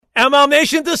MLM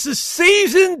Nation, this is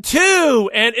Season 2,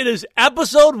 and it is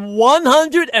episode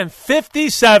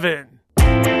 157.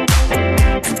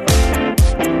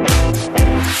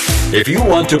 If you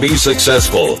want to be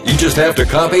successful, you just have to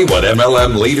copy what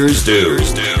MLM leaders do.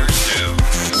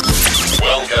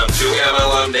 Welcome to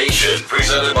MLM Nation,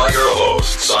 presented by your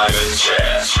host, Simon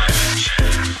Chan,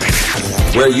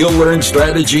 where you'll learn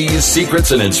strategies, secrets,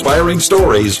 and inspiring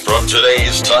stories from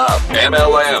today's top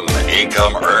MLM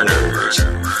income earners.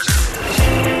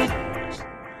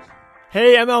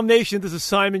 Hey, MLM Nation, this is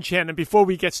Simon Chan, and before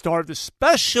we get started, this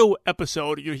special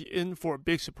episode, you're in for a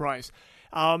big surprise.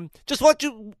 Just want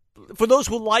you, for those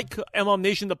who like MLM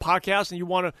Nation, the podcast, and you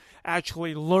want to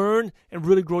actually learn and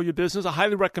really grow your business, I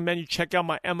highly recommend you check out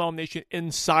my MLM Nation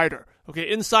Insider. Okay,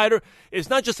 Insider is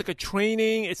not just like a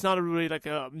training. It's not really like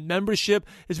a membership.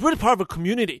 It's really part of a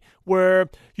community where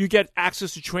you get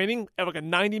access to training, like a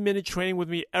 90-minute training with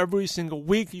me every single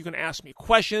week. You can ask me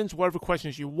questions, whatever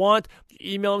questions you want.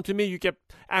 You email them to me. You get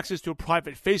access to a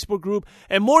private Facebook group.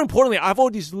 And more importantly, I have all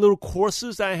these little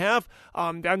courses that I have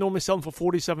that I normally sell them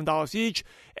for $47 each.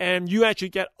 And you actually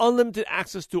get unlimited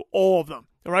access to all of them.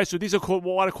 All right, so these are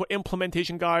what I call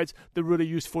implementation guides. They're really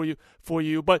used for you.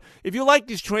 But if you like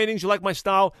these trainings, you like my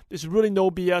style, there's really no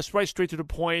BS, right straight to the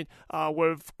point.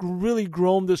 We've really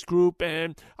grown this group,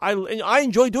 and I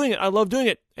enjoy doing it. I love doing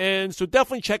it, and so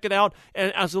definitely check it out.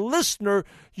 And as a listener,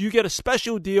 you get a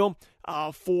special deal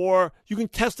you can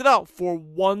test it out for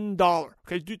 $1.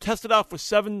 Okay, do test it out for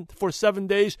 7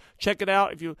 days. Check it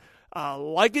out. If you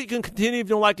like it, you can continue. If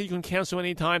you don't like it, you can cancel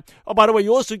anytime. Oh, by the way,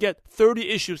 you also get 30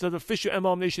 issues of the official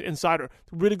MLM Nation Insider.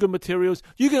 Really good materials.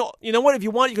 You can, you know what, if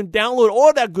you want, you can download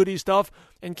all that goodie stuff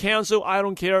and cancel. I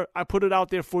don't care. I put it out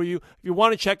there for you. If you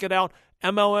want to check it out,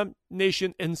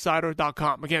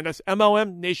 MLMNationInsider.com. Again, that's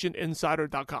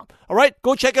MLMNationInsider.com. All right,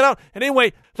 go check it out. And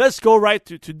anyway, let's go right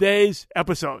to today's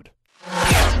episode.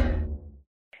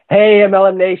 Hey,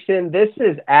 MLM Nation, this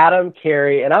is Adam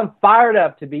Carey, and I'm fired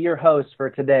up to be your host for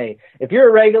today. If you're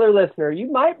a regular listener, you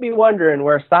might be wondering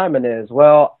where Simon is.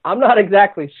 Well, I'm not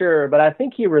exactly sure, but I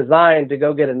think he resigned to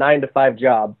go get a 9-to-5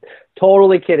 job.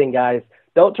 Totally kidding, guys.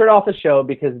 Don't turn off the show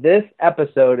because this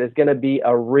episode is going to be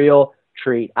a real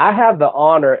treat. I have the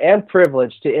honor and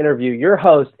privilege to interview your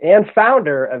host and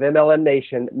founder of MLM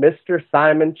Nation, Mr.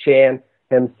 Simon Chan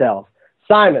himself.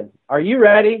 Simon, are you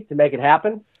ready to make it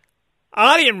happen?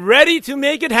 I am ready to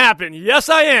make it happen. Yes,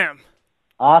 I am.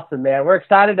 Awesome, man. We're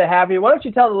excited to have you. Why don't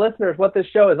you tell the listeners what this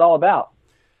show is all about?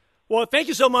 Well, thank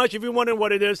you so much. If you're wondering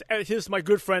what it is, here's my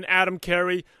good friend Adam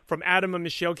Carey from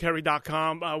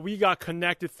AdamandMichelleCarey.com. We got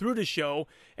connected through the show,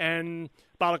 and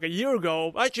about like a year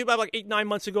ago, actually about like 8-9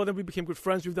 months ago, then we became good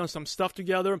friends. We've done some stuff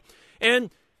together.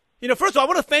 And, you know, first of all, I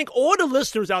want to thank all the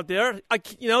listeners out there.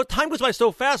 Time goes by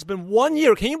so fast. It's been 1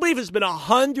 year. Can you believe it's been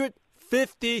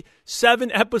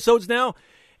 157 episodes now?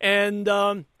 And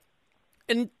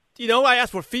you know, I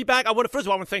asked for feedback. First of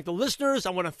all, I want to thank the listeners. I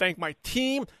want to thank my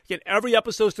team. Again, every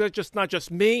episode is not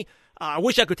just me. I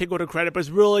wish I could take all the credit, but it's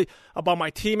really about my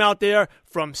team out there,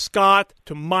 from Scott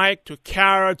to Mike to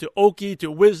Kara to Oki to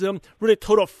Wisdom. Really a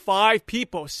total of 5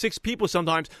 people, 6 people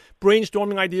sometimes,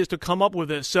 brainstorming ideas to come up with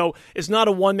this. So it's not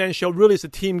a one-man show. Really, it's a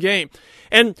team game.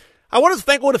 And I want to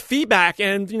thank all the feedback.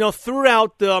 And, you know,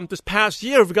 throughout this past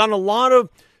year, we've gotten a lot of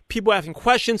people asking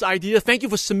questions, ideas. Thank you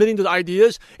for submitting the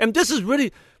ideas. And this is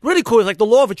really, really cool. It's like the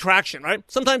law of attraction, right?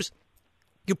 Sometimes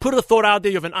you put a thought out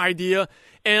there, you have an idea,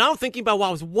 and I'm thinking about,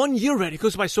 wow, it's 1 year already. It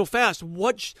goes by so fast.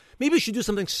 Maybe we should do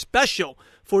something special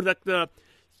for this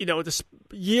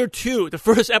year 2, the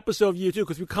first episode of year 2,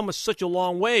 because we've come such a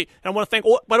long way. And I want to thank,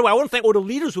 by the way, I want to thank all the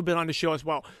leaders who've been on the show as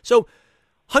well. So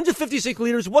 156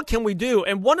 leaders, what can we do?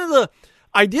 And one of the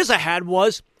ideas I had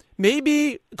was,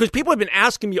 maybe, because people have been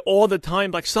asking me all the time,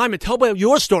 like, Simon, tell about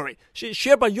your story.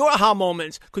 Share about your aha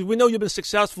moments, because we know you've been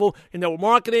successful in network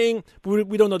marketing, but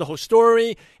we don't know the whole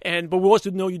story. But we also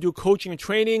know you do coaching and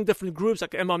training, different groups like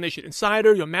MLM Nation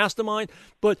Insider, your mastermind.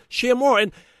 But share more.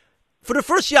 And for the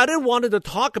first year, I didn't want to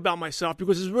talk about myself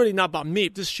because it's really not about me.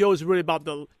 This show is really about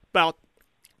the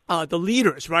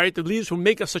leaders, right? The leaders who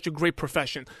make us such a great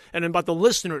profession, and about the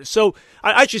listeners. So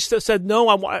I actually said no,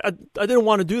 I didn't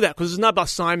want to do that because it's not about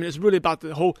Simon. It's really about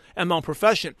the whole MLM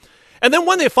profession. And then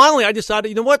one day, finally, I decided,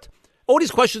 you know what? All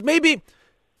these questions, maybe,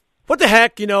 what the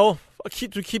heck, you know,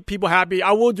 to keep people happy,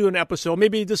 I will do an episode.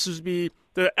 Maybe this will be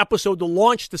the episode to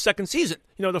launch the second season.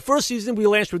 You know, the first season we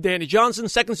launched with Danny Johnson.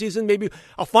 Second season, maybe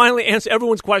I'll finally answer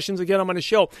everyone's questions again. I'm on the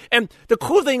show. And the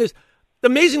cool thing is, the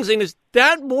amazing thing is,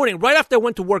 that morning, right after I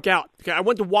went to work out, okay, I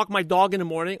went to walk my dog in the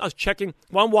morning. I was checking,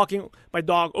 while I'm walking my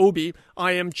dog, Obi,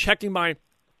 I am checking my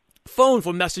phone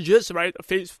for messages, right,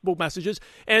 Facebook messages.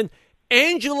 And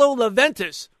Angelo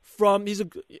Leventis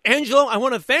Angelo, I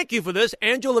want to thank you for this.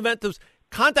 Angelo Leventos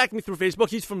contacted me through Facebook.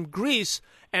 He's from Greece.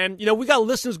 And, we got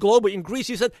listeners globally in Greece.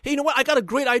 He said, hey, you know what? I got a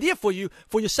great idea for you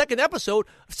for your second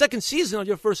season of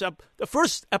your the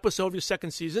first episode of your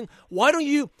second season. Why don't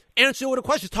you answer all the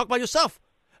questions? Talk about yourself.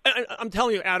 And I'm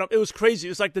telling you, Adam, it was crazy.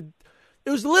 It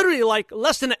was literally like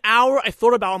less than an hour I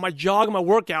thought about on my jog and my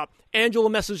workout. Angela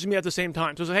messaged me at the same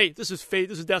time. So I said, hey, this is fate,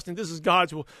 this is destiny, this is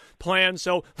God's plan.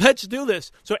 So let's do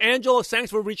this. So Angela,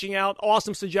 thanks for reaching out.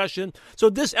 Awesome suggestion. So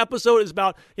this episode is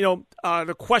about,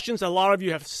 the questions that a lot of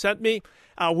you have sent me.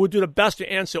 We'll do the best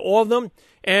to answer all of them.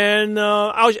 And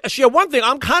I'll share one thing.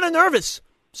 I'm kind of nervous.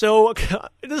 So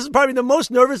this is probably the most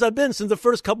nervous I've been since the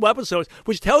first couple episodes,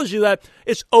 which tells you that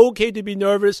it's okay to be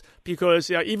nervous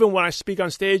because even when I speak on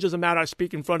stage, doesn't matter. I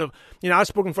speak in front of, I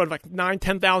spoke in front of like 9,000,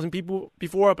 10,000 people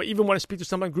before, but even when I speak to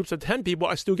some groups of 10 people,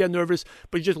 I still get nervous,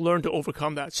 but you just learn to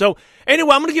overcome that. So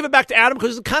anyway, I'm going to give it back to Adam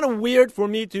because it's kind of weird for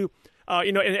me to,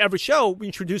 in every show, we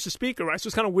introduce a speaker, right? So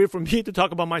it's kind of weird for me to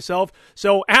talk about myself.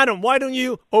 So Adam, why don't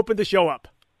you open the show up?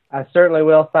 I certainly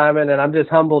will, Simon, and I'm just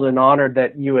humbled and honored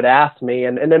that you would ask me.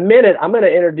 And in a minute, I'm going to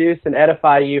introduce and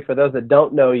edify you for those that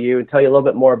don't know you and tell you a little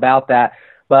bit more about that.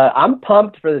 But I'm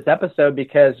pumped for this episode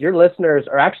because your listeners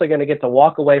are actually going to get to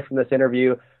walk away from this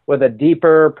interview with a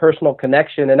deeper personal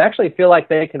connection and actually feel like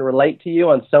they can relate to you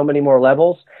on so many more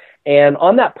levels. And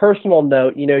on that personal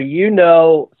note,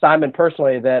 Simon,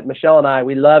 personally, that Michelle and I,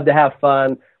 we love to have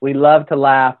fun. We love to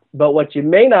laugh. But what you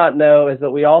may not know is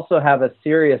that we also have a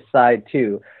serious side,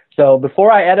 too. So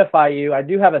before I edify you, I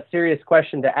do have a serious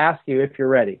question to ask you if you're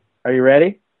ready. Are you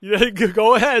ready? Yeah,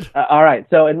 go ahead. All right.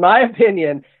 So in my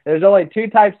opinion, there's only two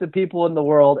types of people in the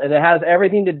world, and it has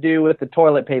everything to do with the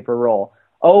toilet paper roll.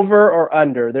 Over or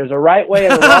under. There's a right way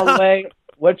and a wrong way.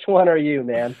 Which one are you,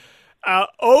 man?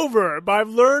 Over. But I've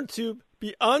learned to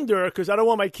be under because I don't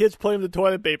want my kids playing with the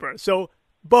toilet paper. So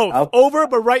both. Okay. Over,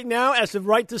 but right now, as of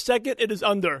right this second, it is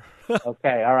under.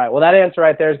 Okay, all right. Well, that answer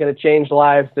right there is going to change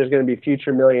lives. There's going to be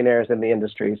future millionaires in the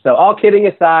industry. So all kidding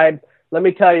aside, let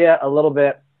me tell you a little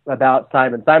bit about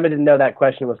Simon. Simon didn't know that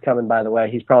question was coming, by the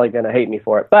way. He's probably going to hate me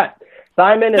for it. But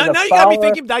Simon is now you got me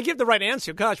thinking, did I give the right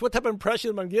answer? Gosh, what type of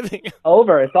impression am I giving?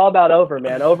 Over. It's all about over,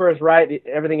 man. Over is right.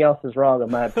 Everything else is wrong, in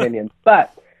my opinion.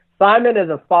 But Simon is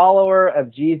a follower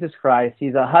of Jesus Christ.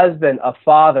 He's a husband, a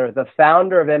father, the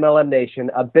founder of MLM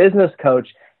Nation, a business coach,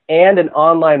 and an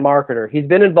online marketer. He's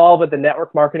been involved with the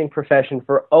network marketing profession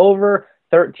for over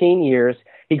 13 years.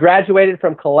 He graduated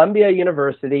from Columbia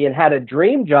University and had a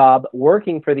dream job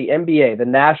working for the NBA, the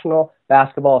National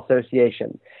Basketball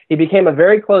Association. He became a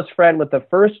very close friend with the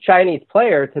first Chinese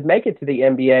player to make it to the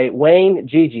NBA, Wayne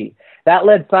Gigi. That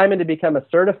led Simon to become a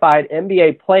certified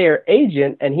NBA player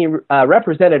agent, and he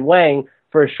represented Wang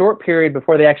for a short period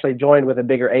before they actually joined with a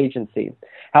bigger agency.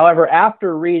 However,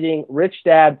 after reading Rich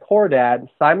Dad, Poor Dad,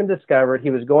 Simon discovered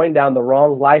he was going down the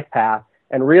wrong life path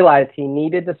and realized he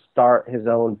needed to start his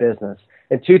own business.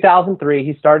 In 2003,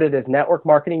 he started his network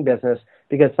marketing business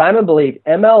because Simon believed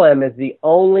MLM is the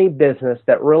only business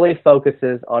that really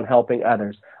focuses on helping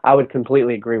others. I would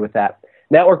completely agree with that.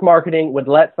 Network marketing would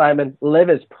let Simon live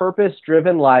his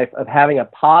purpose-driven life of having a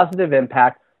positive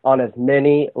impact on as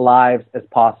many lives as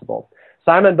possible.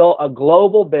 Simon built a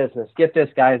global business, get this,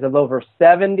 guys, of over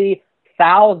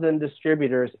 70,000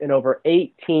 distributors in over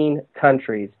 18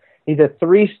 countries. He's a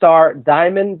 3-star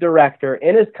diamond director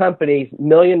in his company's $1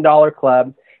 Million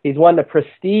Club. He's won the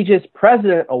prestigious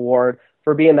President Award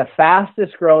for being the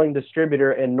fastest growing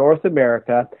distributor in North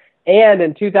America. And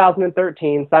in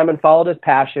 2013, Simon followed his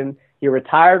passion. He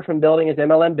retired from building his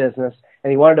MLM business,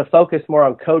 and he wanted to focus more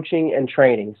on coaching and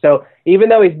training. So even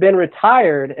though he's been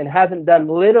retired and hasn't done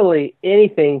literally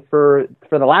anything for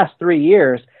the last 3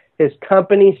 years, his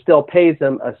company still pays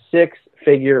him a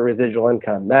 6-figure residual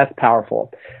income. That's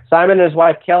powerful. Simon and his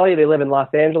wife, Kelly, they live in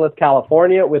Los Angeles,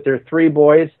 California with their 3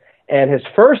 boys and his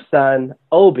first son,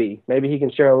 Obi. Maybe he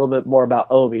can share a little bit more about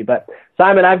Obi. But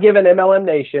Simon, I've given MLM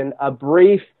Nation a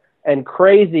brief and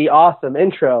crazy, awesome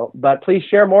intro, but please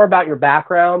share more about your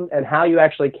background and how you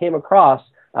actually came across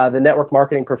the network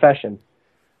marketing profession.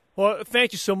 Well,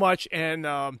 thank you so much. And,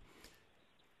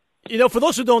 for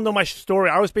those who don't know my story,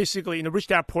 I was basically Rich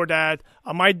Dad, Poor Dad.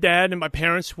 My dad and my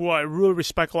parents, who I really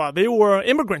respect a lot, they were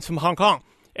immigrants from Hong Kong.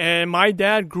 And my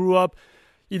dad grew up,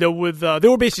 with they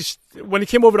were basically, when he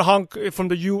came over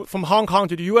to from Hong Kong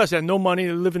to the U.S., they had no money.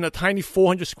 They lived in a tiny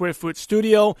 400-square-foot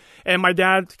studio. And my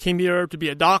dad came here to be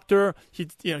a doctor. He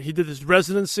did his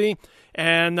residency,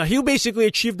 and he basically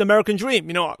achieved the American dream.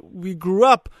 We grew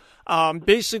up.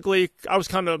 Basically, I was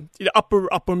kind of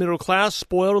upper middle class,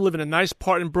 spoiled, living in a nice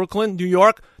part in Brooklyn, New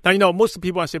York. Now, most of the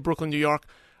people, when I say Brooklyn, New York,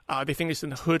 They think it's in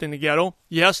the hood, in the ghetto.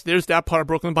 Yes, there's that part of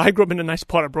Brooklyn, but I grew up in a nice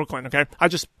part of Brooklyn, okay? I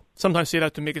just sometimes say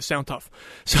that to make it sound tough.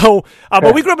 So,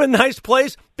 but we grew up in a nice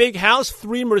place, big house,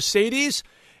 3 Mercedes,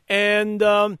 and,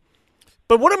 but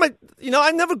what am I,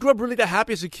 I never grew up really that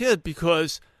happy as a kid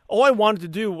because all I wanted to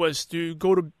do was to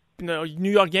go to New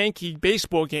York Yankee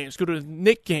baseball games, go to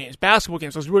Knicks games, basketball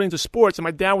games. I was really into sports, and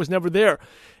my dad was never there.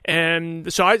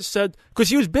 And so I said, because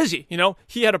he was busy,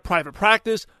 he had a private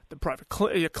practice, the private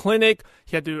clinic.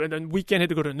 He had to, and then weekend he had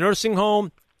to go to a nursing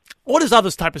home, all this other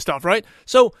type of stuff, right?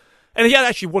 So, and he had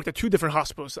actually worked at 2 different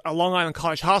hospitals, a Long Island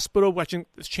College Hospital, which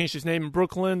has changed his name in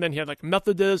Brooklyn. Then he had like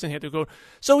Methodist, and he had to go.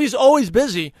 So he's always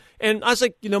busy. And I was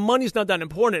like, money's not that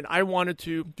important. I wanted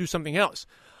to do something else.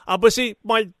 But see,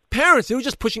 my parents, they were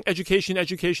just pushing education,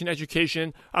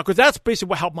 because that's basically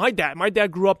what helped my dad. My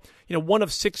dad grew up, one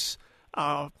of 6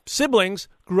 siblings,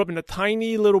 grew up in a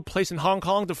tiny little place in Hong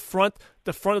Kong. The front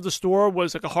of the store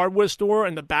was like a hardware store,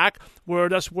 and the back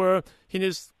that's where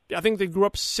I think they grew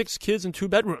up 6 kids in 2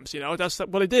 bedrooms. That's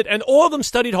what they did, and all of them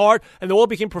studied hard, and they all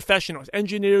became professionals,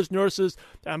 engineers, nurses,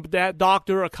 dad,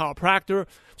 doctor, a chiropractor.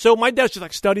 So my dad's just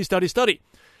like study.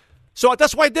 So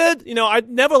that's what I did. I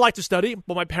never liked to study,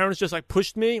 but my parents just like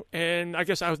pushed me, and I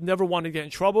guess I was never wanting to get in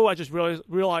trouble. I just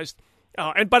realized.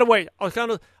 And by the way,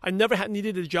 I never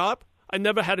needed a job. I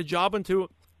never had a job until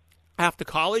after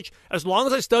college. As long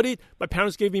as I studied, my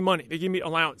parents gave me money. They gave me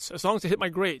allowance as long as I hit my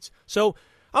grades. So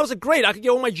I was like, great. I could get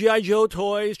all my G.I. Joe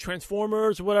toys,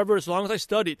 Transformers, whatever, as long as I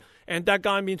studied. And that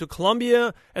got me into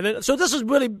Columbia. And then, so this is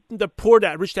really the poor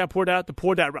dad, rich dad, the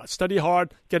poor dad route. Study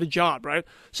hard, get a job, right?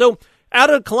 So out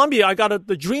of Columbia, I got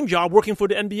the dream job working for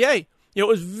the NBA. It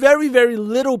was very, very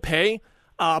little pay,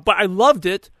 but I loved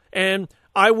it. And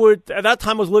at that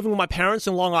time I was living with my parents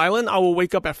in Long Island. I would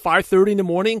wake up at 5:30 in the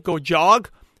morning, go jog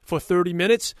for 30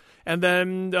 minutes. And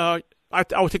then I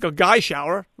would take a guy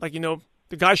shower,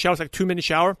 the guy shower is like 2-minute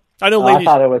shower. I know, ladies.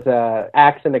 I thought it was an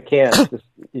axe in a can.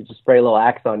 You just spray a little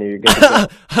axe on you. You're good to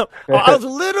go. I was a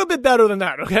little bit better than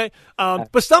that, okay?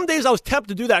 But some days I was tempted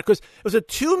to do that because it was a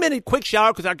 2-minute quick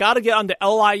shower because I got to get on the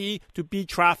LIE to beat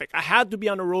traffic. I had to be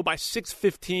on the road by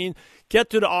 6:15, get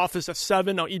to the office at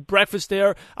 7. I'll eat breakfast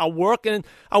there. I'll work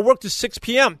to 6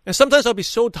 p.m. And sometimes I'll be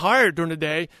so tired during the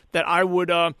day that I would,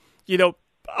 I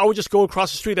would just go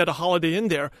across the street at a Holiday Inn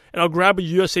there, and I'll grab a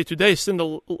USA Today, sit in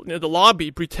the lobby,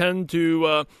 pretend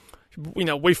to,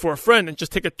 wait for a friend, and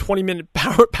just take a 20-minute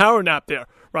power nap there,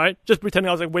 right? Just pretending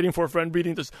I was like waiting for a friend,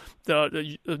 reading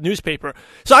the newspaper.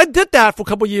 So I did that for a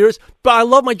couple of years, but I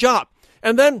love my job.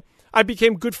 And then I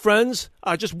became good friends,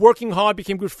 just working hard,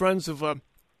 became good friends of a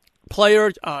player.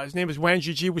 His name is Wang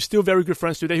Jiji. We're still very good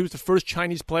friends today. He was the first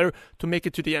Chinese player to make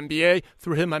it to the NBA.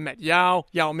 Through him, I met Yao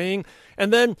Ming.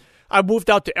 And then I moved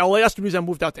out to L.A. That's the reason I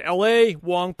moved out to L.A.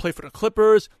 Wang played for the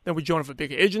Clippers. Then we joined a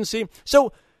big agency.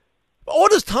 So all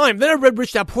this time, then I read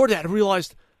Rich Dad Poor Dad. I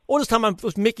realized all this time I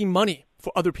was making money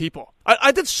for other people.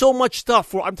 I did so much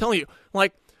stuff I'm telling you,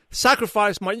 like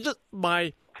sacrifice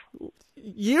my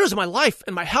years of my life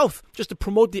and my health just to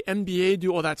promote the NBA,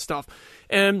 do all that stuff.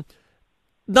 And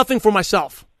nothing for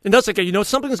myself. And that's like,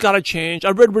 something's got to change. I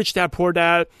read Rich Dad, Poor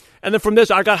Dad. And then from this,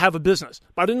 I got to have a business.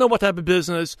 But I didn't know what type of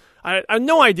business. I had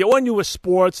no idea. All I knew was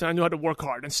sports, and I knew how to work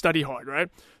hard and study hard, right?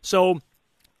 So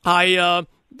I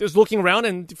was looking around,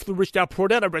 and through Rich Dad, Poor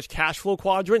Dad, I read Cash Flow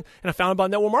Quadrant, and I found about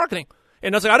network marketing.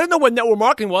 And I was like, I didn't know what network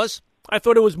marketing was. I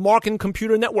thought it was marketing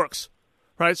computer networks,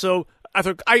 right? So I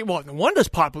thought, no wonder it's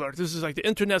popular. This is like the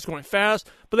internet's going fast.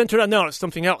 But then turned out, no, it's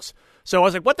something else. So I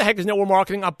was like, what the heck is network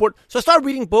marketing? So I started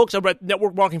reading books. I read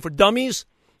Network Marketing for Dummies.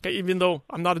 Okay, even though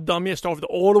I'm not a dummy, I started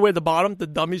all the way at the bottom, the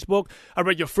Dummies book. I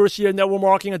read Your First Year in Network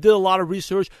Marketing. I did a lot of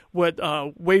research with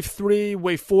Wave 3,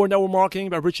 Wave 4 Network Marketing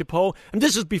by Richard Poe. And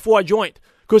this is before I joined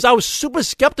because I was super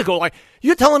skeptical. Like,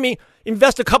 you're telling me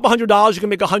invest a couple $100, you can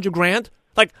make $100,000?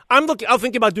 Like, I'm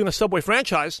thinking about doing a Subway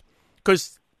franchise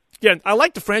because, again, I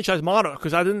like the franchise model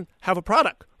because I didn't have a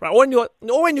product, right? All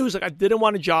I knew is like I didn't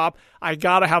want a job. I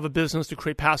got to have a business to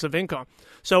create passive income.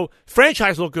 So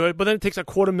franchise looked good, but then it takes like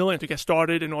 $250,000 to get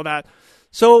started and all that.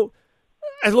 So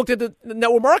I looked at the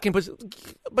network marketing,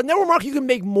 but network marketing, you can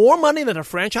make more money than a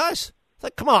franchise? It's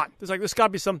like, come on. There's got to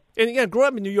be some, and again, growing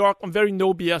up in New York, I'm very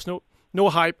no BS, no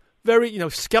hype, very,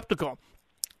 skeptical.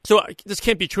 So this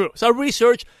can't be true. So I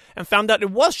researched and found out it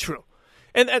was true.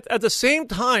 And at the same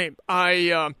time,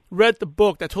 I read the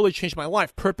book that totally changed my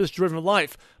life, Purpose Driven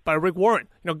Life by Rick Warren.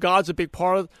 God's a big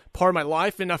part of my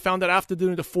life. And I found that after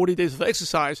doing the 40 days of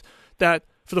exercise, that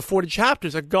for the 40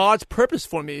 chapters, that God's purpose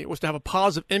for me was to have a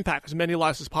positive impact as many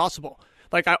lives as possible.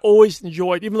 Like, I always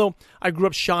enjoyed, even though I grew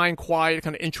up shy and quiet,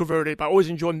 kind of introverted, but I always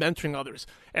enjoyed mentoring others.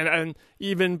 And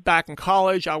even back in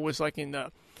college, I was like in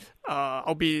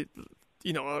I'll be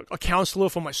a counselor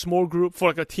for my small group, for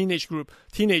like a teenage group,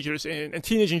 teenagers and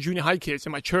teenage and junior high kids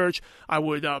in my church. I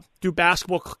would do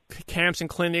basketball camps and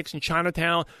clinics in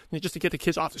Chinatown just to get the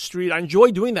kids off the street. I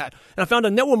enjoy doing that. And I found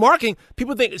that network marketing,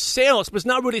 people think it's sales, but it's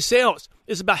not really sales.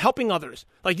 It's about helping others.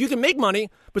 Like you can make money,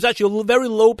 but it's actually a very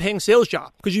low paying sales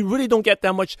job because you really don't get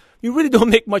that much. You really don't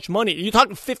make much money. You're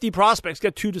talking 50 prospects,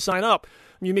 get 2 to sign up.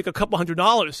 You make a couple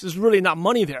 $100. There's really not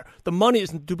money there. The money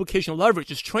is in duplication of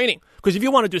leverage. It's training. Because if you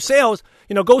want to do sales,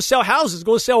 go sell houses,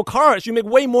 go sell cars. You make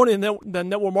way more than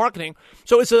network marketing.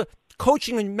 So it's a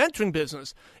coaching and mentoring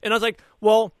business. And I was like,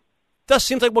 well, that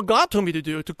seems like what God told me to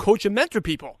do, to coach and mentor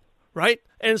people, right?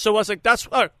 And so I was like, all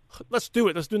right, let's do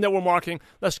it. Let's do network marketing.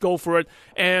 Let's go for it.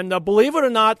 And believe it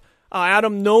or not,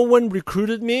 Adam, no one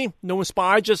recruited me. No one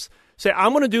inspired. Just say,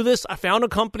 I'm going to do this. I found a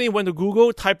company, went to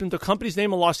Google, typed in the company's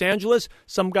name in Los Angeles.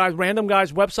 Some random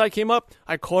guy's website came up.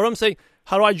 I called him, saying,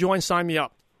 how do I join? Sign me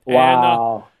up.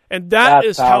 Wow. And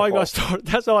that's powerful. how I got started.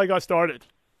 That's how I got started.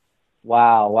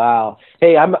 Wow.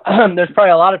 Hey, there's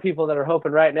probably a lot of people that are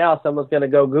hoping right now someone's going to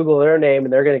go Google their name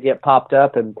and they're going to get popped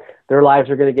up and their lives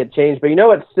are going to get changed. But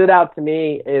what stood out to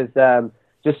me is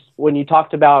just when you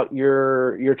talked about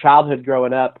your childhood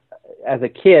growing up as a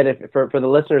kid. For the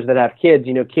listeners that have kids,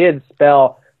 kids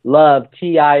spell love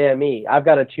Time. I've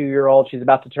got a 2-year-old. She's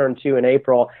about to turn 2 in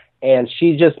April. And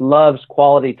she just loves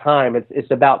quality time.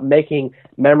 It's about making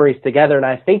memories together. And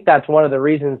I think that's one of the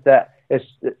reasons that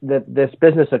this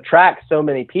business attracts so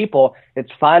many people.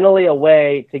 It's finally a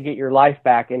way to get your life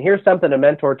back. And here's something a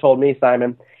mentor told me,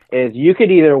 Simon, is you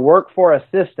could either work for a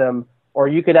system or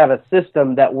you could have a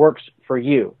system that works for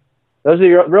you. Those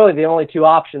are really the only two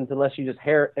options unless you just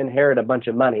inherit a bunch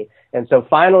of money. And so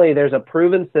finally, there's a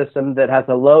proven system that has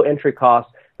a low entry cost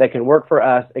that can work for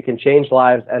us. It can change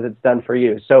lives as it's done for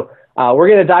you. So we're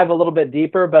going to dive a little bit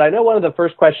deeper, but I know one of the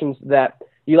first questions that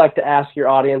you like to ask your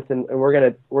audience, and we're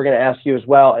going to ask you as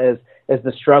well, is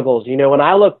the struggles. When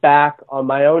I look back on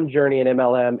my own journey in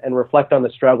MLM and reflect on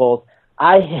the struggles,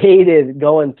 I hated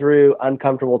going through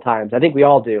uncomfortable times. I think we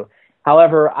all do.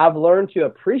 However, I've learned to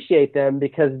appreciate them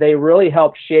because they really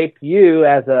help shape you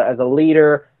as a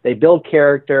leader. They build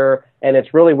character, and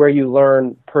it's really where you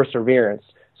learn perseverance.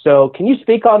 So can you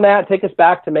speak on that? Take us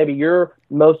back to maybe your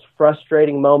most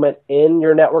frustrating moment in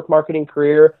your network marketing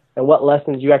career and what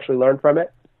lessons you actually learned from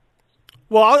it.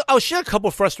 Well, I'll share a couple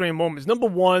of frustrating moments. Number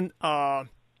one,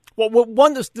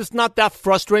 one is not that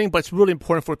frustrating, but it's really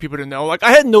important for people to know. Like, I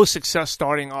had no success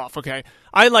starting off, okay?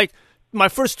 My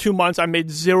first 2 months, I made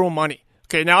zero money.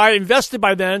 Okay, now I invested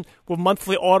by then with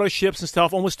monthly auto ships and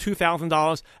stuff, almost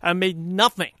 $2,000. I made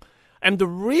nothing. And the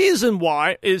reason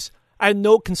why is I had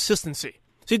no consistency.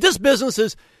 See, this business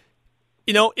is,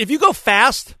 if you go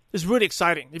fast, it's really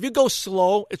exciting. If you go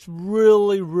slow, it's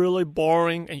really, really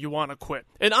boring and you want to quit.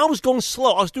 And I was going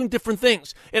slow. I was doing different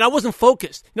things and I wasn't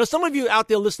focused. Some of you out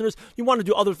there, listeners, you want to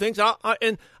do other things. And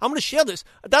I'm going to share this.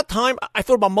 At that time, I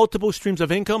thought about multiple streams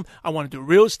of income. I wanted to do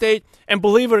real estate. And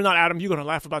believe it or not, Adam, you're going to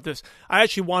laugh about this. I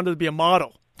actually wanted to be a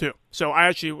model too. So I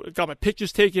actually got my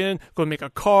pictures taken, go make a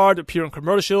card, appear in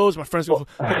commercials. My friends will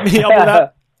hook me up with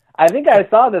that. I think I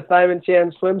saw the Simon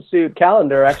Chan swimsuit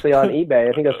calendar actually on eBay.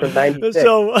 I think it was from 96.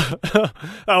 So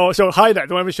hide that.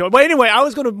 Don't let me show it. But anyway, I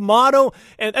was going to model.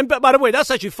 And by the way,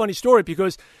 that's actually a funny story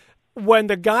because when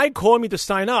the guy called me to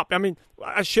sign up,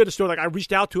 I shared the story. Like, I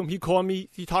reached out to him. He called me.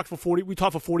 We talked for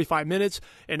 45 minutes.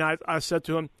 And I said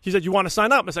to him, he said, you want to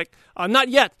sign up? I was like, not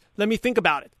yet. Let me think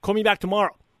about it. Call me back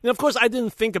tomorrow. And of course, I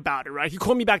didn't think about it, right? He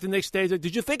called me back the next day. He said,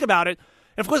 did you think about it?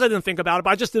 And of course, I didn't think about it,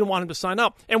 but I just didn't want him to sign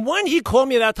up. And when he called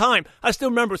me at that time, I still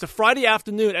remember it was a Friday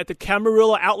afternoon at the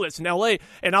Camarillo Outlets in L.A.,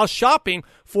 and I was shopping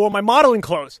for my modeling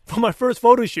clothes for my first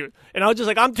photo shoot. And I was just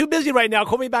like, I'm too busy right now.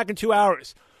 Call me back in 2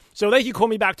 hours. So then he called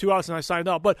me back 2 hours, and I signed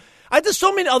up. But I did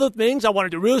so many other things. I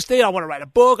wanted to do real estate. I want to write a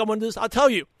book. I want to do this. I'll tell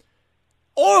you,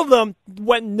 all of them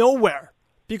went nowhere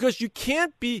because you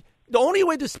can't be – the only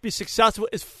way to be successful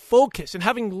is focus and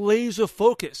having laser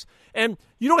focus. And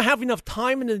you don't have enough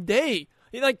time in the day.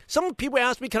 Like, some people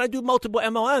ask me, can I do multiple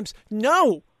MLMs?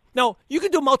 No. Now, you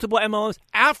can do multiple MLMs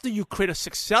after you create a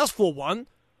successful one.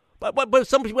 But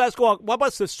some people ask, well, what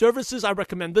about the services? I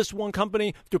recommend this one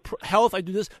company. Do health, I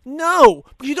do this. No,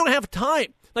 because you don't have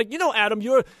time. Like, Adam,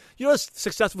 you're a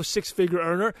successful 6-figure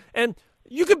earner, and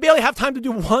you could barely have time to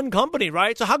do one company,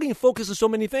 right? So how can you focus on so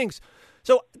many things?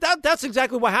 So that's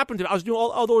exactly what happened to me. I was doing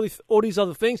all these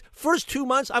other things. First 2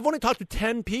 months, I've only talked to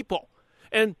 10 people.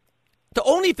 And the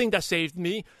only thing that saved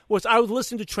me was I was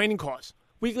listening to training calls.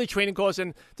 weekly training calls,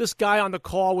 and this guy on the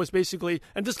call was basically,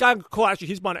 and this guy on the call, actually,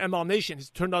 he's on ML Nation. He's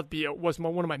turned out to be,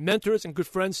 one of my mentors and good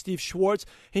friends, Steve Schwartz.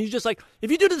 And he's just like,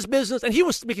 if you do this business, and he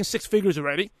was making six figures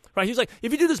already, right? He's like,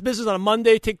 if you do this business on a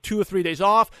Monday, take 2 or 3 days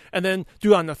off, and then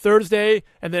do it on a Thursday,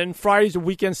 and then Friday's the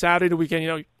weekend, Saturday the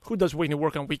weekend, who does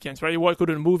work on weekends, right? You go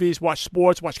to the movies, watch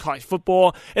sports, watch college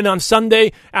football, and on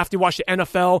Sunday, after you watch the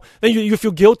NFL, then you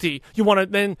feel guilty. You want to,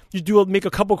 then you make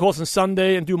a couple calls on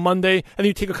Sunday and do Monday, and then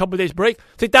you take a couple of days break.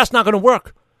 It's like, that's not going to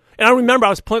work. And I remember I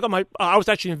was pulling up I was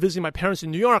actually visiting my parents in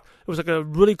New York. It was like a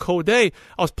really cold day.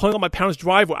 I was pulling up my parents'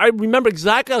 driveway. I remember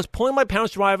exactly, I was pulling my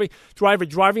parents' driveway,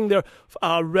 driving their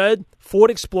red Ford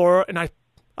Explorer, and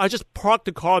I just parked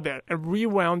the car there and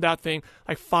rewound that thing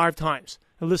like 5 times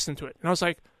and listened to it. And I was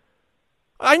like,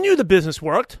 I knew the business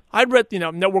worked. I'd read,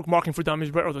 Network Marketing for Dummies,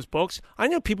 read all those books. I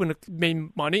knew people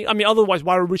made money. I mean, otherwise,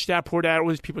 why would Rich Dad, Poor Dad, all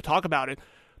these people talk about it?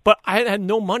 But I had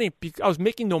no money. I was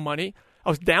making no money. I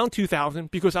was down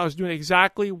 $2,000 because I was doing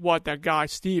exactly what that guy,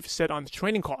 Steve, said on the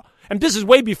training call. And this is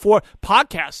way before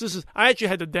podcasts. I actually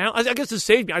had to I guess this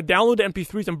saved me. I downloaded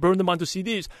MP3s and burned them onto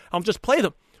CDs. I'll just play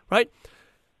them, right?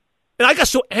 And I got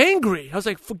so angry. I was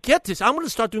like, forget this. I'm going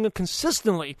to start doing it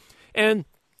consistently. And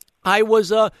I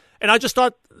was, and I just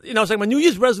thought, I was like, my New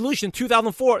Year's resolution in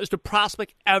 2004 is to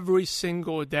prospect every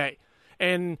single day.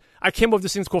 And I came up with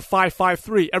this thing called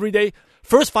 5-5-3. Every day,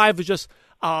 first 5 is just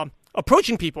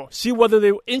approaching people, see whether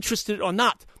they were interested or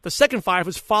not. The second 5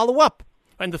 is follow up.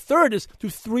 And the third is do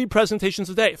 3 presentations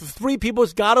a day. The 3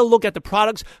 people's got to look at the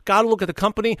products, got to look at the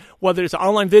company, whether it's an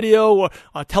online video or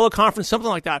a teleconference, something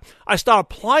like that. I started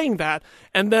applying that,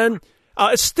 and then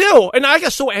it's still, and I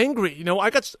got so angry, I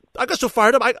got so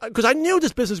fired up because I knew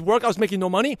this business worked. I was making no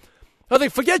money. I was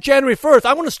like, forget January 1st.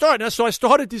 I want to start. And so I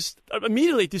started this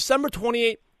immediately, December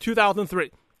 28,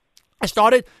 2003. I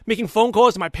started making phone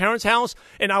calls to my parents' house,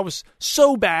 and I was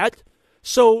so bad,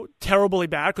 so terribly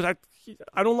bad, because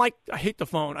I hate the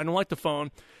phone. I don't like the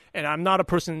phone, and I'm not a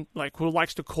person who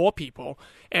likes to call people.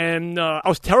 And I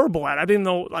was terrible at it. I didn't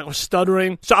know, I was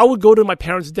stuttering. So I would go to my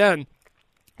parents' den.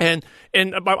 And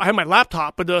I had my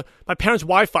laptop, but my parents'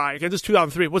 Wi-Fi, again, this is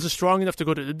 2003, wasn't strong enough to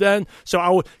go to the den. So I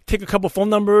would take a couple phone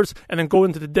numbers and then go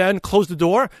into the den, close the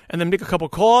door, and then make a couple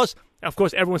calls. Of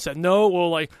course, everyone said no,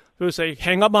 or they would say,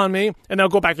 hang up on me. And then I'll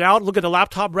go back out, look at the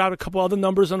laptop, grab a couple other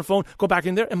numbers on the phone, go back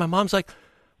in there. And my mom's like,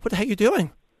 what the heck are you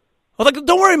doing? I was like,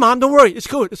 don't worry, Mom, don't worry. It's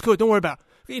good, don't worry about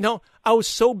it. I was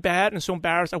so bad and so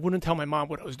embarrassed, I wouldn't tell my mom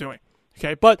what I was doing.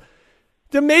 Okay, but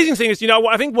the amazing thing is,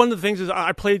 I think one of the things is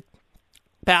I played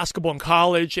basketball in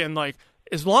college, and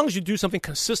as long as you do something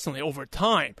consistently over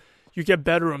time, you get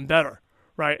better and better,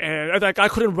 right? And I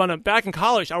couldn't run back in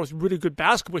college. I was really good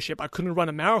basketball shape. I couldn't run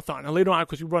a marathon, and later on,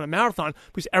 because you run a marathon,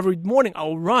 because every morning I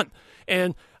will run,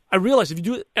 and I realized if you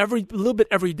do it a little bit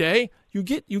every day, you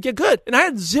get good. And I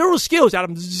had 0 skills,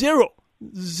 Adam,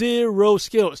 0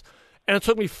 skills, and it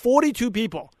took me 42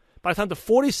 people. By the time the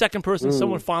 42nd person,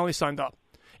 someone finally signed up.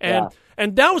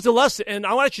 And that was the lesson. And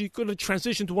I actually going to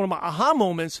transition to one of my aha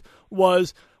moments.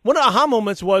 Was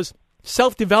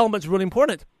self-development is really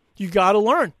important. You got to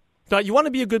learn. You want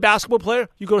to be a good basketball player,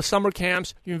 you go to summer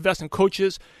camps, you invest in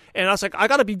coaches. And I was like, I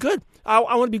got to be good. I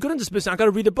want to be good in this business. I got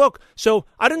to read a book. So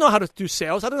I didn't know how to do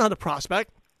sales. I didn't know how to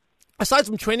prospect. Aside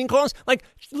from training calls,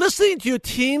 listening to your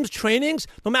team's trainings,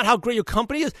 no matter how great your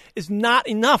company is not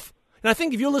enough. And I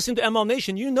think if you're listening to ML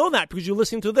Nation, you know that because you're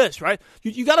listening to this, right?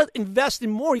 You got to invest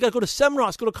in more. You got to go to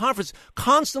seminars, go to conferences,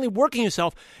 constantly working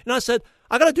yourself. And I said,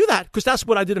 I got to do that because that's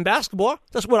what I did in basketball.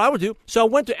 That's what I would do. So I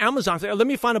went to Amazon and said, let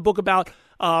me find a book about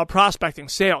prospecting,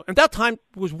 sale. And that time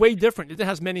was way different. It didn't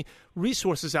have many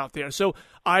resources out there. So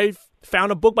I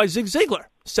found a book by Zig Ziglar,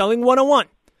 Selling 101.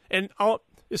 And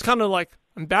it's kind of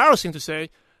embarrassing to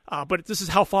say, but this is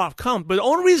how far I've come. But the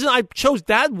only reason I chose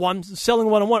that one,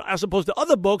 Selling 101, as opposed to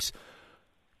other books,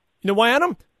 you know why,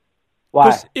 Adam? Why?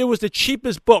 Because it was the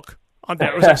cheapest book on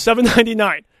there. It was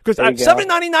 $7.99. Because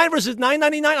 $7.99 versus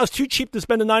 $9.99, I was too cheap to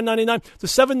spend the $9.99. The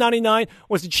 $7.99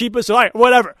 was the cheapest. So, all right,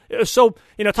 whatever. So,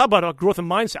 talk about a growth of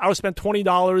mindset. I would spend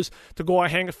 $20 to go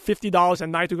hang, $50 a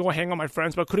night to go hang on my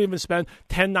friends, but I couldn't even spend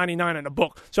 $10.99 on a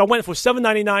book. So I went for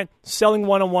 $7.99, Selling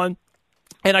 101,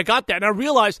 and I got that. And I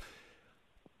realized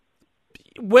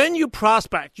when you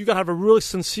prospect, you got to have a really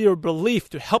sincere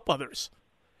belief to help others.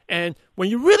 And when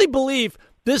you really believe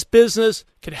this business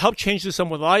can help change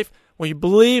someone's life, when you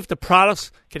believe the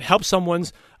products can help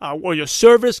someone's, or your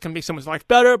service can make someone's life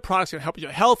better, products can help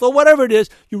your health, or whatever it is,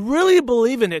 you really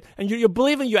believe in it, and you're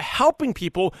believing you're helping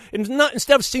people, and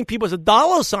instead of seeing people as a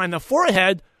dollar sign on their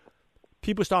forehead,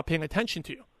 people start paying attention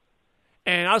to you.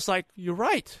 And I was like, you're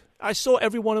right. I saw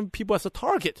every one of people as a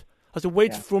target. as a way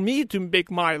for me to make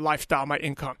my lifestyle, my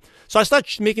income. So I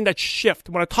started making that shift.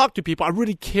 When I talked to people, I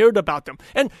really cared about them.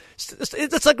 And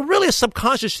it's like really a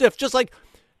subconscious shift, just like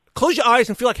close your eyes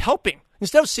and feel like helping.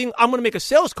 Instead of seeing I'm going to make a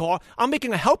sales call, I'm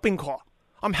making a helping call.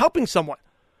 I'm helping someone.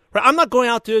 Right? I'm not going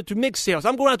out to make sales.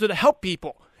 I'm going out to help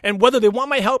people. And whether they want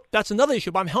my help, that's another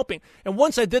issue, but I'm helping. And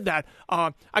once I did that,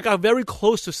 I got very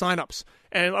close to signups.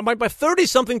 And by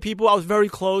 30-something people, I was very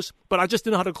close, but I just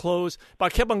didn't know how to close. But I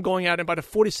kept on going at it. And by the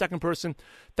 42nd person,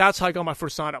 that's how I got my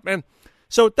first signup. And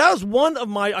so that was one of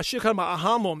my, I should call my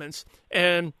aha moments.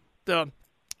 And the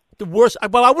worst,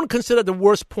 well, I wouldn't consider it the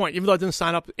worst point, even though I didn't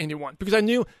sign up anyone, because I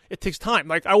knew it takes time.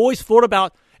 Like I always thought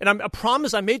about, and a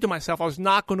promise I made to myself, I was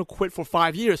not going to quit for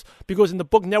 5 years, because in the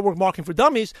book Network Marketing for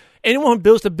Dummies, anyone who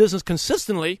builds the business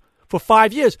consistently for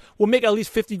 5 years will make at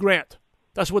least 50 grand.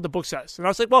 That's what the book says. And I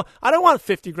was like, well, I don't want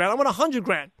 50 grand. I want 100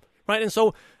 grand. Right? And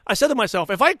so I said to myself,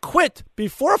 if I quit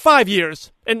before 5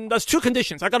 years, and that's two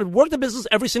conditions. I got to work the business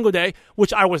every single day,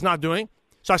 which I was not doing.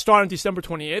 So I started on December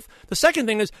 28th. The second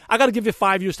thing is I got to give it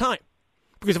 5 years time.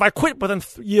 Because if I quit within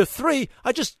year 3,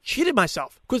 I just cheated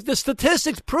myself. Because the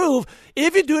statistics prove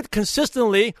if you do it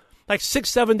consistently, like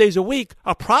 6-7 days a week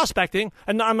of prospecting,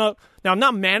 and I'm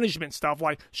not management stuff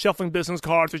like shuffling business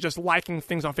cards or just liking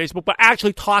things on Facebook, but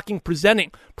actually talking,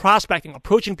 presenting, prospecting,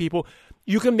 approaching people,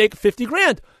 you can make 50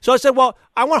 grand. So I said, well,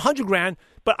 I want 100 grand,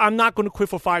 but I'm not going to quit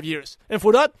for 5 years. And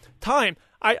for that time,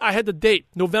 I had the date,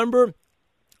 November.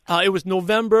 It was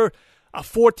November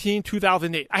 14,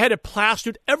 2008. I had it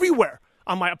plastered everywhere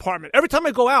on my apartment. Every time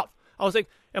I go out, I was like,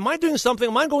 am I doing something?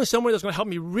 Am I going somewhere that's going to help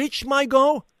me reach my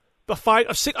goal?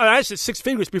 I said 6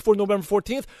 figures before November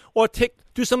 14th, or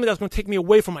do something that's going to take me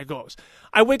away from my goals.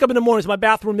 I wake up in the morning, it's my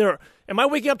bathroom mirror. Am I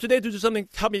waking up today to do something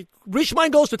to help me reach my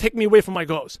goals, to take me away from my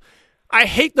goals? I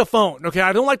hate the phone, okay?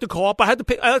 I don't like to call up. I had to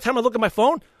pick, every time I look at my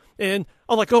phone, and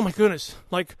I'm like, oh my goodness,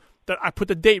 like that I put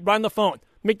the date right on the phone.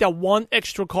 Make that one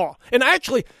extra call. And I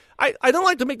don't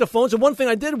like to make the phones. And one thing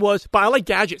I did was, but I like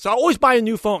gadgets. So I always buy a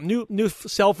new phone, new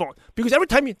cell phone. Because every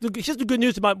time here's the good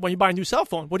news about when you buy a new cell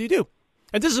phone, what do?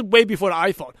 And this is way before the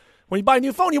iPhone. When you buy a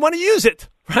new phone, you want to use it,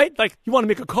 right? Like you want to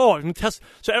make a call and test.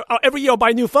 So every year I'll buy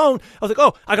a new phone. I was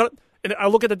like, and I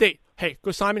look at the date. Hey,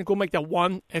 go Simon, go make that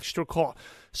one extra call.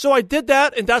 So I did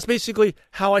that, and that's basically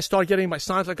how I started getting my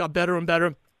signs. I got better and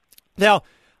better. Now,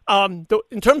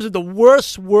 in terms of the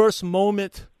worst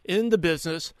moment in the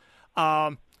business,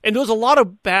 and there was a lot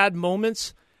of bad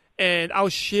moments, and I'll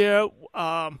share two.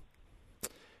 I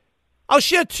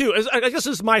guess this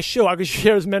is my show. I can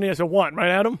share as many as I want, right,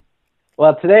 Adam?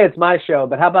 Well, today it's my show,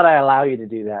 but how about I allow you to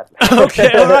do that?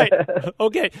 Okay, all right.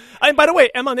 Okay. And by the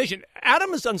way, ML Nation,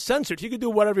 Adam is uncensored. He can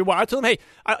do whatever he wants. I told him, hey,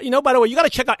 by the way, you got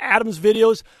to check out Adam's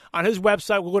videos on his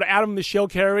website. We'll go to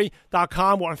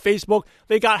AdamMichelleCarey.com or on Facebook.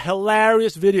 They got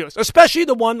hilarious videos, especially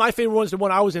my favorite one is the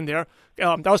one I was in there.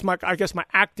 That was my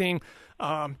acting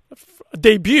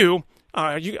debut.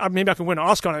 Maybe I can win an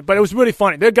Oscar on it, but it was really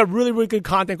funny. They've got really, really good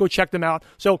content. Go check them out.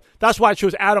 So that's why I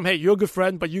chose Adam. Hey, you're a good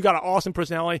friend, but you got an awesome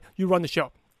personality. You run the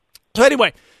show. So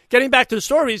anyway, getting back to the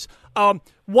stories,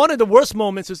 one of the worst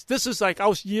moments is like I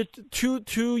was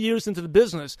two years into the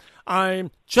business. I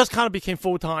just kind of became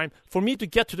full-time. For me to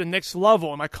get to the next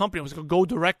level in my company, I was a go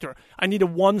director. I needed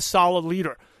one solid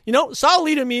leader. Solid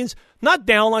leader means not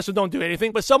downlines who don't do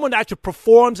anything, but someone that actually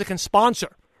performs and can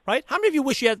sponsor, right? How many of you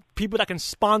wish you had people that can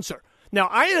sponsor? Now,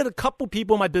 I had a couple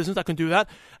people in my business that can do that.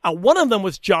 One of them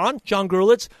was John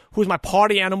Gerlitz, who's my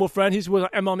party animal friend. He's with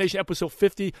ML Nation episode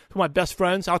 50, one of my best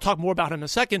friends. I'll talk more about him in a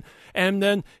second. And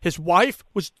then his wife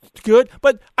was good,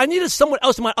 but I needed someone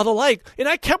else in my other leg. And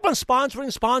I kept on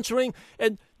sponsoring,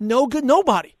 and no good,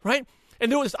 nobody, right?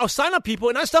 And I'll sign up people,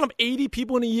 and I signed up 80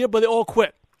 people in a year, but they all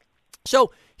quit.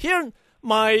 So here, and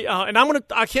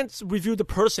I can't review the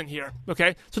person here,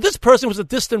 okay? So this person was a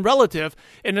distant relative,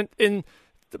 and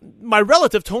my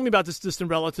relative told me about this distant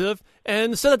relative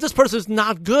and said that this person is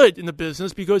not good in the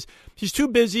business because he's too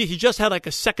busy. He just had like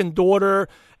a second daughter,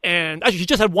 and actually he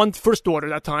just had one first daughter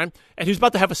at that time, and he was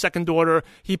about to have a second daughter.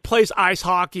 He plays ice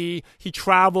hockey. He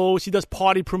travels. He does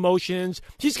party promotions.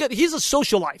 He's a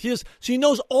socialite. So he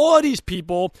knows all these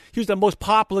people. He was the most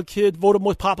popular kid, voted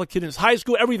most popular kid in his high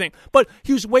school, everything. But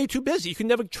he was way too busy. You could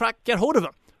never get hold of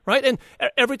him, right? And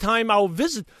every time I'll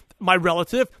visit my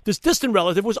relative, this distant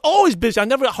relative, was always busy. I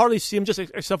never hardly see him, just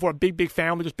except for a big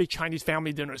family, just big Chinese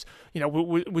family dinners.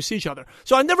 We see each other.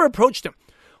 So I never approached him.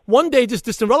 One day, this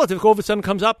distant relative all of a sudden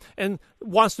comes up and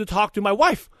wants to talk to my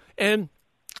wife. And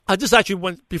this actually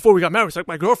went before we got married. It's like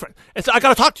my girlfriend. And so I got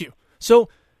to talk to you. So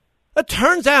it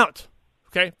turns out,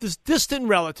 okay, this distant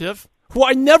relative, who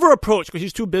I never approached because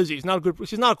he's too busy. She's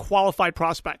not a qualified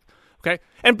prospect. Okay,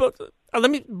 but let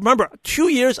me remember, 2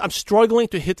 years, I'm struggling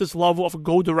to hit this level of a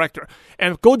Gold Director.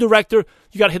 And Gold Director,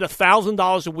 you got to hit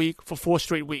 $1,000 a week for 4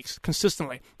 straight weeks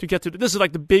consistently to get to. This is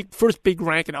like the first big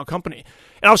rank in our company.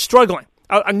 And I was struggling.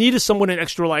 I needed someone in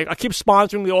extra. Like, I keep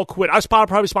sponsoring, they all quit. I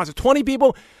probably sponsored 20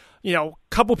 people. You know, a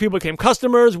couple people became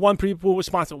customers. 1 people was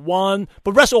sponsored 1,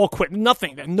 but the rest all quit.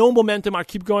 Nothing. There's no momentum. I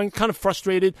keep going, kind of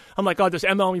frustrated. I'm like, oh, does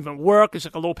MLM even work? It's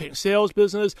like a low-paying sales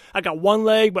business. I got one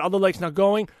leg, but other leg's not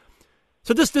going.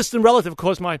 So this distant relative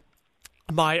calls my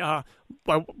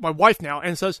wife now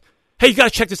and says, hey, you got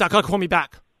to check this out. Gotta call me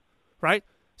back, right?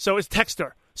 So it's text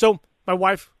her. So my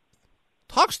wife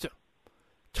talks to him.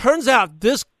 Turns out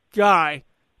this guy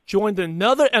joined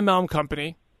another MLM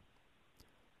company.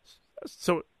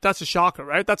 So that's a shocker,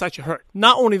 right? That's actually hurt.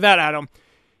 Not only that, Adam,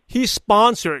 he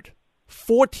sponsored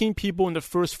 14 people in the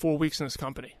first 4 weeks in this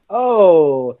company.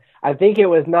 Oh, I think it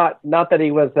was not that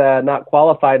he was not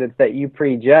qualified. It's that you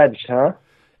prejudged, huh?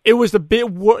 It was the bit,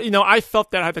 I felt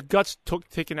that I had the guts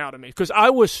taken out of me because I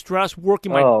was stressed,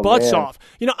 working my butts off.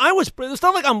 It's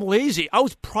not like I'm lazy. I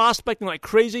was prospecting like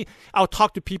crazy. I would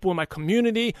talk to people in my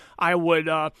community. I would,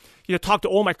 talk to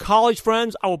all my college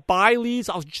friends. I would buy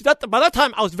leads. By that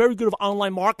time, I was very good at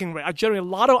online marketing. I generated a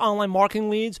lot of online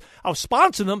marketing leads. I was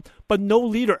sponsoring them, but no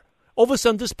leader. All of a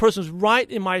sudden, this person's right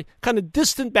in my kind of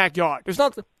distant backyard. It's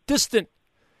not distant.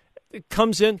 It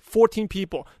comes in 14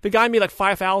 people. The guy made like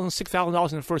 $5,000, $6,000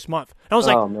 in the first month. And I was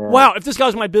wow, if this guy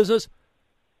was my business,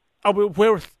 I would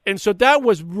where. And so that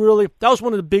was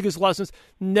one of the biggest lessons.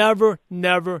 Never,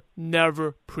 never,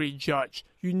 never prejudge.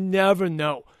 You never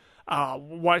know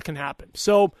what can happen.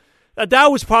 So that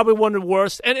was probably one of the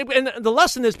worst. And the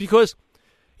lesson is because,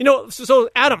 so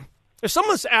Adam, if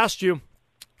someone's asked you,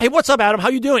 hey, what's up, Adam? How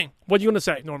you doing? What are you going to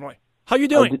say normally? How you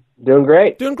doing? Doing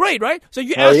great. Doing great, right? So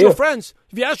you ask your friends.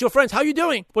 If you ask your friends, how you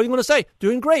doing? What are you going to say?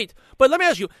 Doing great. But let me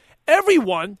ask you,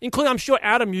 everyone, including I'm sure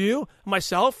Adam, you,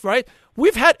 myself, right?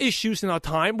 We've had issues in our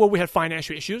time where we had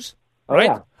financial issues,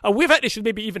 right? We've had issues,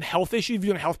 maybe even health issues, if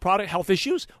you're doing a health product, health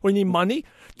issues, or you need money.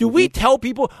 Do we tell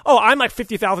people, oh, I'm like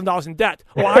 $50,000 in debt,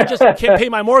 or I just can't pay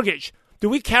my mortgage? Do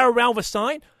we carry around with a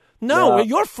sign? No,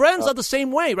 your friends are the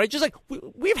same way, right? Just like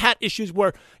we've had issues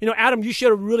where, Adam, you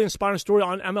shared a really inspiring story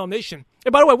on MLM Nation.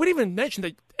 And by the way, we didn't even mention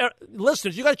that,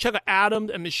 listeners, you got to check out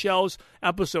Adam and Michelle's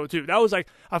episode too. That was I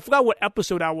forgot what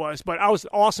episode that was, but that was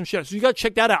an awesome show. So you got to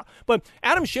check that out. But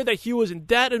Adam shared that he was in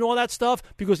debt and all that stuff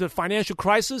because of the financial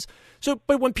crisis.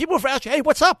 But when people ask you, hey,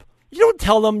 what's up? You don't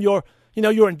tell them you're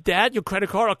in debt, your credit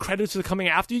card or creditors are coming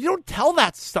after you. You don't tell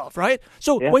that stuff, right?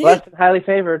 So when less than highly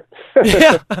favored.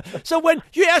 So when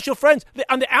you ask your friends,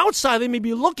 on the outside they may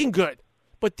be looking good,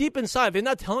 but deep inside they're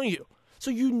not telling you. So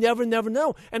you never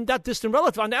know. And that distant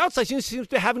relative on the outside seems to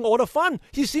be having all the fun.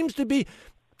 He seems to be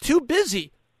too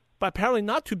busy, but apparently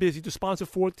not too busy to sponsor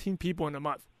 14 people in a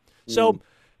month. So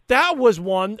that was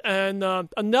one. And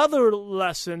another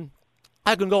lesson,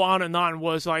 I can go on and on,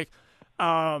 was like,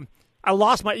 I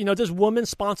lost my, this woman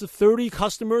sponsored 30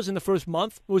 customers in the first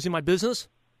month. It was in my business.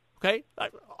 Okay.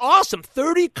 Awesome.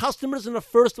 30 customers in the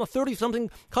first,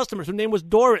 30-something customers. Her name was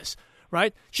Doris,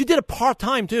 right? She did it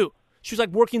part-time too. She was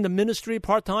like working the ministry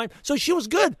part-time. So she was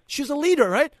good. She was a leader,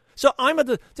 right? So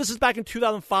this is back in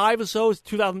 2005 or so,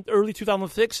 early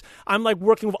 2006. I'm like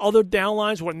working with other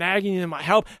downlines who are nagging in my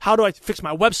help. How do I fix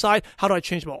my website? How do I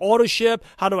change my auto ship?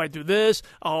 How do I do this?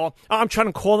 I'm trying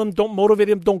to call them. Don't motivate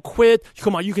them. Don't quit.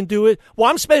 Come on, you can do it. Well,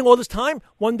 I'm spending all this time.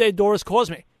 One day, Doris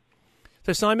calls me.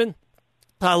 Says, Simon,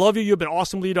 I love you. You've been an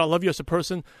awesome leader. I love you as a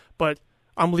person, but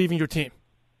I'm leaving your team.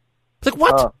 It's like,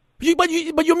 what?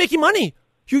 But you're making money.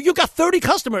 You got 30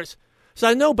 customers. So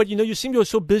I know, but you seem to be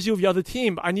so busy with the other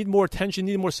team. I need more attention,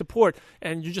 need more support,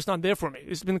 and you're just not there for me.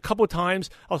 It's been a couple of times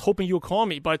I was hoping you would call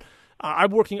me, but I've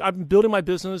been building my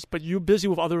business, but you're busy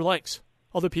with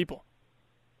other people.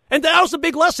 And that was the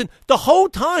big lesson the whole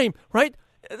time, right?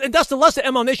 And that's the lesson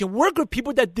of MLM Nation. Work with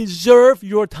people that deserve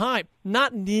your time,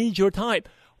 not need your time.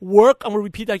 I'm going to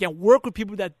repeat that again. Work with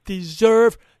people that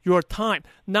deserve your time,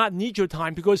 not need your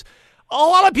time, because a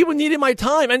lot of people needed my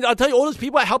time. And I'll tell you, all those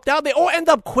people I helped out, they all end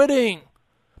up quitting.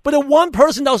 But the one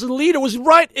person that was the leader was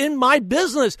right in my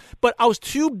business. But I was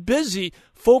too busy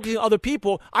focusing on other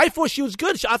people. I thought she was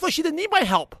good. I thought she didn't need my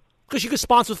help because she could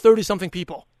sponsor 30-something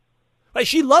people. Right?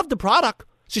 She loved the product.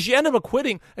 So she ended up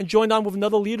quitting and joined on with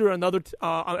another leader in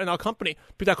our company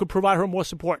that could provide her more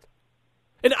support.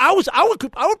 And I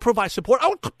would provide support.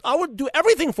 I would do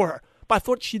everything for her. But I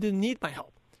thought she didn't need my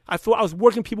help. I thought I was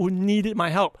working with people who needed my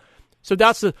help. So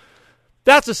that's the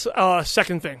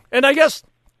second thing. And I guess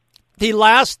the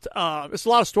last, there's a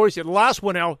lot of stories here. The last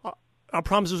one, I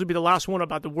promise this will be the last one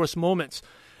about the worst moments.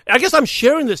 I guess I'm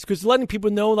sharing this because letting people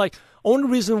know, like, only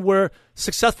reason we're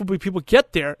successful people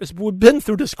get there is we've been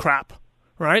through this crap,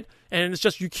 right? And it's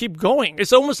just you keep going.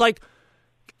 It's almost like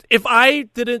if I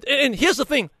didn't. And here's the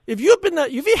thing: if you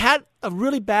had a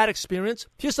really bad experience,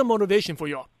 here's some motivation for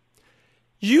y'all.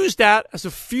 Use that as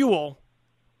a fuel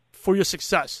for your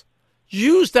success.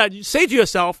 Use that. Say to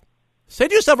yourself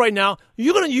right now,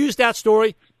 you're going to use that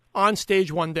story on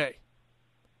stage one day.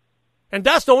 And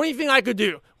that's the only thing I could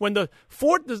do. When the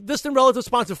distant relative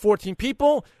sponsored 14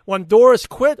 people, when Doris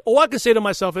quit, all I can say to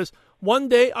myself is, one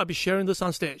day I'll be sharing this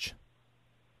on stage.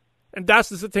 And that's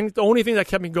the only thing that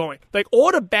kept me going. Like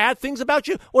all the bad things about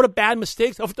you, or the bad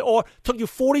mistakes, or took you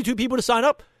 42 people to sign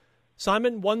up,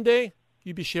 Simon, one day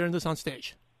you'll be sharing this on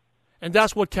stage. And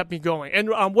that's what kept me going. And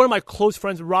one of my close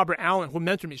friends, Robert Allen, who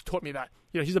mentored me, taught me that.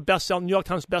 He's a New York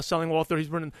Times best-selling author. He's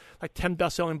written like 10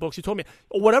 best-selling books. He told me,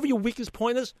 whatever your weakest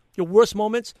point is, your worst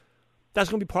moments, that's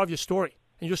going to be part of your story.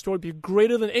 And your story will be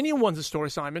greater than anyone's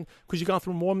story, Simon, because you've gone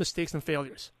through more mistakes than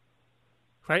failures.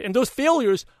 Right? And those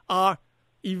failures are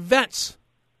events,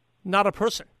 not a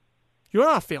person. You're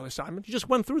not a failure, Simon. You just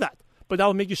went through that. But that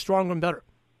will make you stronger and better.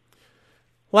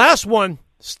 Last one,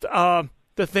 the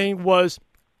thing was,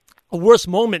 a worst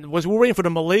moment was we were waiting for the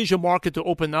Malaysia market to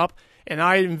open up, and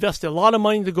I invested a lot of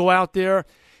money to go out there.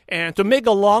 And to make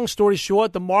a long story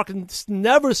short, the market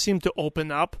never seemed to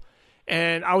open up.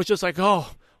 And I was just like,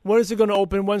 oh, when is it going to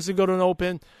open? When is it going to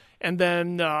open? And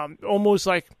then almost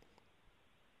like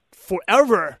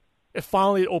forever, it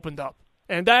finally opened up.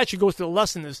 And that actually goes to the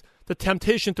lesson is the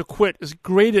temptation to quit is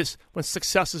greatest when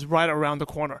success is right around the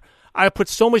corner. I put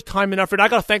so much time and effort. I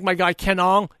got to thank my guy, Ken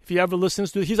Ong. If he ever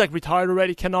listens to it, he's like retired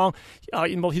already. Ken Ong,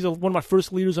 he's one of my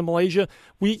first leaders in Malaysia.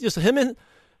 Him and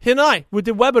I, we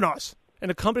did webinars, and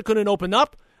the company couldn't open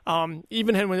up.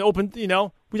 Even when it opened,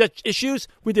 we had issues.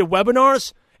 We did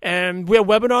webinars, and we had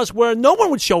webinars where no one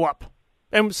would show up.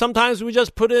 And sometimes we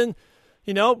just put in,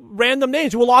 random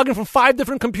names. We were logging from 5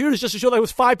 different computers just to show that there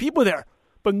was 5 people there.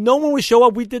 But no one would show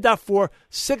up. We did that for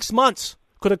 6 months.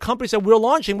 Because the company said, we're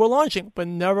launching, but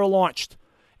never launched.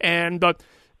 And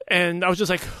I was just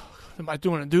like, am I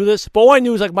doing to do this? But all I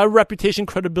knew was like my reputation,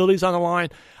 credibility is on the line.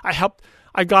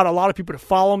 I got a lot of people to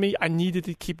follow me. I needed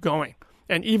to keep going.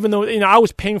 And even though, I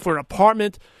was paying for an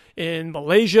apartment in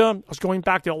Malaysia, I was going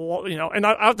back there, and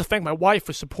I have to thank my wife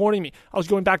for supporting me. I was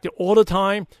going back there all the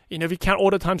time. If you count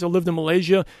all the times I lived in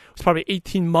Malaysia, it was probably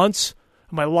 18 months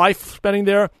of my life spending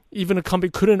there. Even the company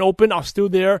couldn't open, I was still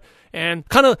there. And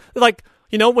kind of like,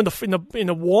 when in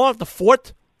the war, the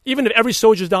fort, even if every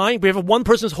soldier's dying, but if one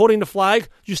person's holding the flag,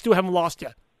 you still haven't lost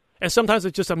yet. And sometimes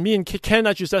it's just me and Ken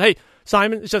that just said, hey,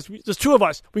 Simon, it's just there's 2 of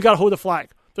us. We got to hold the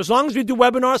flag. As long as we do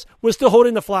webinars, we're still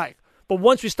holding the flag. But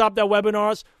once we stop that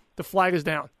webinars, the flag is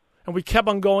down. And we kept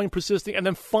on going, persisting. And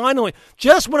then finally,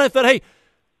 just when I thought, hey,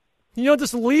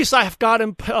 this lease I've got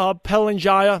in Petaling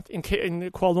Jaya in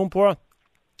Kuala Lumpur,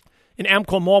 in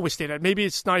Amcor Mall we stayed at, maybe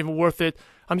it's not even worth it.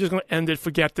 I'm just going to end it,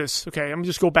 forget this. Okay, I'm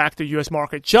just go back to the U.S.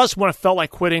 market. Just when I felt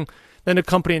like quitting, then the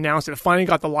company announced it. I finally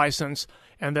got the license,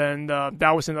 and then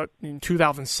that was in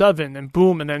 2007, and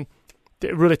boom, and then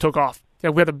it really took off.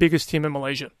 Yeah, we had the biggest team in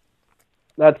Malaysia.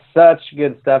 That's such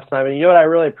good stuff, Simon. You know what I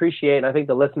really appreciate, and I think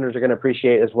the listeners are going to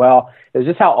appreciate as well, is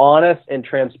just how honest and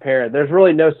transparent. There's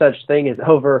really no such thing as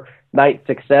overnight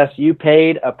success. You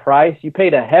paid a price. You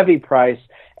paid a heavy price.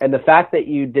 And the fact that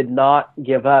you did not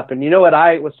give up. And you know what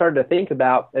I was starting to think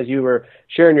about as you were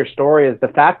sharing your story is the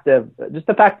fact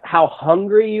how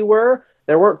hungry you were.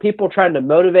 There weren't people trying to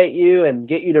motivate you and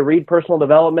get you to read personal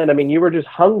development. I mean, you were just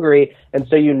hungry. And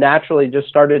so you naturally just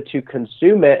started to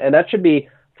consume it. And that should be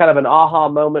kind of an aha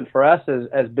moment for us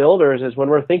as builders is when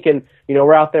we're thinking,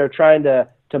 we're out there trying to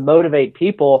motivate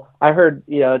people. I heard,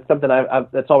 it's something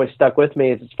that's always stuck with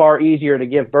me is it's far easier to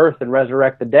give birth than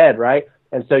resurrect the dead, right?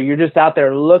 And so you're just out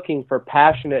there looking for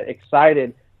passionate,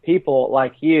 excited people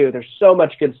like you. There's so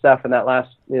much good stuff in that last,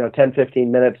 10,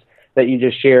 15 minutes that you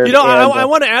just shared. I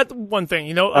want to add one thing.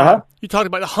 You talked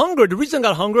about the hunger. The reason I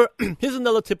got hunger, here's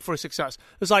another tip for success.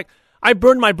 It's like I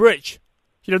burned my bridge.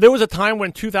 There was a time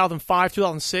when 2005,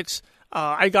 2006,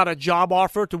 I got a job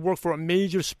offer to work for a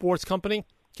major sports company.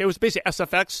 Okay, it was basically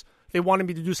SFX. They wanted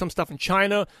me to do some stuff in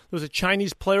China. There was a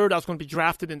Chinese player that was going to be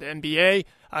drafted in the NBA.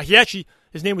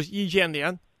 His name was EJ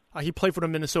Lian. He played for the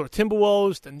Minnesota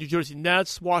Timberwolves, the New Jersey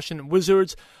Nets, Washington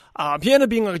Wizards. He ended up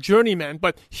being a journeyman,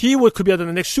 but he could be the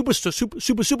next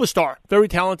superstar. Very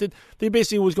talented. They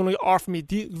basically was going to offer me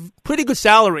pretty good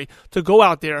salary to go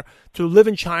out there to live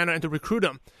in China and to recruit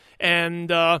him.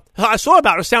 And I saw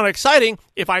about it. It sounded exciting.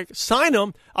 If I sign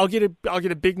him, I'll get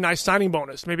a big, nice signing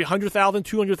bonus, maybe $100,000,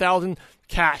 $200,000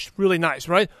 cash. Really nice,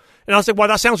 right? And I was like, well,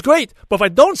 that sounds great. But if I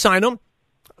don't sign him,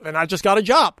 then I just got a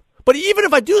job. But even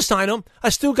if I do sign them, I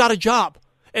still got a job.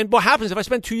 And what happens if I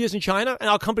spend 2 years in China and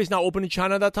our company's not open in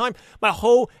China at that time, my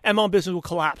whole MLM business will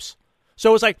collapse.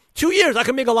 So it's like 2 years, I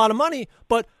can make a lot of money,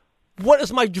 but what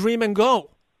is my dream and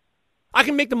goal? I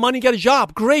can make the money, get a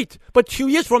job, great. But 2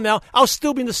 years from now, I'll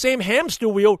still be in the same hamster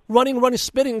wheel, running,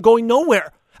 spinning, and going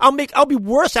nowhere. I'll be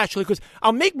worse actually because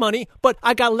I'll make money, but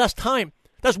I got less time.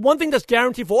 That's one thing that's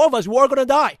guaranteed for all of us. We're going to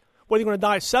die. Whether you're going to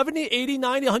die 70, 80,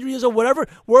 90, 100 years or whatever,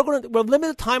 we're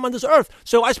limited time on this earth.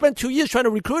 So I spent 2 years trying to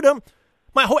recruit them.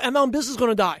 My whole MLM business is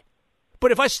going to die.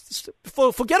 But if I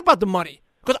forget about the money,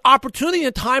 because opportunity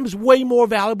and time is way more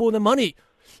valuable than money.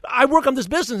 I work on this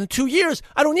business in 2 years.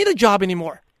 I don't need a job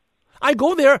anymore. I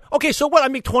go there. Okay, so what? I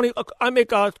make $250,000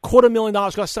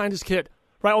 because I signed this kid,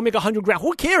 right? I'll make $100,000.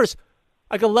 Who cares?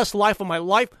 I get less life of my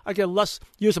life. I get less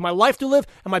years of my life to live,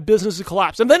 and my business is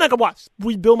collapsed. And then I can what?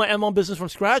 Rebuild my MLM business from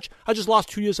scratch. I just lost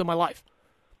 2 years of my life,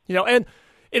 And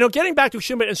getting back to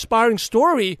Shinba's inspiring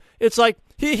story, it's like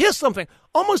here's something.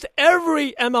 Almost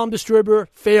every MLM distributor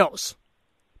fails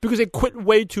because they quit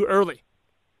way too early.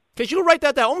 Okay, you can write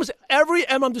that down. Almost every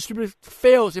MLM distributor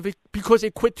fails because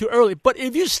they quit too early. But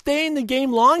if you stay in the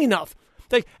game long enough,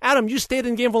 like Adam, you stayed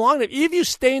in the game for long enough. If you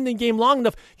stay in the game long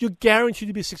enough, you're guaranteed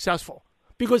to be successful.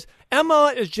 Because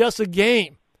MLM is just a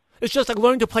game. It's just like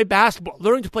learning to play basketball,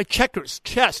 learning to play checkers,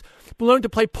 chess, learning to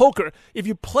play poker. If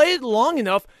you play it long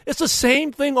enough, it's the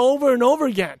same thing over and over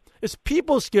again. It's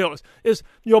people skills. It's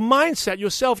your mindset, your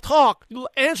self-talk,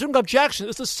 answering objections.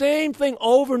 It's the same thing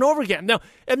over and over again. Now,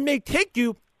 it may take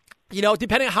you,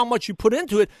 depending on how much you put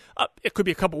into it, it could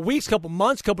be a couple weeks, couple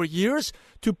months, couple years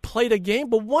to play the game.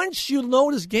 But once you know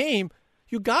this game,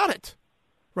 you got it,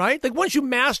 right? Like once you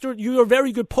master it, you're a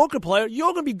very good poker player,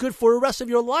 you're going to be good for the rest of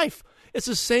your life. It's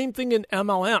the same thing in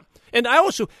MLM. And I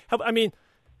also have,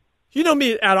 you know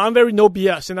me, Adam, I'm very no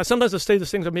BS, and sometimes I say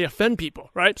these things that may offend people,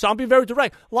 right? So I'll be very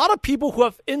direct. A lot of people who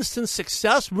have instant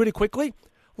success really quickly,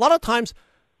 a lot of times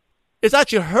it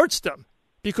actually hurts them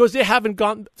because they haven't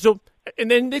gone,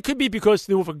 and then it could be because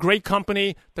they have a great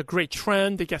company, the great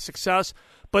trend, they get success,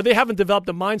 but they haven't developed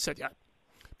the mindset yet.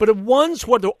 But the ones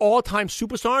who are the all-time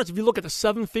superstars, if you look at the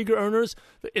seven-figure earners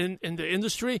in the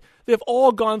industry, they've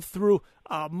all gone through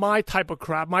my type of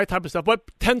crap, my type of stuff, but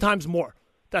 10 times more.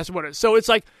 That's what it is. So it's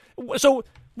like, so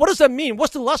what does that mean?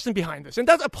 What's the lesson behind this? And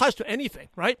that applies to anything,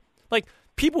 right? Like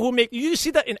people who you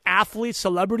see that in athletes,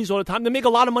 celebrities all the time. They make a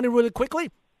lot of money really quickly.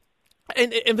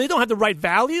 And if they don't have the right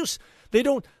values, they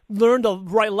don't learn the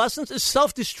right lessons, it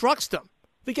self-destructs them.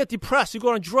 They get depressed, they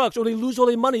go on drugs, or they lose all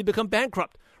their money, become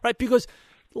bankrupt, right? Because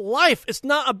life is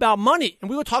not about money. And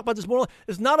we will talk about this more.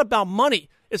 It's not about money.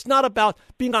 It's not about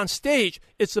being on stage.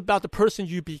 It's about the person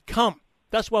you become.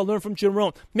 That's what I learned from Jim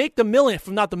Rohn. Make the million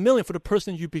from not the million for the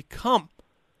person you become.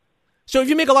 So if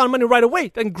you make a lot of money right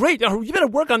away, then great. You better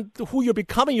work on who you're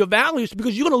becoming, your values,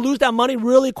 because you're going to lose that money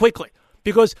really quickly.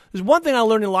 Because there's one thing I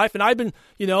learned in life, and I've been,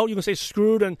 you can say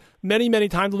screwed and many, many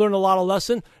times to learn a lot of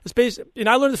lessons. And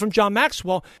I learned it from John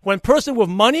Maxwell. When a person with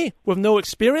money, with no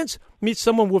experience, meets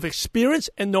someone with experience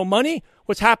and no money,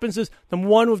 what happens is the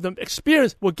one with the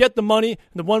experience will get the money,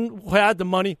 and the one who had the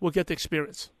money will get the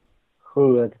experience.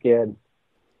 Ooh, that's good.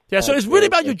 Yeah, so it's really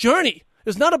about your journey.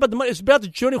 It's not about the money. It's about the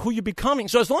journey of who you're becoming.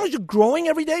 So as long as you're growing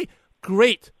every day,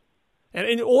 great. And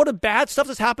in all the bad stuff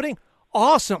that's happening,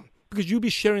 awesome. Because you'll be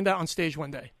sharing that on stage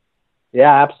one day.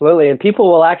 Yeah, absolutely. And people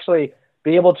will actually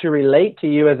be able to relate to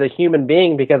you as a human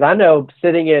being, because I know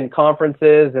sitting in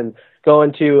conferences and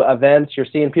going to events, you're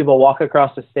seeing people walk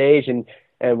across the stage, and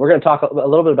we're going to talk a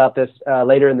little bit about this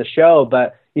later in the show,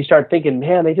 but you start thinking,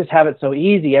 man, they just have it so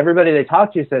easy. Everybody they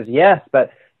talk to says yes,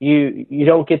 but you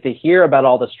don't get to hear about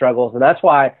all the struggles. And that's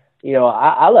why,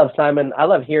 I love Simon. I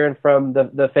love hearing from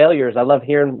the failures. I love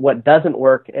hearing what doesn't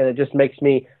work, and it just makes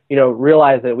me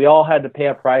realize that we all had to pay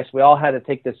a price. We all had to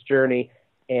take this journey.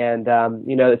 And,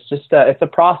 it's just, it's a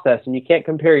process, and you can't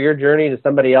compare your journey to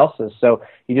somebody else's. So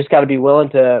you just got to be willing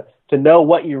to know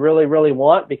what you really, really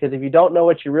want, because if you don't know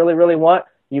what you really, really want,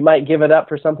 you might give it up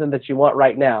for something that you want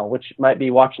right now, which might be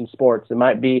watching sports. It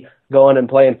might be going and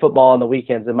playing football on the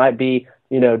weekends. It might be,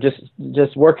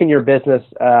 just working your business,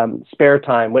 spare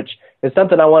time, which is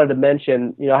something I wanted to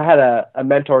mention. I had a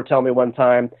mentor tell me one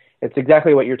time, it's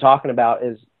exactly what you're talking about,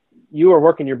 is you were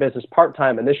working your business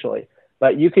part-time initially,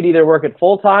 but you could either work it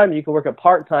full-time, you can work it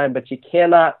part-time, but you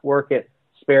cannot work it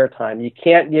spare time. You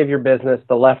can't give your business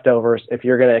the leftovers if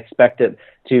you're going to expect it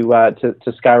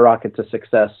to skyrocket to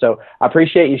success. So I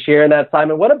appreciate you sharing that,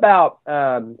 Simon. What about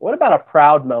a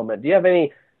proud moment? Do you have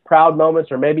any proud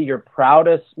moments, or maybe your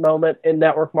proudest moment in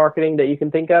network marketing that you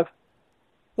can think of?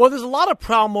 Well, there's a lot of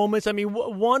proud moments. I mean,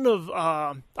 one of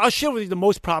I'll share with you the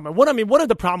most proud moment. One of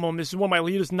the proud moments is one of my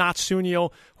leaders, Nat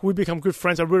Sunio, who we become good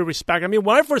friends. I really respect. I mean,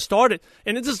 when I first started,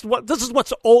 and this is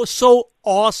what's so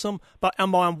awesome about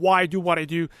MLM, why I do what I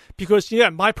do, because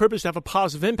my purpose is to have a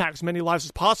positive impact as many lives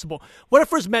as possible. When I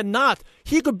first met Nat,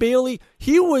 he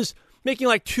was making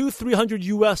like $200-300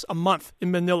 US a month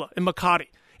in Manila, in Makati,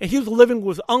 and he was living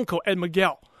with Uncle Ed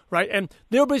Miguel. Right, and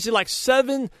there were basically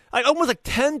almost like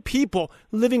 10 people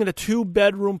living in a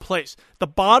 2-bedroom place. The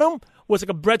bottom was like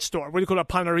a bread store, what do you call it, a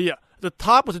panaderia. The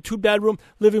top was a 2-bedroom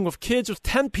living with kids. There was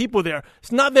 10 people there.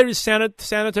 It's not very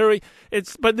sanitary.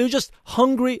 But they're just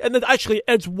hungry. And then actually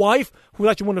Ed's wife, who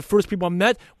was actually one of the first people I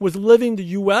met, was living in the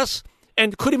U.S.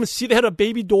 and couldn't even see. They had a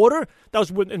baby daughter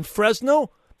that was in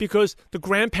Fresno, because the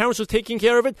grandparents were taking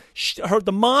care of it.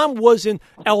 The mom was in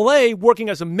L.A. working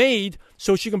as a maid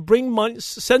so she can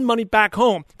send money back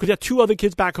home, because he had 2 other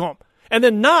kids back home. And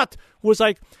then Nat was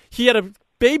like, he had a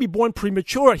baby born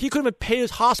premature. He couldn't even pay his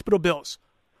hospital bills.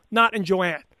 Nat and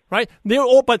Joanne, right? They were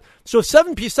all, but so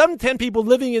 10 people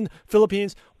living in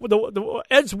Philippines.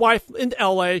 Ed's wife in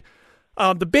L.A.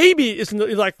 The baby is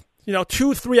like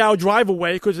 2-3 hour drive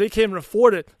away, because they can't even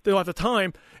afford it at the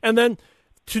time. And then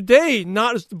today,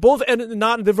 both Ed and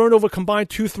Nat and Divernovo combined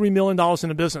 $2-3 million in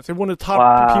the business. They're one of the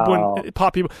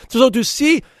top people. So to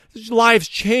see lives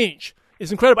change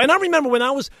is incredible. And I remember when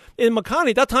I was in Makati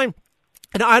at that time,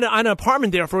 and I had an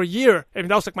apartment there for a year. I mean,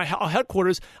 that was like my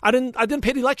headquarters. I didn't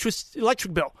pay the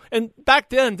electric bill. And back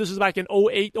then, this was back in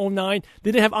 2008, 2009,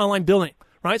 they didn't have online billing,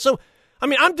 right? So, I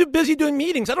mean, I'm too busy doing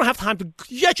meetings. I don't have time to.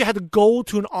 You actually had to go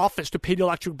to an office to pay the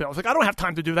electric bill. It's like, I don't have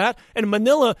time to do that. And in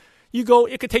Manila,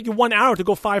 it could take you 1 hour to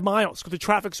go 5 miles because the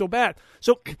traffic's so bad.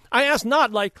 So I asked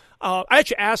I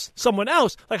actually asked someone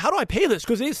else, like, how do I pay this?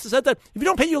 Because they said that if you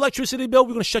don't pay your electricity bill,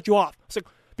 we're going to shut you off. It's like,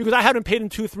 because I hadn't paid in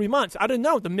 2-3 months. I didn't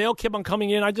know. The mail kept on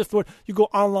coming in. I just thought you go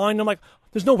online. I'm like,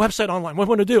 there's no website online. What am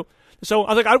I going to do? So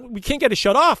I was like, we can't get it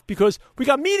shut off because we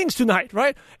got meetings tonight,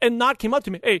 right? And Nat came up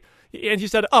to me, hey, and he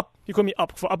said, up. He called me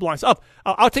up for uplines. Up.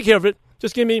 I'll take care of it.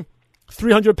 Just give me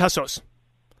 300 pesos.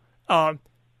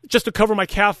 Just to cover my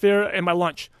cab fare and my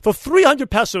lunch. For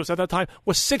 300 pesos at that time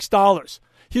was $6.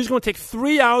 He was going to take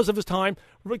 3 hours of his time,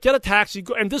 get a taxi,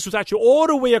 and this was actually all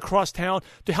the way across town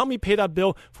to help me pay that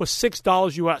bill for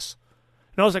 $6 US.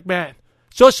 And I was like, man,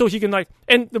 just so he can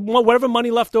and whatever money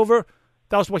left over,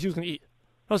 that was what he was going to eat.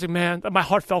 I was like, man, my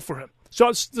heart fell for him.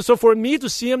 So for me to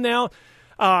see him now,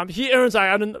 he earns,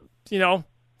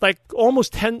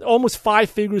 almost 5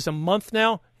 figures a month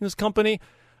now in this company.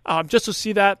 Just to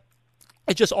see that,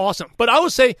 it's just awesome. But I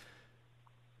would say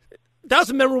that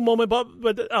was a memorable moment,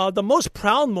 but the most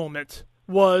proud moment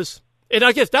was, and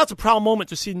I guess that's a proud moment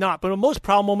to see Nat, but the most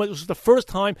proud moment was the first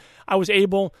time I was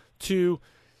able to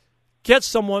get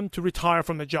someone to retire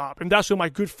from the job. And that's with my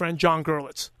good friend, John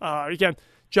Gerlitz. Again,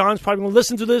 John's probably going to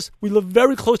listen to this. We live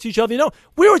very close to each other.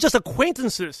 We were just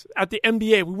acquaintances at the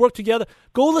MBA. We worked together.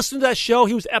 Go listen to that show.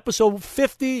 He was episode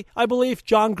 50, I believe,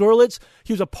 John Gerlitz.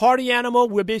 He was a party animal.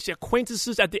 We were basically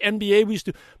acquaintances at the MBA. We used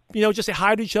to, just say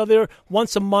hi to each other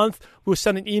once a month. We would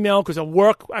send an email because of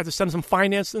work. I had to send some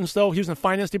finance and stuff. He was in the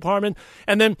finance department.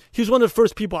 And then he was one of the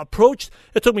first people I approached.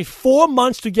 It took me 4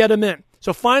 months to get him in.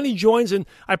 So finally joins, and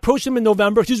I approached him in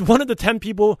November. He's one of the 10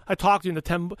 people I talked to in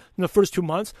the first 2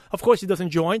 months. Of course, he doesn't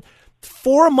join.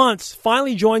 4 months,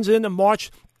 finally joins in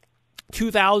March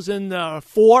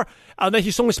 2004. Then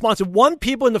he's only sponsored 1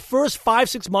 people in the first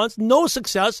 5-6 months. No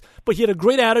success, but he had a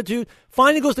great attitude.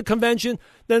 Finally goes to convention.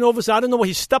 Then all of a sudden, I don't know what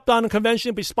he stepped on a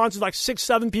convention, but he sponsored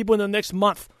 6-7 people in the next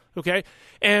month. Okay,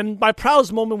 and my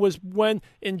proudest moment was when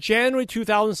in January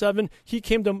 2007,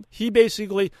 he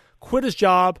basically quit his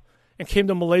job and came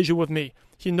to Malaysia with me.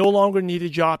 He no longer needed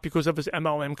a job because of his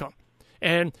MLM income.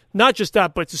 And not just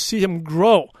that, but to see him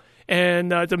grow.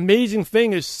 And the amazing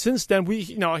thing is, since then,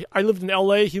 I lived in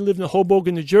L.A., he lived in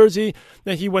Hoboken, New Jersey.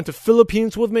 Then he went to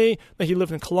Philippines with me. Then he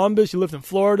lived in Columbus. He lived in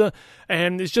Florida.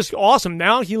 And it's just awesome.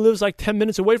 Now he lives 10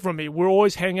 minutes away from me. We're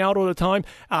always hanging out all the time.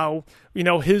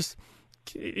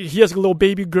 He has a little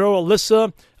baby girl,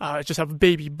 Alyssa. Just have a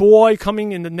baby boy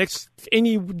coming in the next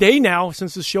any day now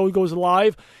since the show goes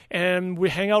live, and we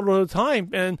hang out all the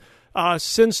time. And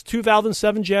since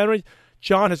 2007 January,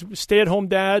 John has stay-at-home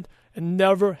dad and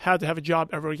never had to have a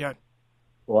job ever again.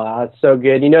 Wow, that's so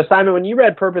good. Simon, when you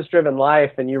read Purpose Driven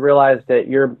Life and you realized that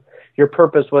your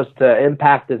purpose was to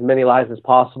impact as many lives as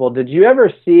possible, did you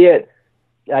ever see it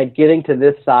getting to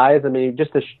this size? I mean,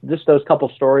 just those couple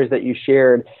stories that you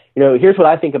shared, here's what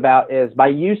I think about is by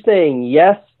you saying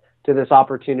yes to this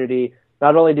opportunity,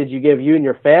 not only did you give you and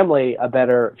your family a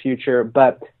better future,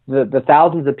 but the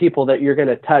thousands of people that you're going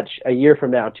to touch a year from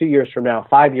now, 2 years from now,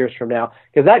 5 years from now.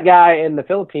 Because that guy in the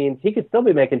Philippines, he could still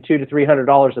be making $200 to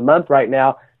 $300 a month right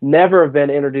now, never have been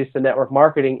introduced to network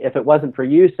marketing if it wasn't for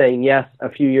you saying yes a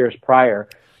few years prior.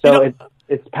 So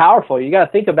it's powerful. You got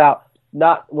to think about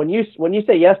not when you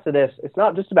say yes to this, it's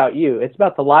not just about you. It's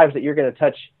about the lives that you're going to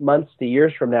touch months to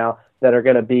years from now that are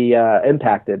going to be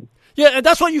impacted. Yeah, and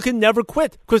that's why you can never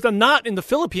quit, because I'm not in the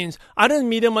Philippines. I didn't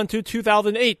meet him until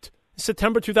 2008,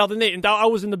 September 2008, and I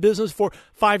was in the business for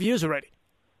 5 years already.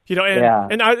 You know,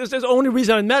 and it's the only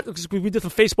reason I met because we did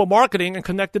some Facebook marketing and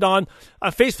connected on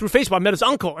through Facebook. I met his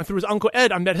uncle, and through his uncle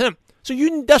Ed, I met him. So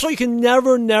that's why you can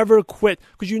never quit,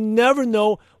 because you never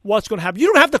know what's going to happen. You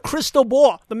don't have the crystal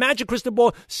ball, the magic crystal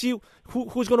ball, see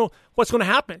what's going to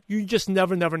happen. You just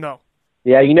never know.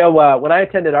 Yeah, you know, when I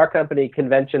attended our company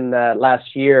convention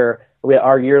last year,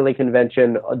 our yearly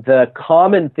convention, the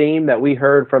common theme that we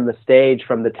heard from the stage,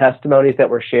 from the testimonies that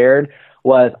were shared,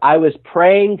 was I was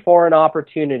praying for an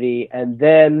opportunity, and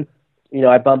then, you know,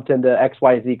 I bumped into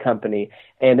XYZ company.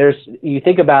 And you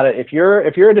think about it, if you're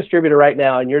a distributor right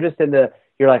now and you're just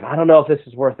you're like, I don't know if this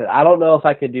is worth it. I don't know if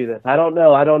I could do this. I don't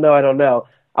know.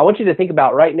 I want you to think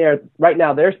about right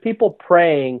now, there's people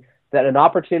praying that an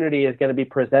opportunity is going to be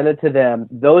presented to them.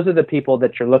 Those are the people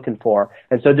that you're looking for.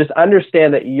 And so just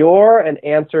understand that you're an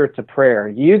answer to prayer.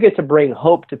 You get to bring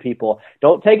hope to people.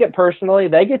 Don't take it personally.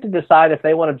 They get to decide if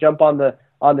they want to jump on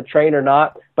the train or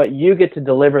not, but you get to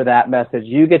deliver that message.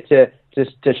 You get to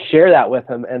share that with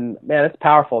them. And man, it's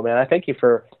powerful, man. I thank you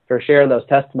for sharing those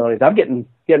testimonies. I'm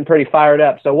getting pretty fired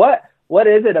up. So what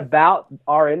is it about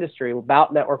our industry,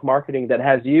 about network marketing, that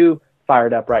has you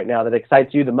fired up right now, that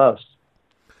excites you the most?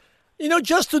 You know,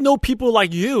 just to know people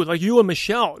like you and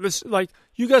Michelle.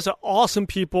 You guys are awesome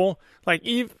people. Like,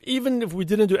 even if we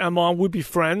didn't do MLM, we'd be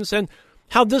friends. And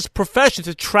how this profession is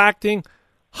attracting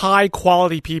high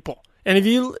quality people. And if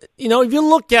you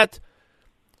look at,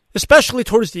 especially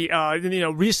towards the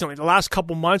recently, the last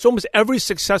couple months, almost every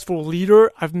successful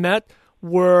leader I've met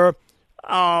were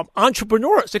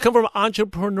entrepreneurs. They come from an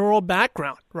entrepreneurial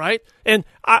background, right? And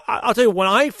I'll tell you, when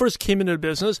I first came into the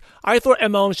business, I thought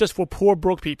MLM was just for poor,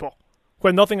 broke people who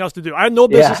had nothing else to do. I had no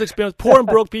business experience, poor and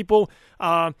broke people,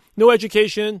 no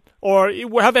education, or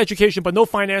have education but no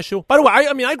financial. By the way,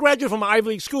 I graduated from an Ivy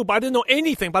League school, but I didn't know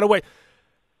anything. By the way,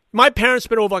 my parents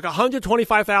spent over like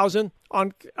 $125,000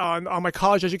 on my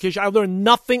college education. I learned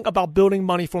nothing about building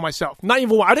money for myself. Not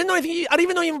even one. I didn't know anything. I didn't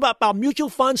even know even about mutual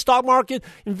funds, stock market,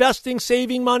 investing,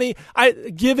 saving money,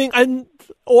 I'm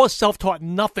all self-taught.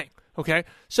 Nothing. Okay,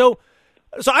 so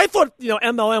I thought,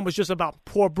 MLM was just about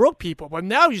poor, broke people, but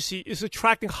now you see it's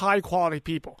attracting high quality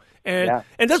people, and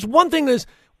that's one thing is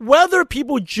whether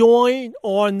people join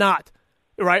or not,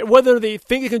 right? Whether they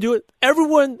think they can do it,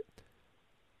 everyone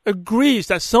agrees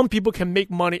that some people can make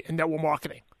money in network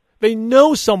marketing. They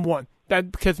know someone that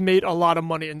has made a lot of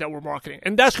money in network marketing,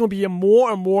 and that's going to be more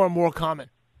and more common.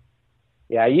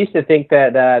 Yeah, I used to think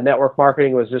that network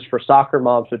marketing was just for soccer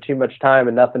moms with too much time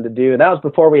and nothing to do. And that was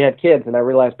before we had kids, and I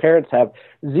realized parents have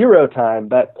zero time.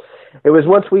 But it was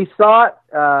once we saw it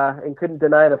and couldn't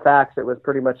deny the facts, it was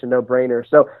pretty much a no-brainer.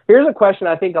 So here's a question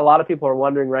I think a lot of people are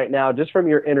wondering right now, just from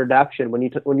your introduction, when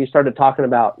you started talking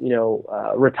about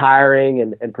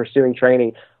retiring and pursuing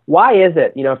training. Why is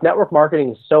it, if network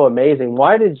marketing is so amazing,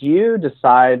 why did you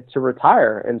decide to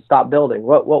retire and stop building?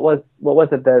 What was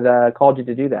it that called you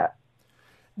to do that?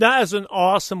 That is an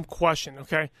awesome question,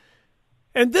 okay?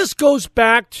 And this goes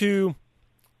back to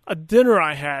a dinner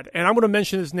I had, and I'm going to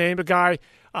mention his name. The guy,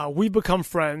 we've become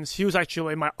friends. He was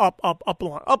actually my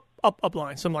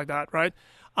upline, something like that, right?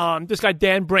 This guy,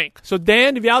 Dan Brink. So,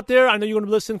 Dan, if you're out there, I know you're going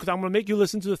to listen because I'm going to make you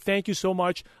listen to the thank you so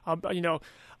much.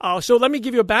 So let me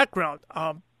give you a background.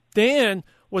 Dan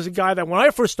was a guy that when I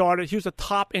first started, he was a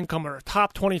top income earner,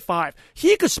 top 25.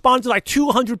 He could sponsor like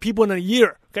 200 people in a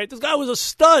year. Okay, this guy was a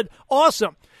stud,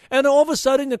 awesome. And then all of a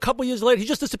sudden, a couple years later, he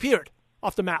just disappeared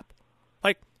off the map.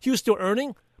 Like, he was still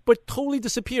earning, but totally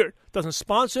disappeared. Doesn't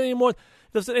sponsor anymore.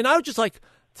 And I was just like,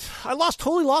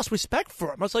 totally lost respect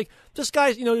for him. I was like, this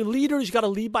guy's, leaders, you got to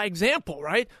lead by example,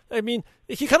 right? I mean,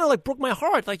 he kind of like broke my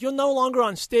heart. Like, you're no longer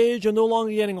on stage. You're no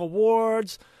longer getting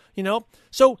awards,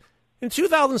 So in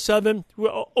 2007, we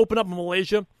opened up in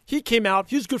Malaysia. He came out.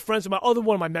 He was good friends with one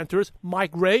of my mentors, Mike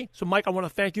Ray. So, Mike, I want to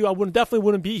thank you. I definitely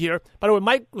wouldn't be here. By the way,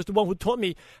 Mike was the one who taught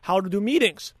me how to do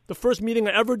meetings. The first meeting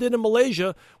I ever did in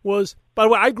Malaysia was, by the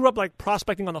way, I grew up like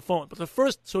prospecting on the phone. But the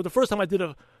first time I did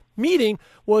a meeting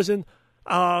was in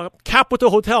Capital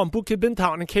Hotel in Bukit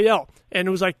Bintang in KL. And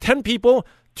it was like 10 people,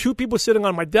 2 people sitting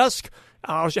on my desk.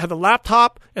 I had the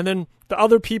laptop, and then the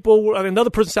other people,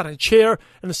 another person sat in a chair,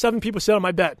 and the 7 people sat on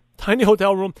my bed. Tiny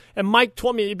hotel room. And Mike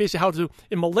taught me basically how to,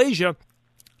 in Malaysia,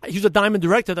 he was a diamond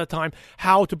director at that time,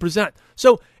 how to present.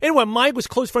 So anyway, Mike was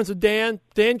close friends with Dan.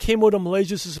 Dan came over to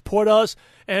Malaysia to support us.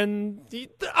 And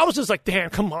I was just like, Dan,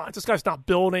 come on. This guy's not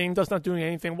building, that's not doing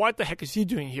anything. What the heck is he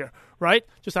doing here, right?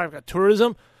 Just like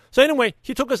tourism. So anyway,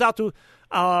 he took us out to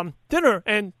dinner.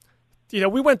 And,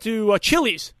 we went to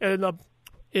Chili's in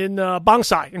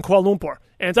Bangsai in Kuala Lumpur.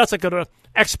 And that's like an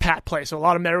expat place. So a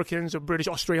lot of Americans or British,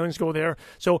 Australians go there.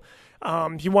 So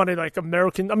he wanted like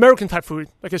American type food.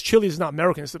 I guess Chili's is not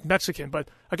American, it's Mexican. But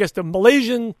I guess the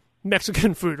Malaysian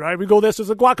Mexican food, right? We go there. So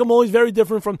the guacamole is very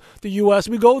different from the U.S.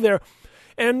 We go there.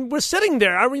 And we're sitting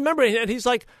there. I remember, and he's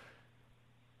like,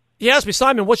 he asked me,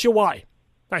 Simon, what's your why?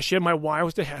 I shared my why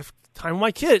was to have time with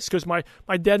my kids because my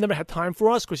dad never had time for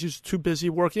us because he was too busy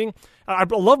working. I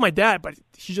love my dad, but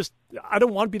I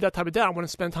don't want to be that type of dad. I want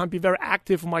to spend time, be very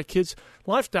active in my kids'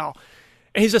 lifestyle.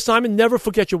 And he said, Simon, never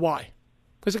forget your why.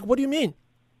 I was like, what do you mean?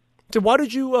 He said, why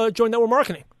did you join network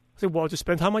marketing? I said, well, to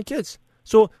spend time with my kids.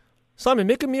 So, Simon,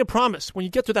 make me a promise. When you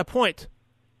get to that point,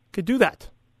 okay, do that.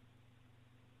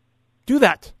 Do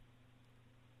that.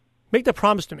 Make that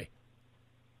promise to me.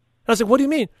 And I was like, what do you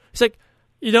mean? It's like,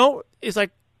 it's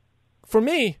like, for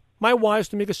me, my why is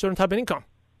to make a certain type of income.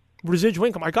 Residual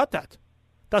income. I got that.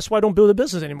 That's why I don't build a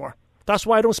business anymore. That's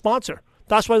why I don't sponsor.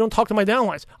 That's why I don't talk to my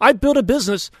downlines. I built a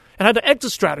business and had an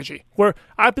exit strategy where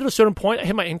I built a certain point, I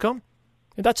hit my income,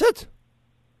 and that's it.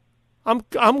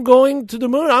 I'm going to the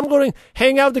moon. I'm going to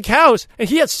hang out with the cows. And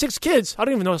he had 6 kids. I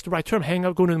don't even know if that's the right term. Hang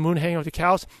out, going to the moon, hang out with the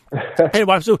cows.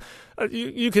 Anyway, so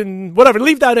you can, whatever,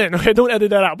 leave that in. Okay, don't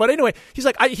edit that out. But anyway, he's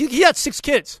like, he had 6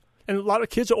 kids. And a lot of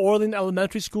kids are all in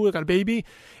elementary school. They got a baby.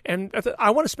 And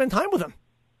I want to spend time with them.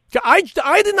 I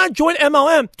did not join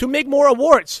MLM to make more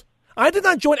awards. I did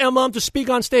not join MLM to speak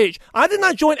on stage. I did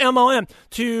not join MLM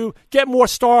to get more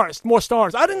stars.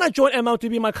 I did not join MLM to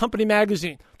be in my company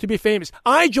magazine, to be famous.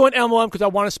 I joined MLM because I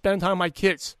want to spend time with my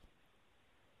kids.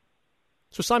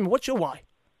 So Simon, what's your why?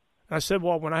 And I said,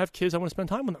 well, when I have kids, I want to spend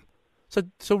time with them.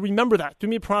 So remember that. Do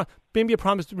me a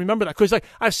promise to remember that. Because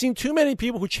I've seen too many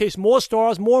people who chase more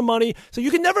stars, more money. So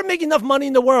you can never make enough money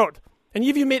in the world. And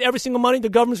if you made every single money, the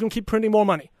government's going to keep printing more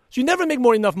money. So you never make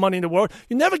enough money in the world.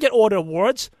 You never get all the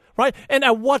awards. Right? And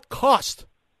at what cost?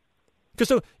 Because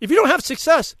so if you don't have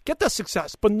success, get that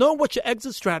success. But know what your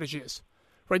exit strategy is.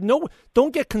 Right?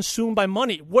 Don't get consumed by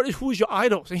money. Who is your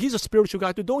idols? And he's a spiritual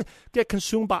guy too. Don't get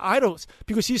consumed by idols.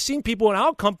 Because he's seen people in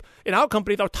our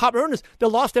company that are top earners, they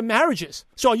lost their marriages.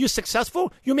 So are you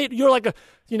successful? You're like a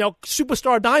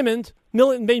superstar diamond,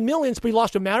 made millions, but you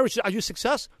lost your marriage. Are you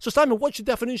success? So Simon, what's your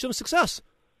definition of success?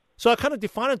 So I kind of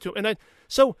defined it to him.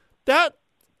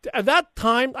 At that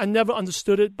time, I never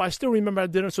understood it, but I still remember I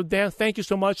did it. So, Dan, thank you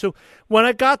so much. So, when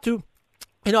I got to,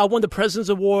 I won the President's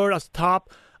Award at the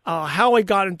top. How I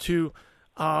got into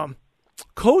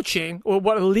coaching or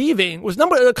leaving was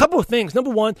a couple of things. Number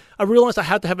one, I realized I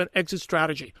had to have an exit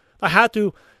strategy. I had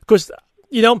to, because,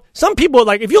 some people,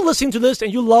 like, if you're listening to this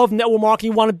and you love network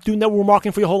marketing, you want to do network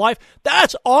marketing for your whole life,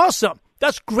 that's awesome.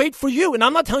 That's great for you. And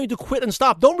I'm not telling you to quit and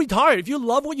stop. Don't retire. If you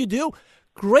love what you do,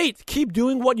 great. Keep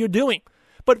doing what you're doing.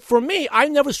 But for me, I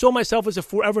never saw myself as a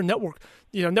forever network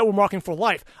marketing for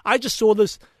life. I just saw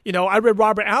this, I read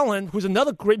Robert Allen, who's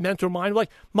another great mentor of mine,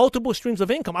 like multiple streams of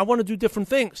income. I want to do different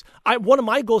things. One of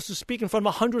my goals is to speak in front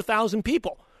of 100,000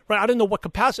 people, right? I didn't know what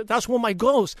capacity. That's one of my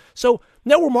goals. So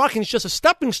network marketing is just a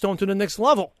stepping stone to the next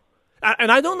level.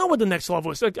 And I don't know what the next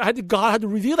level is. God had to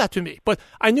reveal that to me. But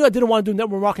I knew I didn't want to do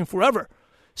network marketing forever.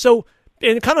 So,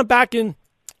 and kind of back in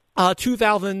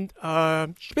 2000,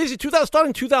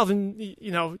 starting 2000,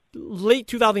 late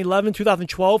 2011,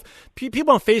 2012,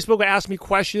 people on Facebook would ask me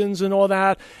questions and all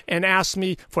that and ask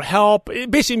me for help,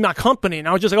 basically my company. And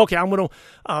I was just like, okay, I'm going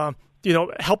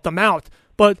to, help them out.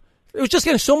 But it was just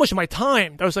getting so much of my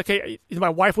time. I was like, hey, my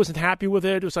wife wasn't happy with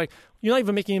it. It was like, you're not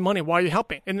even making any money. Why are you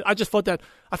helping? And I just I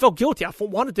felt guilty. I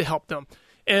wanted to help them.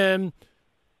 And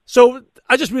so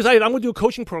I just decided I'm going to do a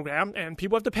coaching program and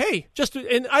people have to pay.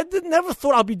 And I never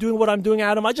thought I'd be doing what I'm doing,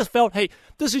 Adam. I just felt, hey,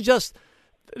 this is just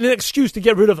an excuse to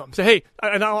get rid of them. Say, hey,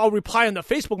 and I'll reply on the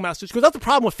Facebook message because that's the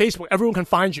problem with Facebook. Everyone can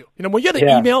find you. When you get an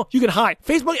email, you can hide.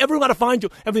 Facebook, everyone got to find you.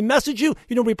 If they message you,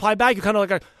 you don't reply back. You're kind of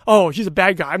like, oh, he's a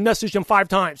bad guy. I messaged him 5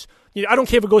 times. I don't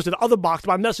care if it goes to the other box,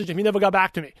 but I messaged him. He never got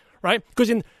back to me, right? Because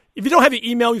if you don't have your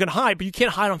email, you can hide, but you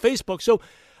can't hide on Facebook. So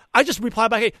I just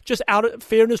replied back, hey, just out of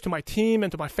fairness to my team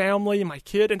and to my family and my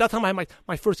kid. And that time I had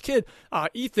my first kid,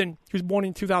 Ethan, who was born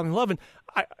in 2011.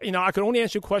 I could only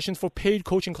answer questions for paid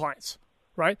coaching clients,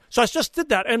 right? So I just did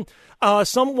that. And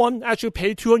someone actually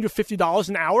paid $250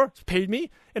 an hour, paid me.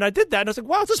 And I did that. And I was like,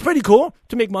 wow, this is pretty cool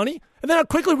to make money. And then I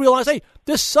quickly realized, hey,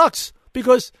 this sucks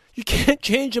because you can't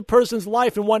change a person's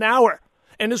life in 1 hour.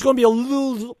 And it's going to be a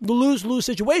lose-lose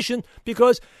situation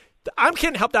because I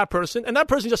can't help that person, and that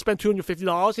person just spent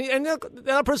 $250, and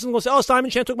that person will say, oh, Simon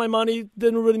Chan took my money,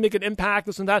 didn't really make an impact,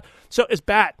 this and that. So it's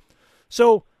bad.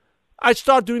 So I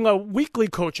started doing a weekly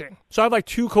coaching. So I have like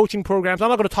 2 coaching programs. I'm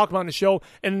not going to talk about in the show,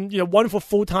 and one for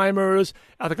full-timers,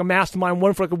 like a mastermind,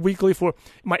 one for like a weekly for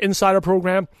my insider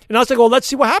program. And I was like, well, let's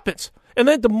see what happens. And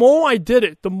then the more I did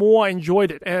it, the more I enjoyed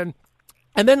it. And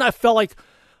then I felt like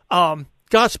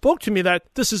God spoke to me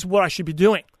that this is what I should be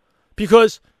doing.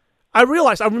 Because I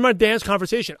remember Dan's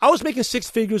conversation. I was making 6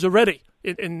 figures already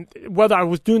in whether I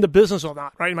was doing the business or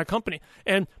not, right, in my company.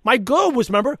 And my goal was,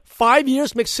 remember, 5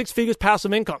 years, make 6 figures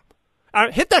passive income.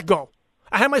 I hit that goal.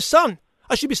 I had my son.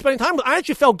 I should be spending time with him. I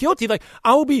actually felt guilty. Like,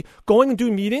 I would be going and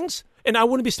doing meetings, and I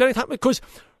wouldn't be spending time because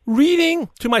reading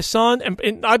to my son,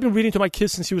 and I've been reading to my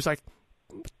kids since he was like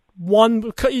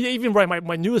even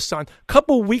my newest son,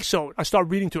 couple of weeks old, I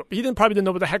started reading to him. He probably didn't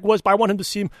know what the heck it was, but I want him to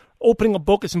see him opening a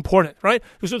book is important, right?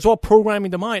 Because it's all programming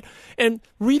the mind. And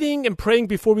reading and praying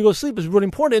before we go to sleep is really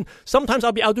important. Sometimes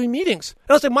I'll be out doing meetings.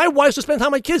 And I was like, my wife's to spend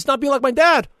time with my kids, not being like my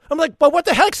dad. I'm like, but what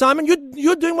the heck, Simon?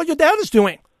 You're doing what your dad is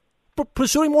doing,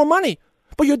 pursuing more money.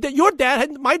 But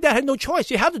my dad had no choice.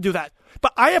 You had to do that.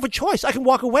 But I have a choice. I can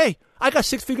walk away. I got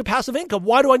 6-figure passive income.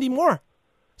 Why do I need more?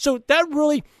 So that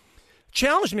really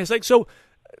challenged me. It's like, so,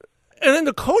 and then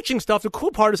the coaching stuff, the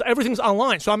cool part is everything's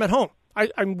online. So I'm at home.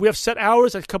 We have set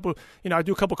hours. I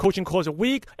do a couple coaching calls a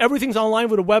week. Everything's online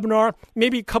with a webinar.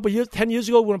 Maybe a couple years, 10 years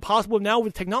ago, it wasn't possible. Now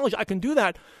with technology, I can do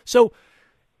that. So,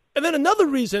 and then another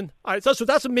reason, so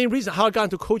that's the main reason how I got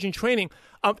into coaching training.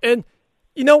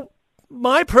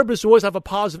 My purpose is always have a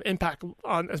positive impact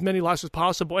on as many lives as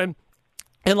possible. And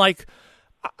like,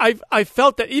 I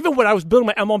felt that even when I was building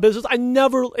my MLM business,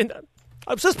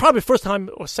 this is probably the first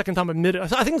time or second time I admitted.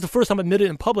 I think it's the first time I admitted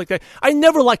in public that I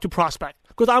never like to prospect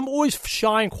because I'm always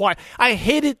shy and quiet. I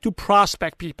hated to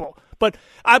prospect people, but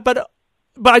I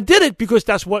did it because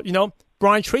that's what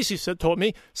Brian Tracy told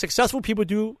me. Successful people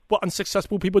do what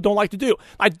unsuccessful people don't like to do.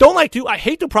 I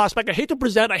hate to prospect. I hate to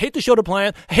present. I hate to show the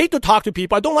plan. I hate to talk to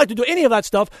people. I don't like to do any of that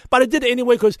stuff, but I did it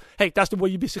anyway because, hey, that's the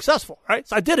way you be successful, right?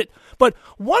 So I did it. But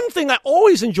one thing I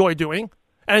always enjoyed doing,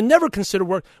 and I never considered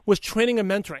work, was training and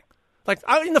mentoring. Like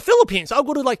in the Philippines, I'll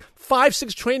go to like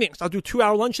 5-6 trainings. I'll do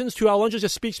 2-hour luncheons,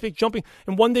 just speak, jumping.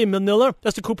 And one day in Manila,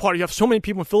 that's the cool part. You have so many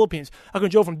people in the Philippines. I can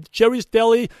go from Jerry's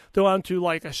Deli down to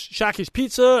like Shaky's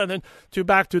Pizza and then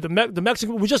back to the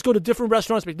Mexican. We just go to different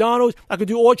restaurants, McDonald's. I could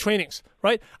do all trainings,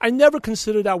 right? I never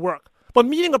considered that work. But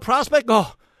meeting a prospect,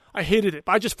 I hated it.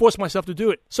 But I just forced myself to do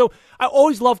it. So I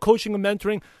always loved coaching and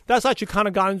mentoring. That's actually kind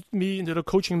of gotten me into the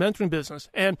coaching and mentoring business.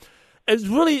 And it's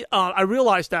really, I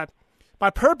realized that my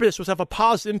purpose was to have a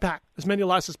positive impact as many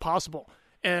lives as possible.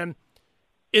 And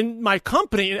in my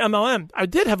company, in MLM, I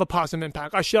did have a positive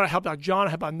impact. I helped out John, I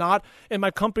helped out Not. And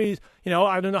my company,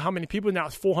 I don't know how many people now.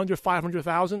 It's 400,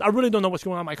 500,000. I really don't know what's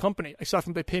going on in my company, except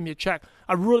for they pay me a check.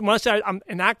 When I say I'm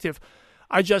inactive,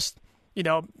 I just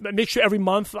make sure every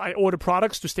month I order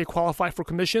products to stay qualified for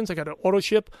commissions. I got an auto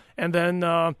ship, and then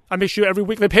I make sure every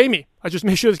week they pay me. I just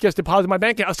make sure it gets deposited in my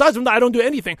bank account. Aside from that, I don't do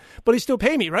anything, but they still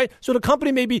pay me, right? So the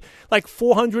company may be like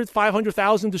 400,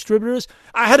 500,000 distributors.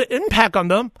 I had an impact on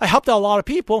them. I helped out a lot of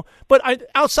people, but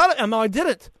outside of ML, I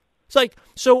didn't. It's like,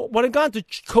 so when I got into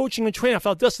coaching and training, I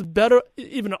felt this is better,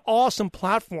 even an awesome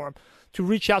platform to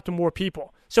reach out to more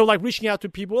people. So like reaching out to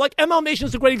people, like MLM Nation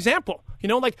is a great example.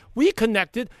 Like we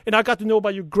connected and I got to know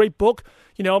about your great book,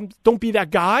 Don't Be That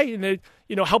Guy, and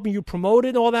helping you promote it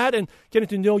and all that, and getting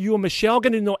to know you and Michelle,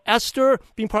 getting to know Esther,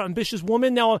 being part of Ambitious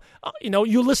Woman. Now,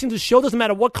 you listening to the show, doesn't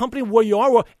matter what company, where you are,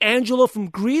 or Angela from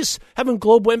Greece, having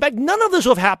global impact. None of this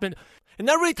would have happened. And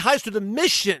that really ties to the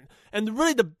mission. And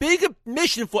really the bigger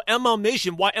mission for MLM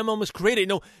Nation, why MLM was created.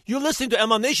 You're listening to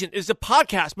MLM Nation. It's a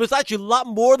podcast, but it's actually a lot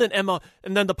more than MLM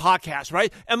and then the podcast,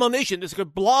 right? MLM Nation is a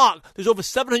blog. There's over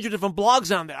 700 different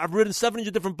blogs on there. I've written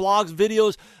 700 different blogs,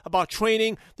 videos about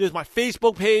training. There's my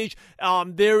Facebook page.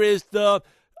 There is the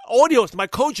audios, my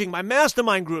coaching, my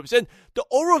mastermind groups. And the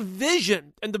overall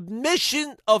vision and the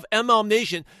mission of MLM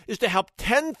Nation is to help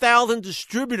 10,000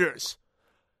 distributors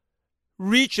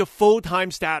reach a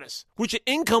full-time status, reach an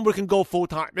income where it can go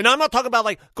full-time. And I'm not talking about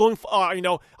like going,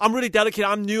 I'm really dedicated,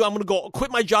 I'm new, I'm going to go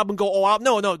quit my job and go all out.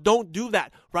 No, don't do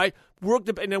that, right?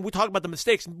 And then we talk about the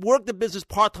mistakes. Work the business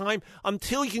part-time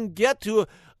until you can get to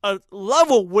a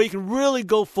level where you can really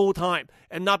go full-time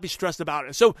and not be stressed about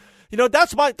it. So,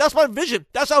 that's my vision.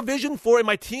 That's our vision for in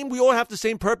my team. We all have the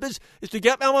same purpose, is to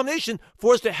get MLM Nation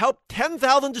for us to help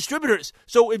 10,000 distributors.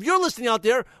 So if you're listening out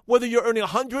there, whether you're earning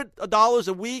 $100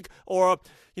 a week or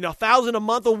 $1,000 a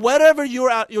month or whatever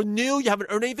you're new, you haven't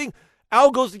earned anything, our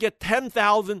goal is to get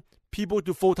 10,000 people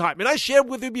to full-time. And I shared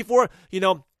with you before,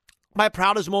 my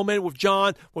proudest moment with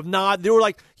John, with Nod. They were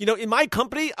like, in my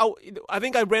company, I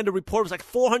think I ran the report, it was like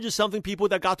 400-something people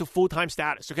that got to full-time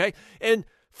status, okay? And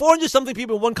 400-something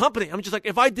people in one company. I'm just like,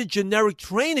 if I did generic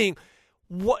training,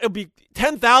 it'd be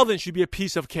 10,000 should be a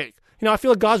piece of cake. I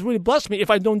feel like God's really blessed me. If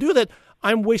I don't do that,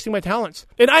 I'm wasting my talents.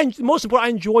 And most important, I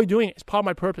enjoy doing it. It's part of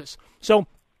my purpose. So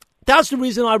that's the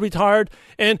reason I retired.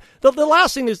 And the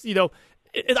last thing is,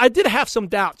 I did have some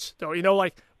doubts, though.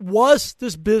 Was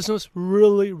this business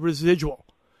really residual?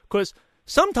 Because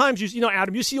sometimes,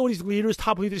 Adam, you see all these leaders,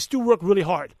 top leaders, they still work really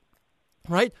hard,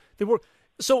 right? They work.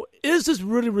 So is this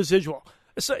really residual?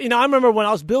 So, I remember when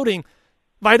I was building,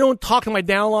 if I don't talk to my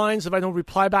downlines, if I don't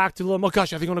reply back to them, oh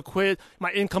gosh, are they going to quit?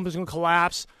 My income is going to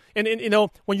collapse. And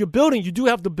when you're building, you do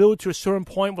have to build to a certain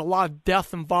point with a lot of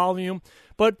depth and volume.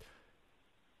 But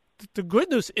the good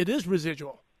news, it is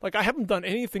residual. Like, I haven't done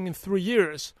anything in 3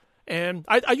 years. And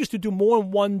I used to do more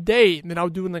in one day than I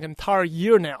would do in like an entire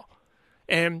year now.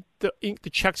 And the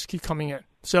checks keep coming in.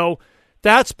 So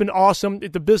that's been awesome.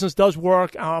 The business does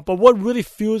work. But what really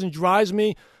fuels and drives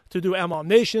me to do MLM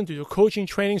Nation, to do coaching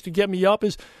trainings, to get me up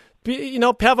is,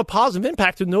 have a positive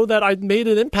impact, to know that I made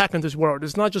an impact in this world.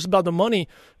 It's not just about the money,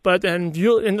 and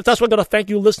that's why I got to thank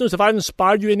you, listeners. If I've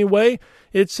inspired you in any way,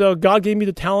 it's God gave me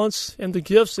the talents and the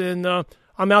gifts, and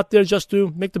I'm out there just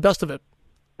to make the best of it.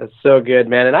 That's so good,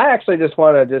 man. And I actually just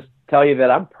want to just tell you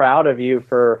that I'm proud of you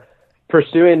for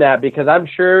pursuing that, because I'm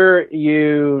sure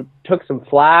you took some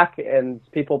flack and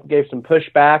people gave some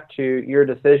pushback to your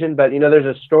decision. But,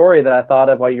 there's a story that I thought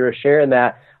of while you were sharing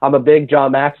that. I'm a big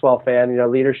John Maxwell fan,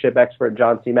 leadership expert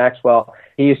John C. Maxwell.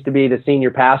 He used to be the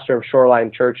senior pastor of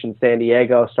Shoreline Church in San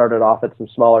Diego, started off at some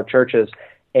smaller churches.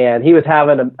 And he was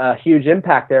having a huge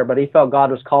impact there, but he felt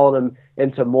God was calling him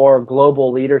into more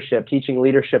global leadership, teaching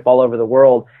leadership all over the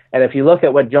world. And if you look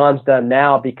at what John's done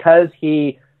now, because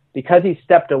he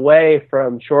stepped away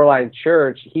from Shoreline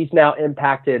Church, he's now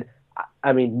impacted,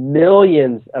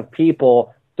 millions of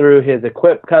people through his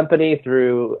Equip company,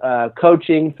 through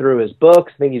coaching, through his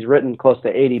books. I think he's written close to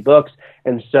 80 books.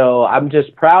 And so I'm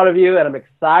just proud of you, and I'm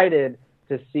excited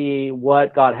to see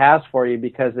what God has for you,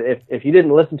 because if you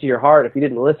didn't listen to your heart, if you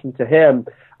didn't listen to him,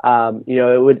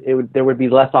 there would be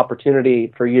less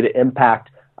opportunity for you to impact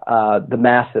the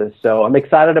masses. So I'm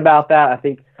excited about that. I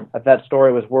think that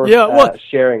story was worth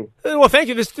sharing. Well, thank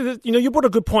you. You brought a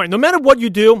good point. No matter what you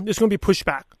do, there's going to be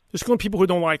pushback. There's going to be people who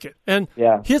don't like it. And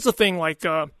here's the thing,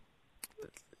 and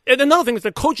another thing is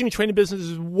the coaching and training business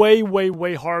is way, way,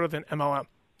 way harder than MLM.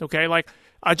 Okay,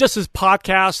 just this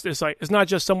podcast is it's not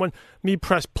just me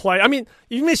press play.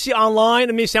 You may see online,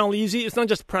 it may sound easy. It's not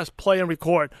just press play and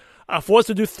record. For us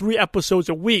to do 3 episodes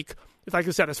a week, like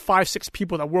I said, it's 5-6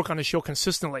 people that work on the show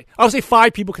consistently. I would say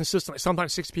 5 people consistently,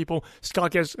 sometimes 6 people. Scott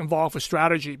gets involved with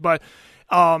strategy, but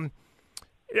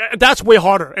that's way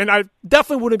harder. And I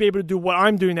definitely wouldn't be able to do what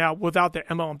I'm doing now without the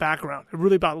MLM background. It's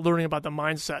really about learning about the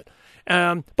mindset.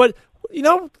 But,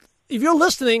 if you're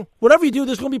listening, whatever you do,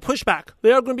 there's going to be pushback.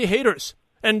 There are going to be haters.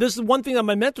 And this is one thing that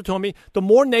my mentor told me. The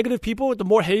more negative people, the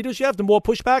more haters you have, the more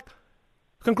pushback.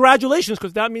 Congratulations,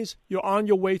 because that means you're on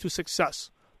your way to success.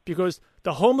 Because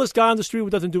the homeless guy on the street who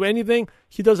doesn't do anything,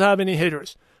 he doesn't have any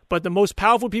haters. But the most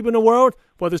powerful people in the world,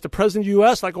 whether it's the president of the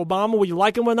U.S., like Obama, whether you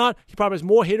like him or not, he probably has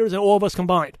more haters than all of us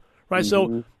combined. Right?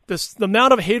 Mm-hmm. So the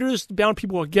amount of haters, the amount of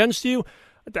people against you,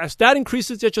 as that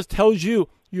increases, it just tells you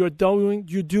you're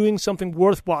doing something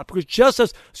worthwhile. Because just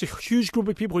as it's a huge group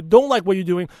of people who don't like what you're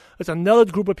doing, there's another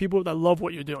group of people that love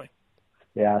what you're doing.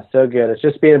 Yeah, so good. It's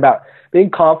just about being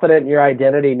confident in your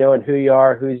identity, knowing who you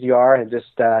are, whose you are, and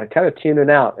just kind of tuning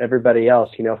out everybody else.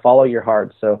 Follow your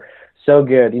heart. So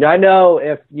good. I know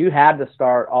if you had to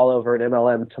start all over at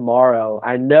MLM tomorrow,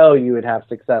 I know you would have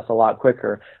success a lot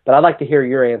quicker. But I'd like to hear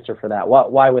your answer for that.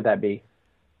 Why would that be?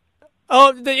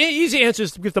 Oh, the easy answer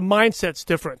is because the mindset's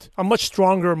different. A much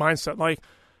stronger mindset. Like,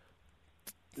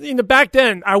 in the back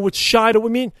then, I would shy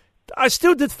away. I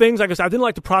still did things, like I said, I didn't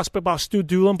like the prospect, but I'll still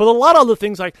do them. But a lot of other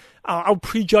things, like I would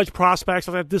prejudge prospects,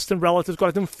 like distant relatives, because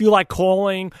I didn't feel like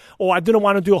calling, or I didn't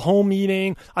want to do a home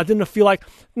meeting. I didn't feel like.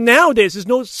 Nowadays, there's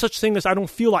no such thing as I don't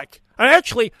feel like. I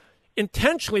actually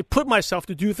intentionally put myself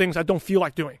to do things I don't feel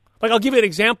like doing. Like, I'll give you an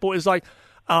example, is like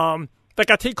I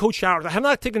take cold showers. I have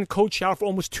not taken a cold shower for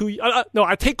almost 2 years. No,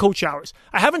 I take cold showers.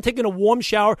 I haven't taken a warm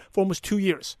shower for almost 2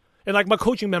 years. And like my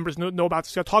coaching members know about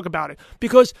this. I'll talk about it.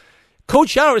 Because cold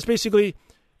shower is basically,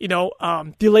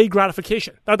 delayed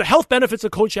gratification. Now, the health benefits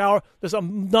of cold shower, there's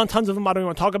tons of them. I don't even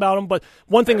want to talk about them. But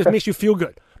one thing is it makes you feel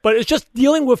good. But it's just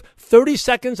dealing with 30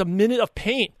 seconds, a minute of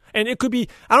pain. And it could be,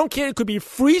 I don't care, it could be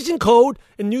freezing cold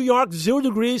in New York, 0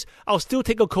 degrees. I'll still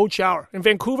take a cold shower. In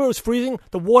Vancouver, it was freezing.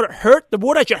 The water hurt. The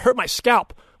water actually hurt my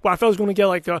scalp, where I felt I was going to get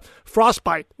like a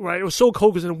frostbite, right? It was so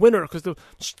cold because in the winter, because the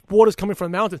water's coming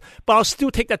from the mountains. But I'll still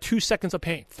take that 2 seconds of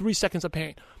pain, 3 seconds of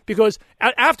pain. Because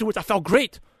afterwards, I felt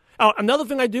great. Another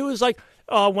thing I do is like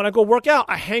when I go work out,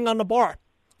 I hang on the bar,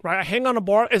 right? I hang on the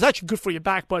bar. It's actually good for your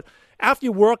back, but after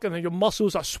you work and then your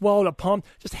muscles are swelled or pumped,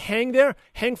 just hang there,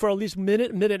 hang for at least a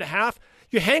minute and a half.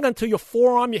 You hang until your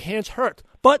forearm, your hands hurt,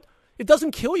 but it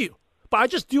doesn't kill you. But I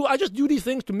just do these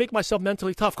things to make myself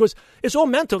mentally tough, because it's all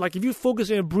mental. Like if you focus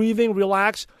on breathing,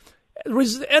 relax.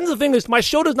 And the thing is, my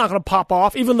shoulder's not going to pop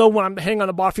off, even though when I'm hanging on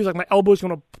the bar, it feels like my elbow's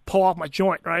going to pull off my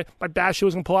joint, right? My back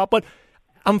shoulder's going to pull out, but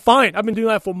I'm fine. I've been doing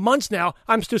that for months now.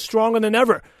 I'm still stronger than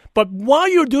ever. But while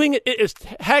you're doing it, it is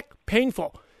heck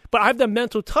painful. But I have that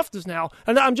mental toughness now,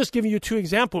 and I'm just giving you 2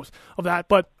 examples of that.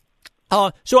 But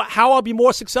so how I'll be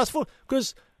more successful?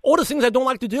 Because all the things I don't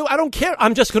like to do, I don't care.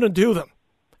 I'm just going to do them.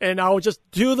 And I'll just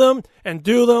do them and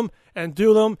do them and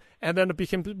do them. And then it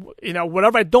became,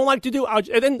 whatever I don't like to do. And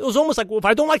then it was almost like, well, if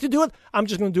I don't like to do it, I'm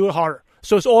just going to do it harder.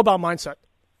 So it's all about mindset.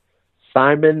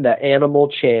 Simon the Animal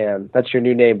Chan. That's your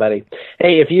new name, buddy.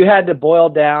 Hey, if you had to boil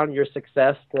down your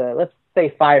success to, let's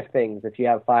say 5 things, if you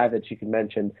have 5 that you can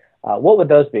mention, what would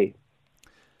those be?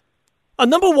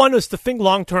 Number 1 is to think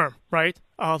long-term, right?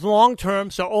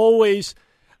 Long-term, so always,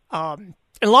 and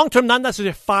long-term, not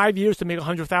necessarily 5 years to make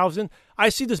 100,000. I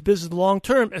see this business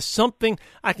long-term as something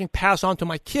I can pass on to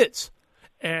my kids.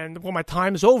 And when my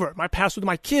time is over, I pass it to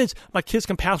my kids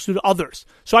can pass it to others.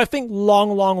 So I think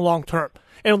long-term.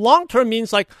 And long-term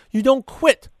means like you don't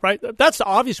quit, right? That's the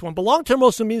obvious one. But long-term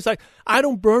also means like I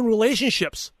don't burn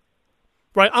relationships,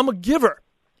 right? I'm a giver.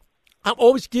 I'm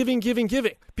always giving.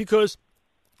 Because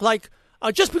like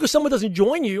just because someone doesn't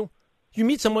join you, you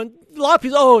meet someone, a lot of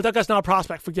people, oh, that guy's not a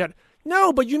prospect, forget it.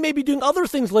 No, but you may be doing other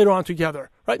things later on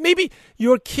together, right? Maybe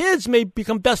your kids may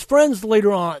become best friends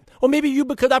later on. Or maybe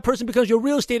that person becomes your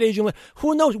real estate agent.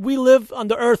 Who knows? We live on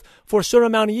the earth for a certain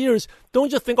amount of years. Don't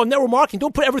just think, network marketing.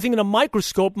 Don't put everything in a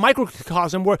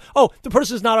microcosm where, the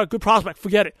person is not a good prospect.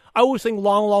 Forget it. I always think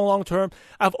long term.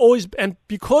 And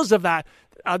because of that,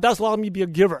 that's allowed me to be a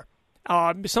giver.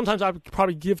 Sometimes I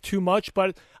probably give too much,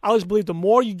 but I always believe the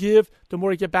more you give, the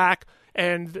more you get back.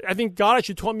 And I think God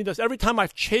actually taught me this. Every time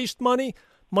I've chased money,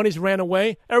 money's ran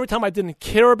away. Every time I didn't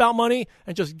care about money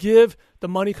and just give, the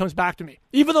money comes back to me.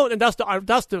 Even though, and that's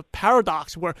the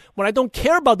paradox, where when I don't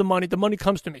care about the money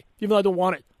comes to me. Even though I don't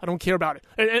want it, I don't care about it.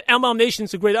 And MLM Nation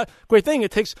is a great thing.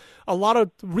 It takes a lot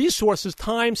of resources,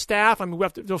 time, staff. I mean, we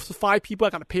have to, there's 5 people. I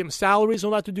got to pay them salaries,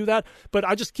 all that to do that. But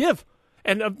I just give,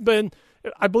 and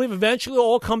I believe eventually it'll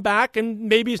all come back, and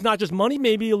maybe it's not just money.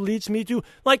 Maybe it leads me to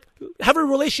like have a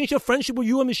relationship, friendship with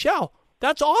you and Michelle.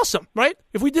 That's awesome, right?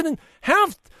 If we didn't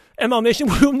have MLM Nation,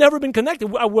 we would have never been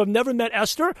connected. I would have never met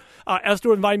Esther.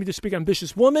 Esther invited me to speak at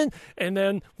Ambitious Woman, and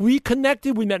then we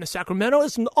connected. We met in Sacramento.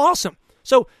 It's awesome.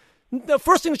 So the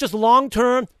first thing is just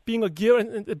long-term, being a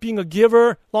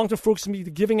giver, long-term focus on the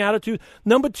giving attitude.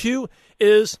 Number 2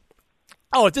 is,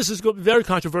 this is very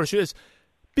controversial, is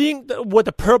being with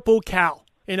the purple cow.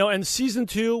 In season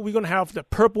 2, we're going to have the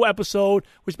purple episode,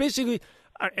 which basically,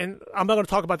 and I'm not going to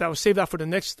talk about that. I'll save that for the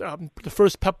next, the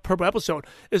first purple episode,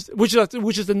 which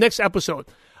is the next episode,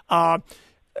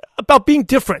 about being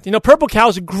different. Purple Cow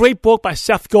is a great book by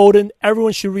Seth Godin.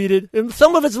 Everyone should read it. And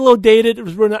some of it's a little dated. It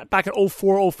was written back in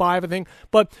 04, 05, I think,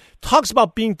 but talks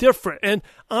about being different. And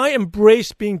I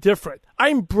embrace being different. I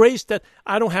embrace that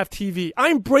I don't have TV. I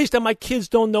embrace that my kids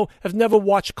have never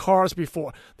watched Cars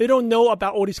before. They don't know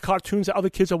about all these cartoons that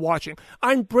other kids are watching.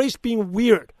 I embrace being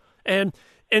weird. And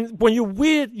when you're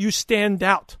weird, you stand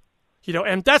out,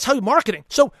 and that's how you're marketing.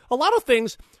 So a lot of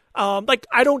things, like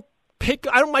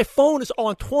my phone is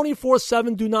on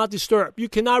 24/7, do not disturb. You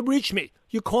cannot reach me.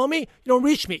 You call me, you don't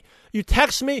reach me. You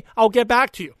text me, I'll get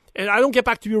back to you. And I don't get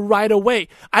back to you right away.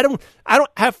 I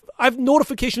have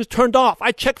notifications turned off.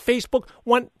 I check Facebook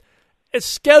when it's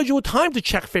scheduled time to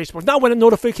check Facebook, not when a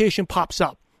notification pops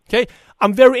up. Okay,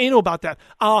 I'm very anal about that.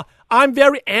 I'm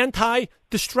very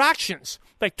anti-distractions,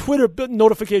 like Twitter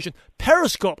notification,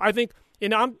 Periscope. I think,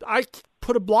 I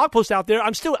put a blog post out there.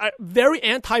 I'm still very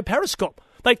anti-Periscope.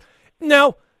 Like,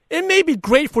 now, it may be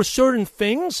great for certain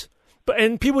things,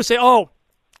 and people say, oh,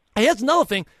 here's another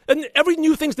thing, and every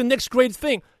new thing's the next great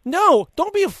thing. No,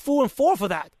 don't be a fool and fall for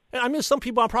that. I mean, some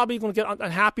people are probably going to get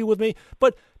unhappy with me,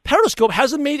 but Periscope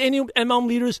hasn't made any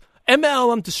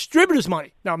MLM distributors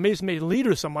money. Now, it may have made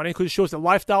leaders some money because it shows that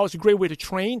lifestyle is a great way to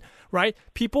train, right,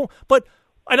 people.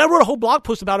 And I wrote a whole blog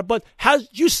post about it, but has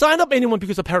you signed up anyone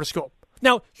because of Periscope?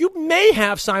 Now, you may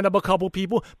have signed up a couple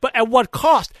people, but at what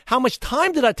cost? How much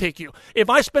time did that take you? If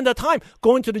I spend that time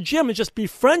going to the gym and just be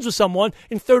friends with someone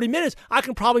in 30 minutes, I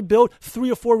can probably build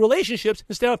 3 or 4 relationships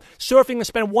instead of surfing and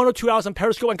spend 1 or 2 hours on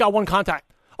Periscope and got one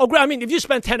contact. Oh, great. I mean, if you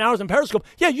spend 10 hours on Periscope,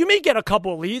 yeah, you may get a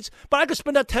couple of leads, but I could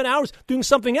spend that 10 hours doing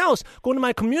something else, going to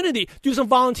my community, do some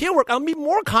volunteer work. I'll meet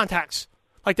more contacts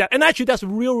like that. And actually, that's a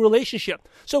real relationship.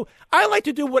 So I like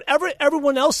to do whatever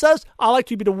everyone else says. I like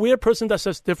to be the weird person that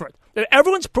says different.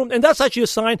 And that's actually a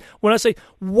sign when I say,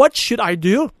 what should I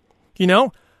do?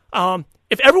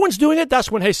 If everyone's doing it, that's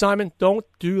when, hey, Simon, don't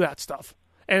do that stuff.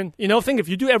 And, if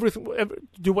you do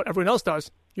what everyone else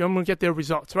does, you're going to get their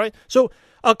results, right? So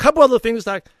a couple other things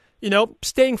like,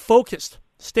 staying focused.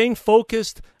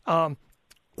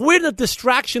 We're in a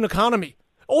distraction economy.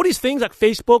 All these things like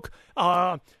Facebook,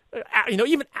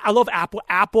 even I love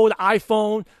Apple, the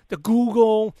iPhone, the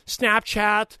Google,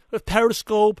 Snapchat,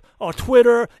 Periscope, or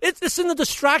Twitter. It's in the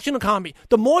distraction economy.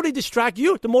 The more they distract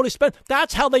you, the more they spend.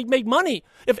 That's how they make money.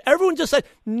 If everyone just said,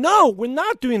 no, we're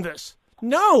not doing this.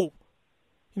 No.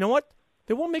 You know what?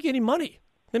 They won't make any money.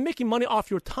 They're making money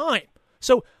off your time.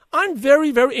 So I'm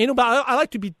very, very anal about it. I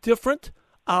like to be different.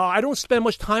 I don't spend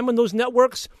much time on those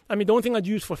networks. I mean, the only thing I'd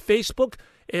use for Facebook,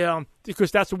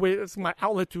 because that's my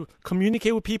outlet to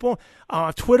communicate with people.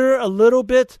 Twitter, a little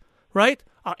bit, right?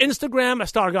 Instagram, I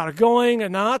got it going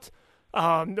and not.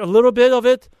 A little bit of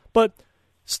it. But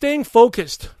staying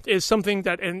focused is something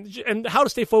that, and how to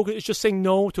stay focused is just saying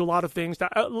no to a lot of things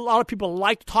that a lot of people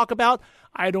like to talk about.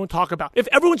 I don't talk about. If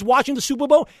everyone's watching the Super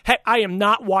Bowl, hey, I am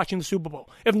not watching the Super Bowl.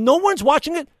 If no one's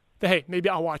watching it, then hey, maybe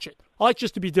I'll watch it. I like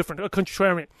just to be different, a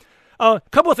contrarian. A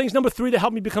couple of things. Number 3 to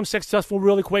help me become successful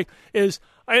really quick is,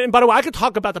 and by the way, I could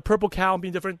talk about the purple cow and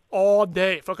being different all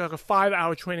day for like a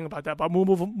 5-hour training about that, but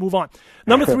move on.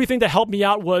 Number 3 thing that helped me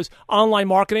out was online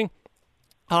marketing.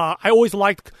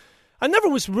 I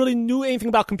never really knew anything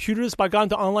about computers, but I got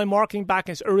into online marketing back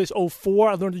as early as 2004.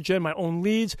 I learned to generate my own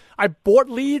leads. I bought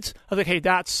leads. I was like, hey,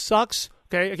 that sucks.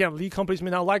 Okay, again, lead companies may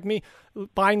not like me.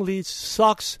 Buying leads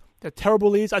sucks. They're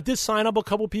terrible leads. I did sign up a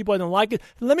couple people. I didn't like it.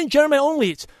 Let me generate my own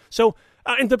leads. So,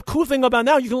 and the cool thing about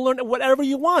now, you can learn whatever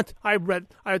you want. I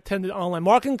attended online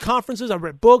marketing conferences. I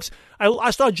read books. I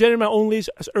started generating my own leads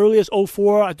as early as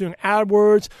 2004. I was doing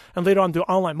AdWords and later on doing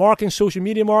online marketing, social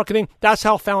media marketing. That's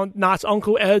how I found Knott's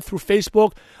Uncle Ed through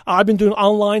Facebook. I've been doing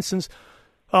online since,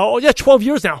 12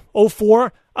 years now,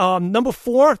 2004. Number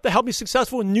 4 that helped me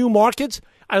successful in new markets.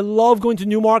 I love going to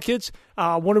new markets.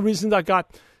 One of the reasons I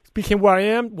became where I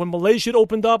am. When Malaysia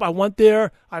opened up, I went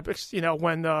there.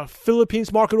 When the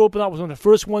Philippines market opened up, I was one of the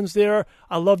first ones there.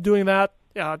 I love doing that.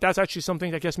 That's actually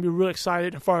something that gets me really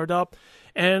excited and fired up.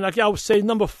 And like I would say,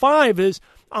 number 5 is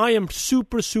I am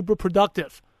super, super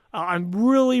productive. I'm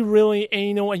really, really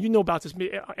anal, and you know about this,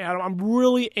 Adam. I'm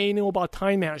really anal about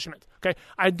time management. Okay,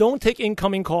 I don't take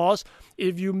incoming calls.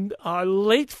 If you are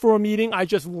late for a meeting, I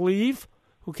just leave.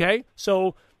 Okay,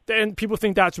 so then people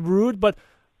think that's rude, but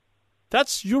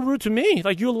you're rude to me.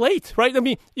 Like, you're late, right? I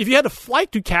mean, if you had a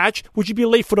flight to catch, would you be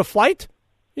late for the flight?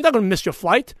 You're not going to miss your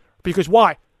flight. Because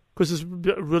why? Because it's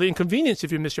really inconvenience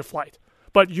if you miss your flight.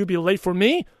 But you'd be late for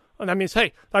me, and that means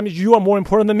you are more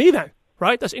important than me then,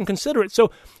 right? That's inconsiderate.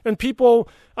 So when people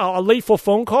are late for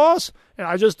phone calls, and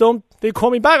they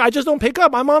call me back, I just don't pick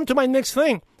up. I'm on to my next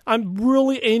thing. I'm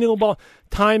really anal about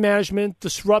time management,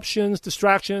 disruptions,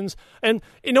 distractions. And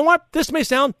you know what? This may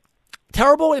sound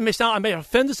terrible. I may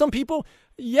offend some people.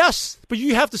 Yes, but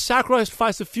you have to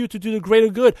sacrifice a few to do the greater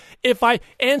good. If I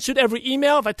answered every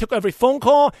email, if I took every phone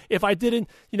call, if I didn't,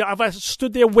 if I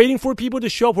stood there waiting for people to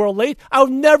show up who are late, I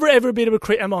would never ever be able to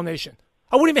create ML Nation.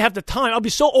 I wouldn't even have the time. I'd be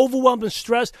so overwhelmed and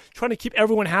stressed trying to keep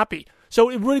everyone happy. So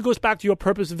it really goes back to your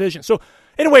purpose and vision. So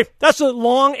anyway, that's a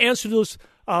long answer to those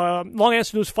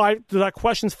that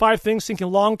questions. 5 things: thinking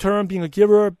long term, being a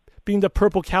giver, being the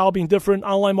purple cow, being different,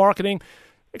 online marketing,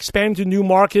 expanding to new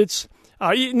markets.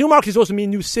 New markets also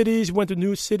mean new cities. You went to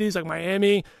new cities like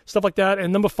Miami, stuff like that.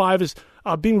 And number 5 is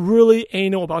being really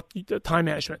anal about time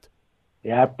management.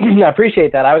 Yeah, I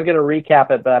appreciate that. I was going to recap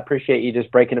it, but I appreciate you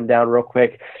just breaking them down real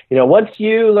quick. Once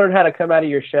you learn how to come out of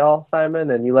your shell,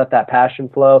 Simon, and you let that passion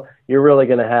flow, you're really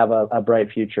going to have a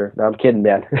bright future. No, I'm kidding,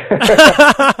 man.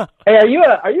 Hey, are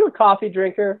you a coffee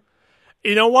drinker?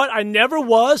 You know what? I never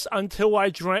was until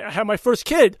I had my first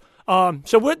kid.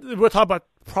 So we're talking about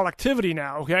productivity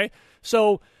now, okay?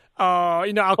 So,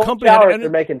 our company are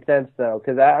making sense though,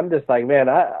 because I'm just like, man,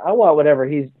 I want whatever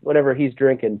he's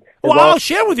drinking. Well, I'll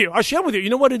share with you. You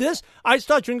know what it is? I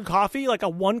started drinking coffee like a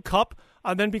 1 cup,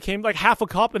 and then became like half a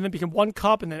cup, and then became 1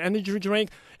 cup, and then energy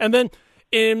drink, and then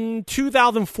in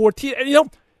 2014, and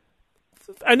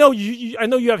I know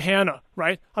you have Hannah,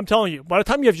 right? I'm telling you, by the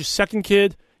time you have your second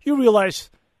kid, you realize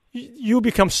you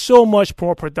become so much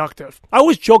more productive. I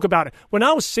always joke about it. When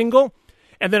I was single,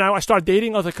 and then I started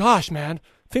dating, I was like, gosh, man,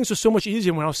 things were so much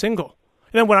easier when I was single.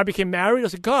 And then when I became married, I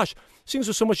was like, gosh, things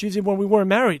were so much easier when we weren't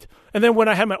married. And then when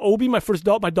I had my Obi, my first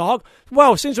dog, my dog,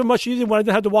 wow, things were much easier when I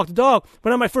didn't have to walk the dog.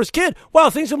 When I had my first kid, wow,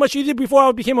 things were much easier before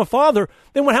I became a father.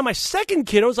 Then when I had my second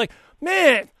kid, I was like,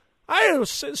 man, I had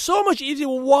so much easier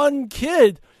with 1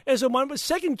 kid. And so when my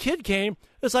second kid came,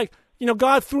 it's like,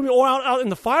 God threw me all out in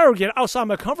the fire again, outside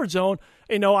my comfort zone.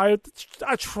 I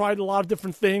tried a lot of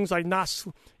different things, like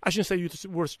I shouldn't say use the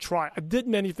word try. I did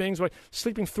many things, like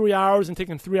sleeping 3 hours and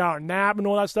taking a 3-hour nap and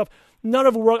all that stuff. None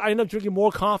of it worked. I ended up drinking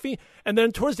more coffee. And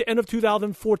then towards the end of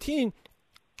 2014,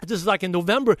 this is like in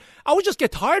November, I would just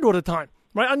get tired all the time,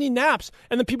 right? I need naps.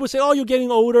 And then people would say, oh, you're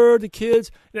getting older, the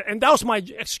kids. And that was my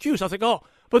excuse. I was like, oh.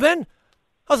 But then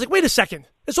I was like, wait a second.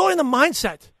 It's all in the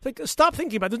mindset. Like, stop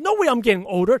thinking about it. There's no way I'm getting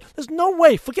older. There's no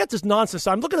way. Forget this nonsense.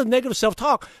 I'm looking at the negative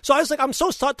self-talk. So I was like, I'm so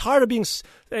tired of being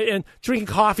and drinking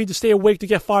coffee to stay awake, to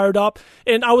get fired up.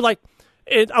 And I was like,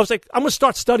 I'm going to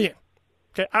start studying.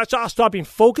 Okay, I'll start being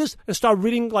focused and start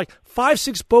reading like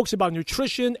 5-6 books about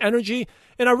nutrition, energy.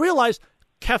 And I realized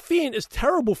caffeine is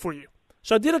terrible for you.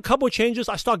 So I did a couple of changes.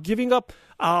 I started giving up.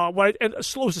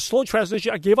 It was a slow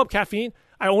transition. I gave up caffeine.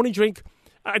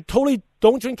 I totally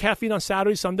don't drink caffeine on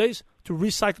Saturdays, Sundays to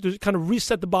kind of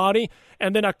reset the body.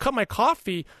 And then I cut my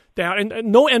coffee down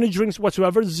and no energy drinks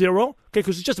whatsoever, 0. Okay,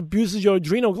 because it just abuses your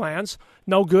adrenal glands.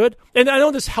 No good. And I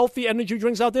know there's healthy energy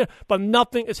drinks out there, but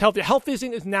nothing is healthy. The healthiest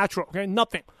thing is natural. Okay,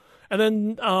 nothing. And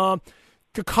then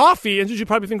the coffee, and you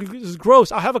probably think this is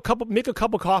gross. I'll make a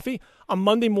cup of coffee on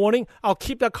Monday morning. I'll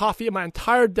keep that coffee in my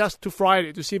entire desk to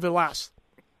Friday to see if it lasts.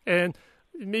 And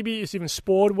maybe it's even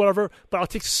spoiled, whatever, but I'll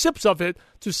take sips of it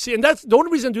to see. And that's the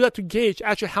only reason I do that, to gauge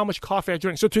actually how much coffee I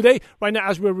drink. So today, right now,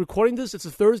 as we're recording this, it's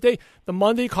a Thursday. The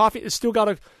Monday coffee is still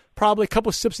got probably a couple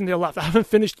of sips in there left. I haven't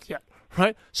finished it yet,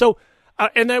 right? So,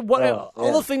 and then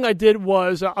other thing I did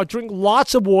was I drink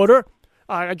lots of water.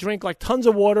 I drink like tons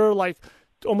of water, like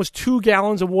almost 2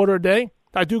 gallons of water a day.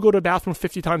 I do go to the bathroom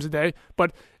 50 times a day,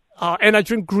 but and I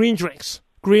drink green drinks.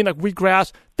 Green, like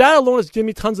wheatgrass. That alone has given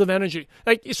me tons of energy.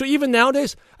 Like, so even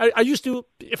nowadays, I used to,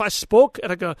 if I spoke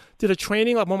at did a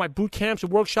training, like one of my boot camps or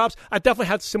workshops, I definitely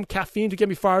had some caffeine to get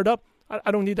me fired up. I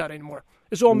don't need that anymore.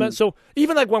 It's all meant. So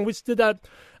even like when we did that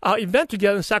event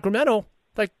together in Sacramento,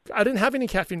 like I didn't have any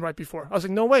caffeine right before. I was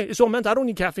like, no way. It's all meant. I don't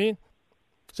need caffeine.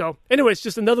 So anyway, it's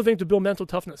just another thing to build mental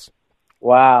toughness.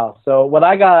 Wow. So what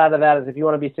I got out of that is if you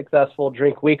want to be successful,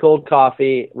 drink week-old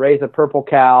coffee, raise a purple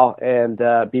cow,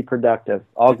 and be productive.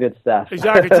 All good stuff.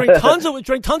 Exactly.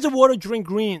 Drink tons of water, drink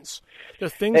greens. The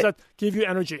things that give you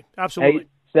energy. Absolutely. Hey,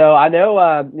 so I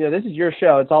know, this is your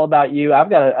show. It's all about you. I've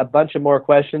got a bunch of more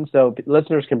questions, so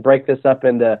listeners can break this up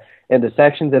into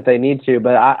sections if they need to.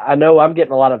 But I know I'm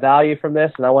getting a lot of value from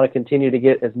this, and I want to continue to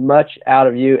get as much out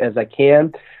of you as I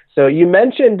can. So you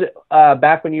mentioned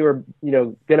back when you were,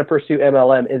 going to pursue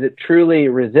MLM, is it truly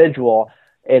residual?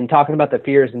 And talking about the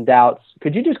fears and doubts,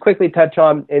 could you just quickly touch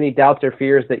on any doubts or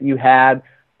fears that you had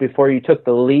before you took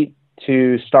the leap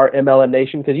to start MLM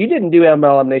Nation? Because you didn't do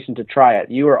MLM Nation to try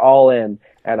it. You were all in.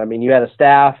 And I mean, you had a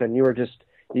staff and you were just,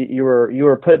 you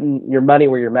were putting your money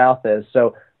where your mouth is.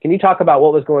 So can you talk about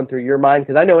what was going through your mind?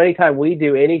 Because I know anytime we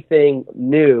do anything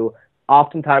new,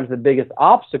 oftentimes the biggest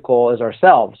obstacle is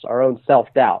ourselves, our own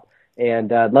self-doubt.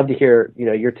 And I'd love to hear,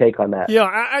 your take on that. Yeah,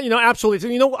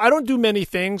 absolutely. So, I don't do many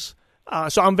things,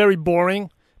 so I'm very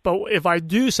boring. But if I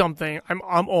do something,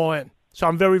 I'm all in. So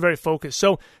I'm very, very focused.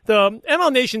 So the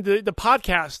ML Nation, the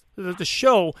podcast, the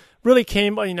show really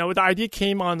came, the idea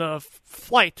came on a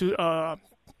flight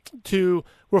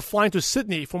we're flying to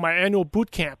Sydney for my annual boot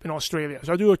camp in Australia.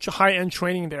 So I do a high-end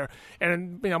training there.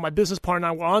 And, my business partner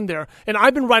and I were on there. And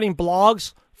I've been writing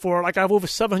blogs for, I have over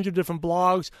 700 different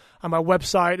blogs on my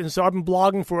website. And so I've been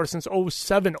blogging for since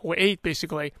 07, 08,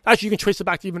 basically. Actually, you can trace it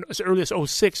back to even as early as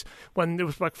 06 when it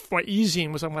was like my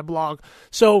e-zine was on my blog.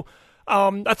 So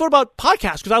I thought about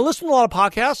podcasts because I listen to a lot of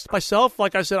podcasts myself.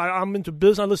 Like I said, I'm into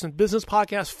business. I listen to business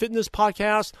podcasts, fitness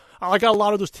podcasts. I got a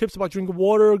lot of those tips about drinking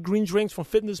water, green drinks from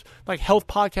fitness, like health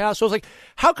podcasts. So I was like,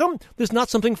 how come there's not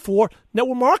something for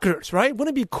network marketers, right?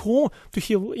 Wouldn't it be cool to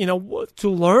hear, to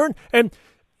learn? And,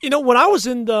 when I was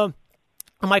in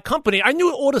my company, I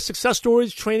knew all the success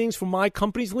stories, trainings from my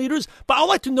company's leaders, but I would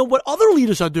like to know what other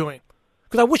leaders are doing.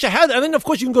 Because I wish I had that. And then, of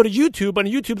course, you can go to YouTube. And on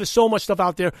YouTube, there's so much stuff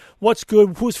out there. What's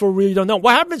good, who's for real, you don't know.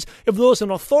 What happens if there's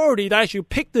an authority that actually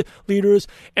pick the leaders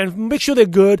and make sure they're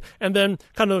good and then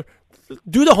kind of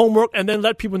do the homework and then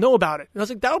let people know about it? And I was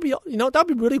like, that would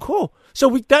be really cool.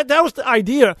 So that was the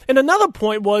idea. And another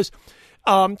point was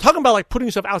talking about like putting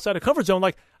yourself outside the comfort zone.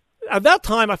 Like at that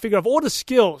time, I figured of all the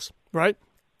skills, right?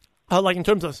 Like in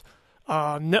terms of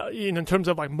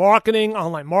like marketing,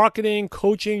 online marketing,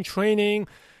 coaching, training,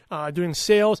 doing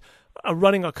sales,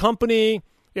 running a company,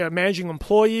 managing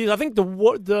employees. I think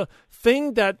the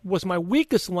thing that was my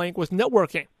weakest link was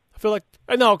networking. I feel like,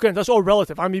 no, again, that's all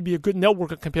relative. I may be a good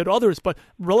networker compared to others, but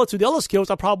relative to the other skills,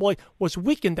 I probably was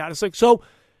weak in that. It's like, so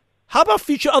how about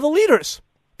feature other leaders?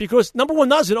 Because number one,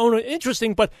 not is it only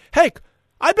interesting, but hey,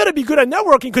 I better be good at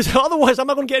networking because otherwise I'm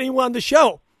not going to get anyone on the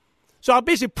show. So I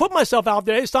basically put myself out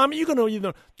there. Hey, Simon, you're going to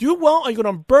either do well or you're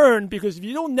going to burn, because if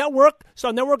you don't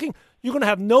start networking, you're going to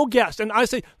have no guests. And I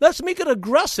say, let's make it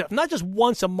aggressive, not just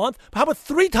once a month, but how about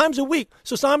 3 times a week?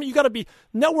 So Simon, you got to be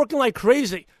networking like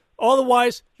crazy.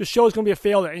 Otherwise, your show is going to be a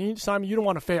failure. And Simon, you don't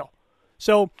want to fail.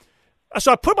 So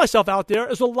I put myself out there.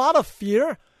 There's a lot of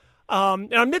fear.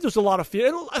 And I admit there's a lot of fear.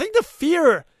 And I think the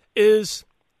fear is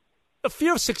the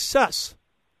fear of success.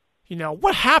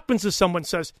 What happens if someone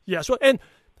says yes? And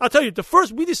I'll tell you,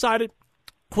 we decided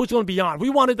who's going to be on.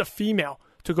 We wanted a female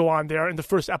to go on there in the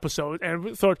first episode. And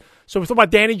we thought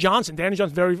about Danny Johnson. Danny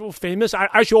Johnson's very famous. I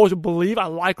actually always believe I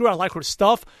like her. I like her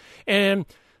stuff. And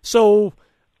so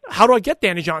how do I get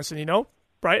Danny Johnson,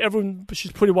 right?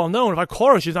 She's pretty well known. If I call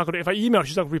her, if I email her,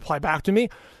 she's not going to reply back to me.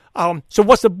 So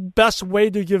what's the best way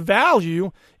to give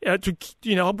value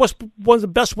what's one of the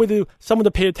best way to someone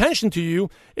to pay attention to you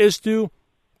is to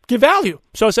give value.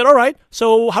 So I said, all right,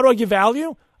 so how do I give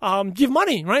value? Give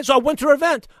money, right? So I went to her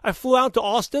event. I flew out to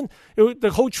Austin.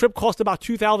 The whole trip cost about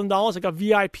 $2,000. I got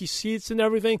VIP seats and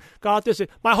everything. Got this.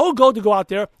 My whole goal to go out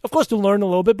there, of course, to learn a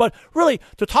little bit, but really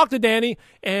to talk to Danny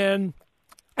and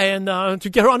to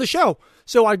get her on the show.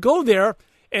 So I go there,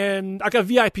 and I got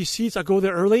VIP seats. I go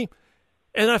there early.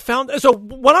 And I found, so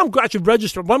when I'm actually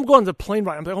registered, when I'm going on the plane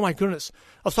ride, I'm like, oh my goodness.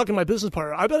 I was talking to my business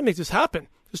partner. I better make this happen.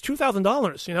 It's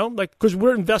 $2,000, because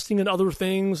we're investing in other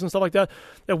things and stuff like that.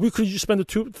 And we could just spend the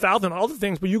 $2,000 on other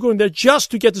things, but you're going there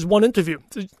just to get this one interview.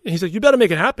 And he's like, you better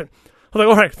make it happen. I'm like,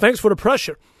 all right, thanks for the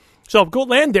pressure. So I'll go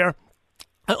land there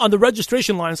on the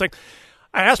registration line. It's like,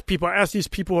 I ask these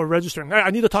people who are registering, I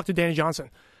need to talk to Danny Johnson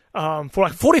for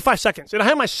like 45 seconds. And I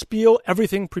have my spiel,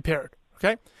 everything prepared.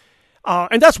 Okay.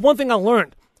 And that's one thing I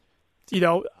learned,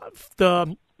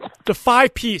 the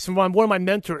 5 P's from one of my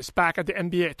mentors back at the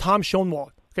MBA, Tom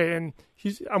Schoenwald. Okay, and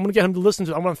I'm going to get him to listen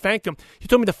to it. I want to thank him. He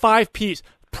told me the 5 P's.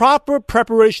 Proper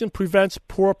preparation prevents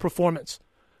poor performance.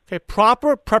 Okay,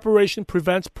 proper preparation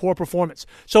prevents poor performance.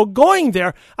 So going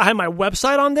there, I had my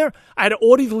website on there. I had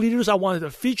all these leaders I wanted to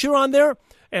feature on there.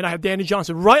 And I have Danny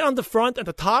Johnson right on the front at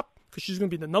the top, because she's going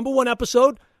to be the number 1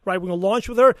 episode, right? We're going to launch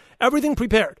with her. Everything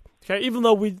prepared. Okay, even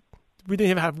though we didn't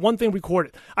even have one thing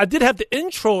recorded. I did have the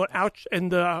intro and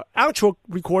the outro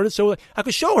recorded so I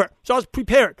could show her. So I was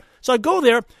prepared. So I go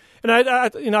there, and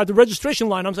at the registration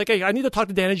line, I was like, hey, I need to talk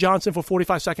to Danny Johnson for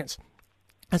 45 seconds.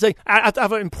 I was like, I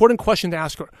have an important question to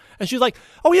ask her. And she's like,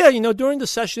 oh, yeah, during the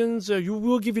sessions,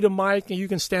 we'll give you the mic, and you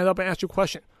can stand up and ask your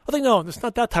question. I was like, no, it's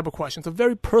not that type of question. It's a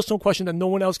very personal question that no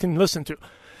one else can listen to.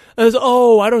 And I was,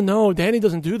 oh, I don't know. Danny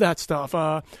doesn't do that stuff.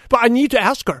 But I need to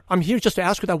ask her. I'm here just to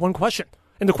ask her that one question.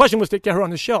 And the question was to get her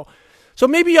on the show. So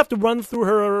maybe you have to run through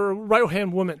her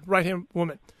right-hand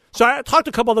woman. So I talked to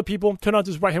a couple other people. Turned out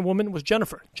this right-hand woman was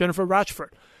Jennifer Ratchford.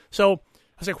 So I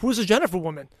was like, who's this Jennifer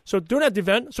woman? So during that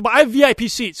event, I have VIP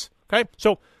seats, okay?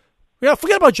 So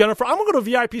forget about Jennifer. I'm going to go to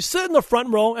VIP, sit in the front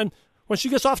row, and when she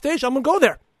gets off stage, I'm going to go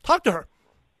there, talk to her.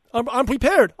 I'm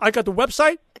prepared. I got the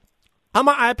website on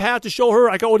my iPad to show her.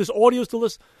 I got all these audios to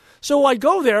listen. So I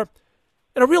go there,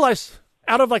 and I realize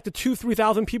out of like the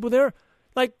 2,000-3,000 people there,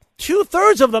 like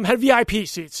 2/3 of them had VIP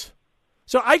seats.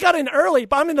 So I got in early,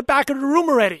 but I'm in the back of the room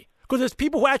already. Because there's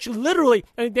people who actually literally,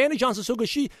 and Danny Johnson's so good,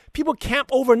 people camp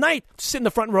overnight to sit in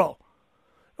the front row.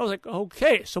 I was like,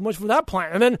 okay, so much for that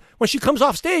plan. And then when she comes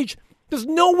off stage, there's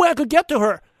no way I could get to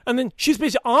her. And then she's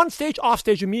basically on stage, off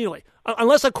stage immediately.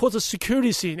 Unless I cause a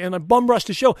security scene and a bum rush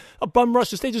to the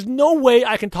stage, there's no way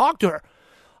I can talk to her.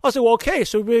 I said, well, okay,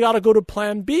 so we got to go to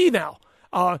plan B now.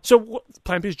 So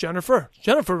plan B is Jennifer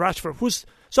Rashford.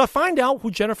 So I find out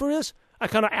who Jennifer is. I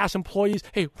kind of ask employees,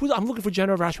 hey, I'm looking for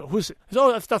Jennifer Rashford. Who's it?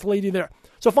 Oh, that's that lady there.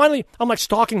 So finally, I'm like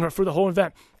stalking her for the whole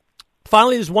event.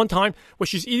 Finally, there's one time where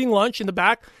she's eating lunch in the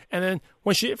back, and then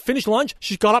when she finished lunch,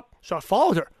 she got up, so I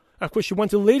followed her. Of course, she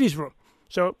went to the ladies' room.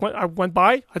 So when I went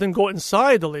by, I didn't go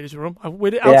inside the ladies' room. I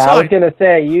waited outside. Yeah, I was going to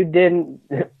say, you didn't.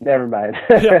 Never mind.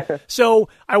 Yeah. So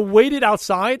I waited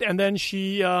outside, and then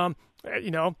she, it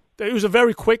was a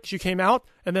very quick, she came out,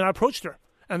 and then I approached her.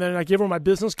 And then I gave her my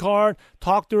business card,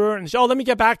 talked to her, and she said, let me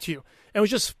get back to you. And it was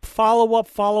just follow up,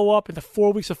 and the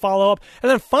 4 weeks of follow-up.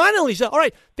 And then finally, she said, all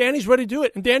right, Danny's ready to do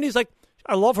it. And Danny's like,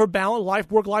 I love her balance,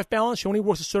 work-life balance. She only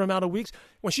works a certain amount of weeks.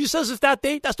 When she says it's that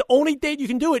date, that's the only date you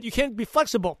can do it. You can't be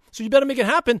flexible. So you better make it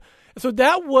happen. And so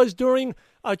that was during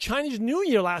Chinese New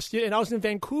Year last year, and I was in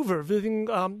Vancouver visiting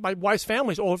my wife's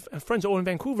families, all friends all in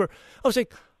Vancouver. I was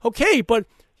like, okay, but,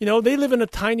 they live in a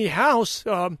tiny house,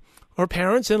 her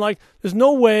parents, and like, there's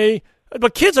no way,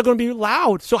 but kids are going to be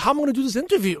loud. So how am I going to do this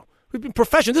interview? We've been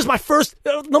professional. This is my first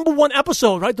number one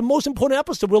episode, right? The most important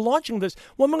episode. We're launching this.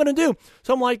 What am I going to do?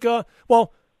 So I'm like,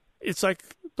 it's like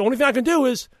the only thing I can do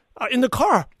is in the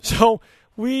car. So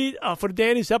we, for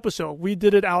Danny's episode, we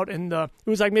did it out in it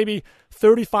was like maybe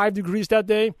 35 degrees that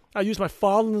day. I used my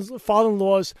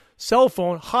father-in-law's cell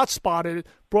phone, hotspotted it,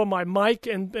 brought my mic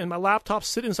and my laptop,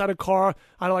 sit inside a car.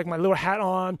 I had like my little hat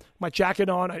on, my jacket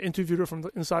on. I interviewed her from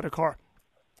inside the car.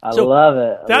 I love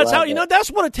it. That's how, that's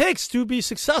what it takes to be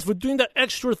successful, doing that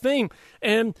extra thing.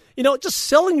 And, just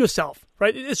selling yourself,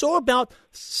 right? It's all about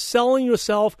selling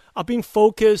yourself, being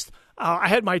focused. I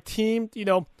had my team,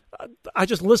 I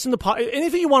just listened to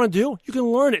anything you want to do, you can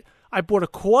learn it. I bought a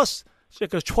course. It's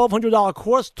like a $1,200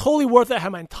 course, totally worth it. I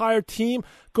had my entire team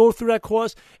go through that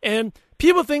course. And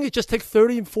people think it just takes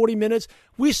 30 and 40 minutes.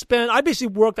 I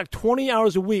basically worked like 20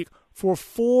 hours a week for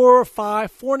 5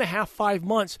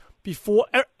 months. Before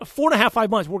 4.5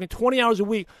 months, working 20 hours a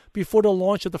week before the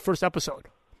launch of the first episode.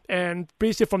 And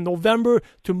basically from November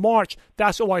to March,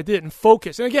 that's all I did, and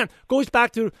focus. And again, goes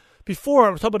back to before, I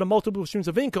was talking about the multiple streams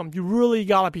of income. You really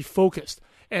got to be focused.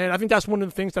 And I think that's one of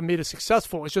the things that made it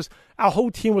successful. It's just our whole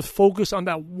team was focused on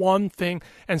that one thing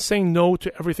and saying no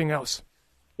to everything else.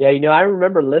 Yeah, I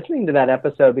remember listening to that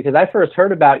episode because I first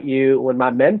heard about you when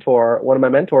one of my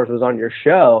mentors was on your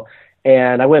show.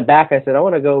 And I went back. I said, I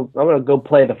want to go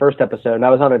play the first episode. And I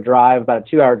was on a drive, about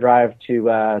a 2-hour drive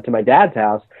to my dad's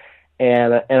house.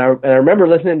 And I remember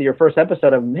listening to your first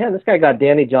episode of, man, this guy got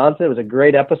Danny Johnson. It was a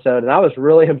great episode. And I was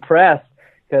really impressed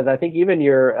because I think even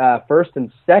your first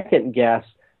and second guest,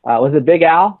 was it Big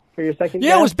Al for your second guest?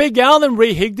 Yeah, it was Big Al and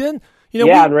Ray Higdon.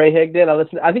 And Ray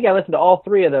Higdon. I think I listened to all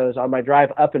three of those on my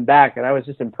drive up and back. And I was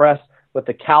just impressed with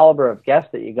the caliber of guests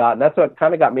that you got. And that's what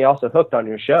kind of got me also hooked on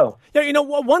your show. Yeah,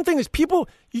 one thing is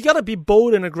you got to be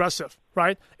bold and aggressive,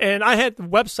 right? And I had the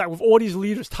website with all these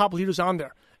leaders, top leaders on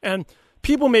there. And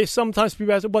people may sometimes be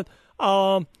asking, but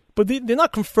they're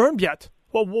not confirmed yet.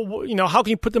 Well, how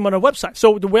can you put them on a website?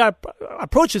 So the way I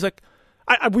approach is like,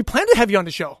 we plan to have you on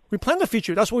the show. We plan to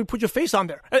feature you. That's why we put your face on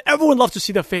there. And everyone loves to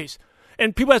see their face.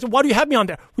 And people ask, why do you have me on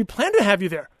there? We plan to have you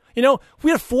there.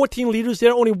 We had 14 leaders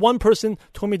there. Only one person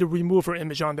told me to remove her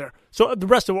image on there. So the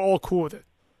rest were all cool with it.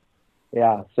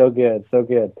 Yeah, so good, so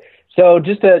good. So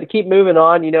just to keep moving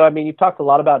on, you've talked a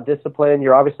lot about discipline.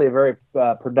 You're obviously a very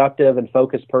productive and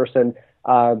focused person.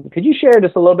 Could you share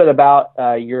just a little bit about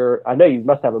I know you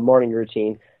must have a morning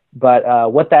routine,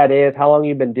 but what that is, how long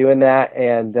you've been doing that,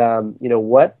 and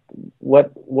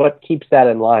what keeps that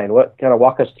in line? What kind of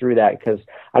walk us through that? Because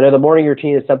I know the morning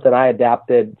routine is something I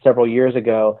adapted several years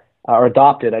ago, or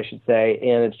adopted, I should say,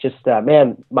 and it's just,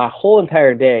 my whole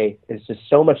entire day is just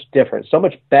so much different, so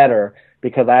much better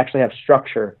because I actually have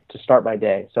structure to start my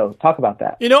day. So talk about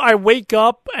that. I wake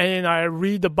up and I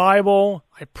read the Bible,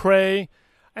 I pray,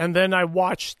 and then I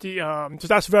watch so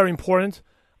that's very important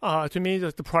to me.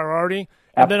 That's the priority.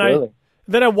 And Absolutely.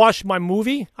 Then I watch my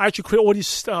movie. I actually create all these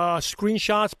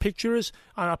screenshots, pictures,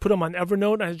 and I put them on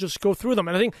Evernote, and I just go through them.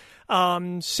 And I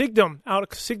think Signum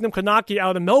Kanaki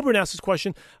out of Melbourne asked this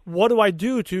question, what do I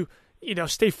do to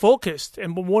stay focused?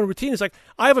 And one routine is like,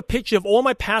 I have a picture of all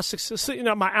my past success,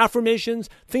 my affirmations,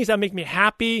 things that make me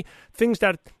happy, things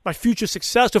that my future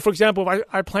success. So, for example, if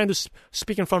I plan to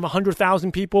speak in front of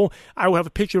 100,000 people, I will have a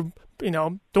picture of,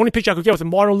 the only picture I could get was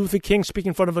Martin Luther King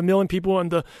speaking in front of 1 million people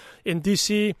in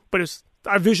D.C., but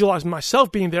I visualize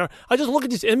myself being there. I just look at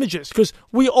these images because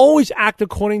we always act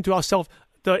according to ourselves,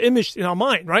 the image in our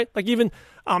mind, right? Like even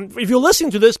if you're listening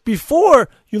to this, before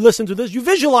you listen to this, you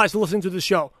visualize listening to the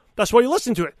show. That's why you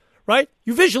listen to it, right?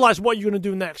 You visualize what you're going to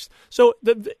do next. So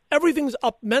everything's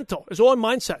up mental. It's all in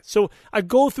mindset. So I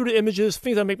go through the images,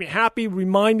 things that make me happy,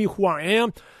 remind me who I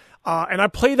am, and I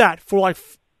play that for like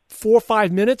 4 or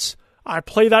 5 minutes. I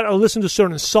play that. I listen to a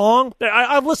certain song.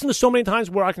 I've listened to so many times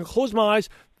where I can close my eyes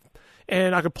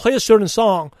and I could play a certain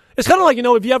song. It's kind of like,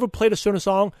 if you ever played a certain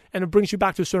song and it brings you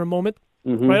back to a certain moment,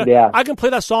 right? Yeah. I can play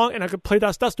that song and I could play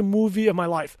that's the movie of my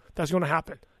life that's going to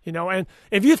happen, And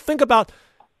if you think about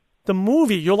the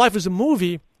movie, your life is a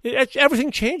movie, everything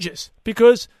changes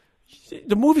because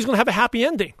the movie's going to have a happy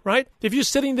ending, right? If you're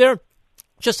sitting there,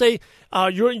 just say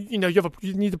you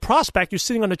need a prospect, you're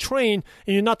sitting on a train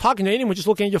and you're not talking to anyone, just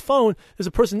looking at your phone, there's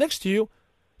a person next to you.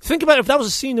 Think about if that was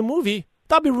a scene in the movie,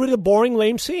 that'd be a really boring,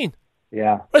 lame scene.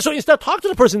 Yeah. Right, so instead, talk to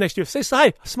the person next to you. Say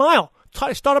hi, smile,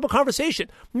 start up a conversation,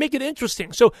 make it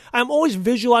interesting. So I'm always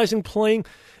visualizing playing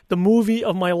the movie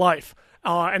of my life.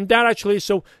 And that actually,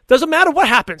 so doesn't matter what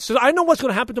happens. So I know what's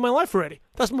going to happen to my life already.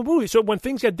 That's my movie. So when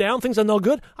things get down, things are no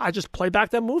good, I just play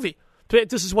back that movie.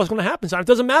 This is what's going to happen. So it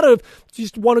doesn't matter if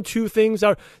just 1 or 2 things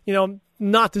are,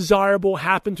 not desirable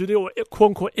happen to you, or quote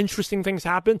unquote interesting things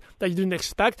happen that you didn't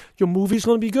expect. Your movie's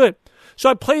going to be good. So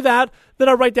I play that. Then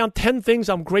I write down 10 things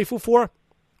I'm grateful for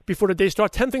before the day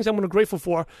starts. 10 things I'm going to be grateful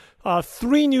for.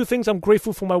 3 new things I'm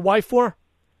grateful for my wife for.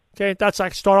 Okay, that's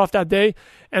like start off that day.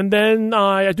 And then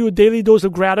I do a daily dose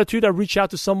of gratitude. I reach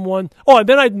out to someone. Oh, and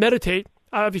then I meditate.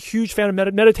 I'm a huge fan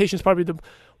of meditation. Is probably the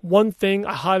one thing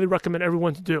I highly recommend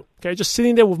everyone to do. Okay, just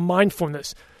sitting there with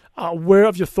mindfulness, aware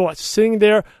of your thoughts. Sitting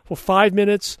there for 5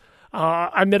 minutes.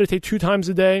 I meditate 2 times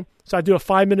a day. So I do a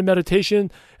 5-minute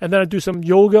meditation, and then I do some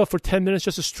yoga for 10 minutes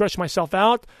just to stretch myself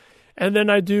out. And then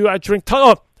I drink.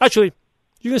 Actually,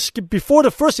 you can skip before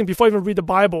I even read the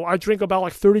Bible. I drink about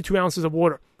like 32 ounces of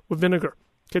water with vinegar.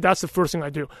 Okay, that's the first thing I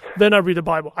do. Then I read the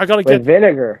Bible. I gotta get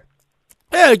vinegar.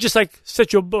 Yeah, just like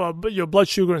set your blood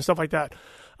sugar and stuff like that.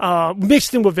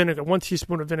 Mixed in with vinegar, 1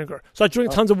 teaspoon of vinegar. So I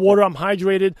drink tons of water. I'm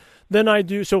hydrated. Then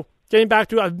getting back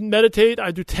to it, I meditate.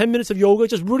 I do 10 minutes of yoga,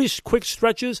 just really quick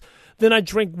stretches. Then I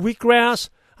drink wheatgrass.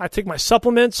 I take my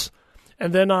supplements.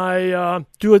 And then I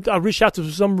reach out to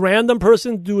some random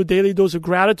person, do a daily dose of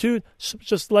gratitude,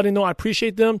 just letting know I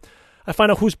appreciate them. I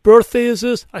find out whose birthday is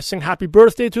this. I sing happy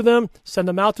birthday to them, send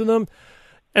them out to them.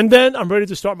 And then I'm ready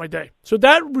to start my day. So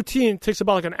that routine takes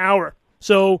about like an hour.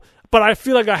 But I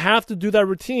feel like I have to do that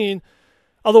routine.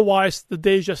 Otherwise, the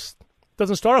day just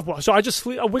doesn't start off well. So I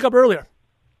wake up earlier.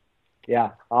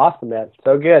 Yeah, awesome, man.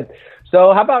 So good.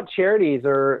 So how about charities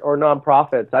or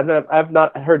nonprofits? I've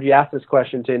not heard you ask this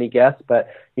question to any guests, but,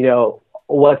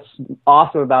 what's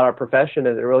awesome about our profession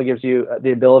is it really gives you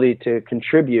the ability to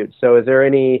contribute. So is there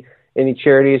any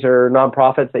charities or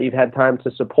nonprofits that you've had time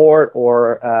to support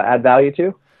or add value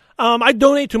to? I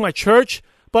donate to my church,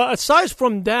 but aside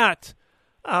from that,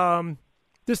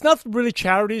 there's not really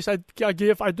charities I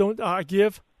give. I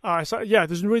give.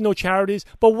 There's really no charities.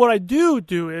 But what I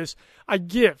do is I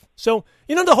give. So,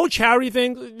 the whole charity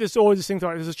thing, there's always this thing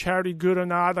like, is this charity good or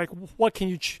not? Like, what can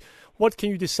you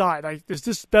decide? Like, is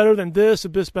this better than this or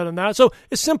this better than that? So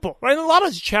it's simple, right? And a lot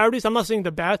of charities, I'm not saying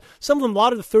they're bad. Some of them, a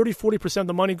lot of the 30-40% of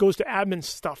the money goes to admin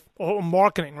stuff or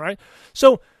marketing, right?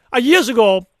 So years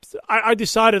ago, I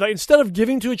decided instead of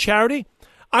giving to a charity,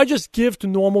 I just give to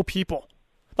normal people.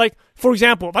 Like, for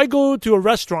example, if I go to a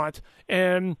restaurant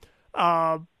and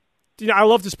I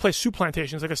love this place, Soup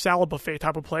Plantation. It's like a salad buffet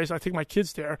type of place. I take my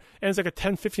kids there, and it's like a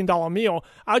 $10, $15 meal.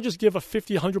 I just give a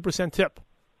 50, 100% tip.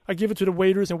 I give it to the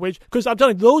waiters and because I'm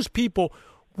telling you, those people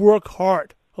work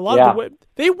hard. A lot of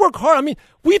they work hard. I mean,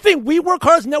 we think we work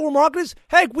hard as network marketers.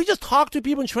 Heck, we just talk to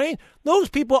people and train. Those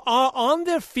people are on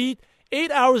their feet 8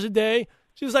 hours a day,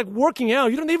 just like working out.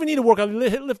 You don't even need to work out.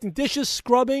 Lifting dishes,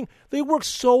 scrubbing. They work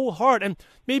so hard. And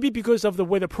maybe because of the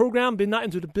way the program, they're not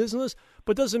into the business,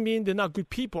 but doesn't mean they're not good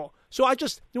people. So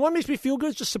what makes me feel good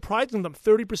is just surprising them.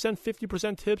 30%,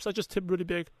 50% tips. I just tip really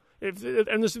big. If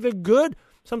they're good,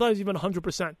 sometimes even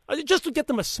 100%. Just to get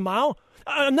them a smile.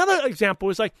 Another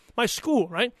example is like my school,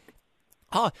 right?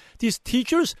 These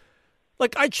teachers,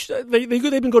 like they've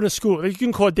been going to school. You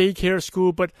can call it daycare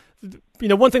school, but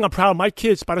one thing I'm proud of, my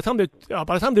kids, by the time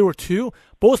they were 2,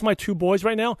 both my 2 boys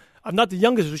right now, I'm not the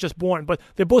youngest who was just born, but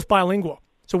they're both bilingual.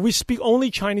 So we speak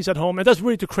only Chinese at home, and that's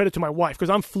really to credit to my wife,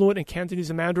 because I'm fluent in Cantonese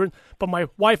and Mandarin, but my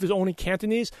wife is only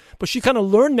Cantonese, but she kind of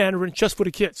learned Mandarin just for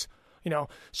the kids,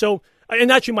 So, and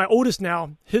actually my oldest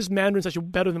now, his Mandarin's actually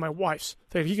better than my wife's.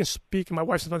 So he can speak, and my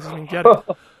wife sometimes doesn't even get it.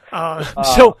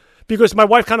 So, because my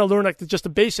wife kind of learned just the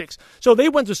basics. So they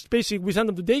went to we send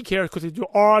them to daycare because they do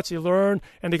arts, they learn,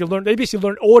 and they basically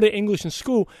learn all the English in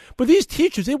school. But these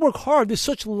teachers, they work hard. They're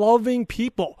such loving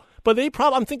people. But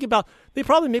I'm thinking about, they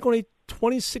probably make only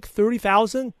 $26,000,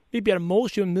 $30,000, maybe at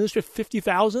most you administer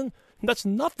 $50,000. That's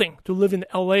nothing to live in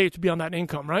LA to be on that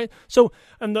income, right? So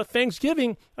on the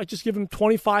Thanksgiving, I just give them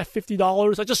 $25,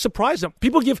 $50. I just surprise them.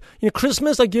 People give,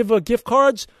 Christmas, I give gift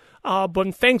cards. But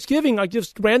on Thanksgiving, I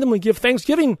just randomly give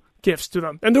Thanksgiving gifts to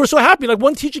them. And they were so happy. Like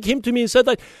one teacher came to me and said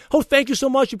like, oh, thank you so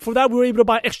much. For that, we were able to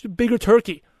buy extra bigger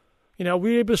turkey. We were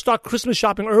able to start Christmas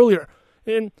shopping earlier.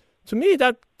 And to me,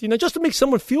 that, just to make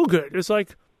someone feel good, it's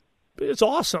like, it's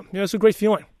awesome. It's a great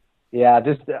feeling. Yeah,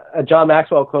 just a John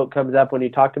Maxwell quote comes up when he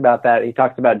talked about that. He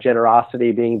talked about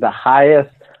generosity being the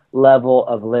highest level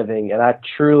of living, and I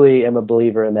truly am a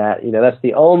believer in that. That's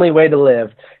the only way to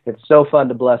live. It's so fun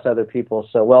to bless other people.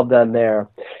 So well done there.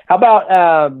 How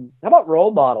about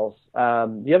role models?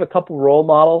 Do you have a couple role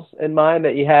models in mind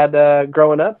that you had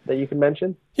growing up that you can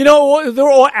mention? They're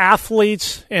all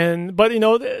athletes, but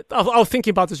I was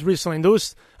thinking about this recently.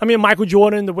 And Michael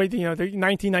Jordan, the way the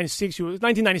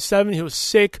 1997, he was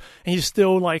sick, and he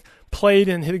still played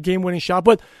and hit a game-winning shot.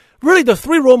 But really, the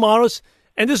three role models,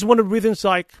 and this is one of the reasons,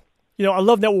 I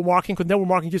love network marketing because network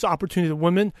marketing gives opportunity to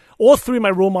women. All three of my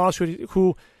role models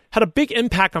who had a big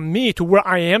impact on me to where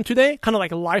I am today, kind of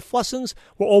like life lessons,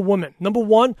 were all women. Number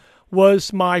one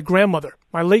was my grandmother,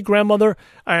 my late grandmother.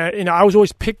 I was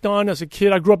always picked on as a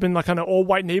kid. I grew up in kind of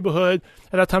all-white neighborhood.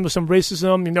 At that time, there was some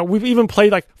racism. We've even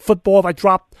played football. If I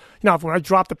dropped, when I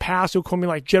dropped the pass, they'll call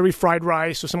me Jerry Fried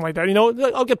Rice or something like that.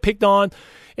 I'll get picked on,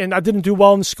 and I didn't do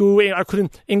well in school. I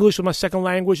couldn't English was my second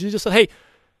language. They just said, hey,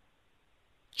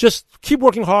 just keep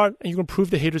working hard, and you can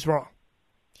prove the haters wrong.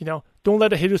 Don't let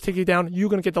the haters take you down. You're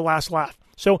going to get the last laugh.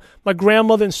 So my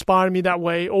grandmother inspired me that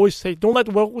way. Always say, no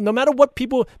matter what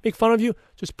people make fun of you,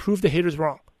 just prove the haters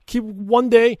wrong. One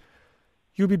day,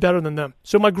 you'll be better than them.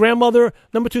 So my grandmother.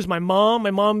 Number two is my mom. My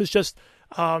mom is just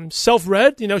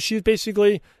self-read. She's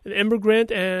basically an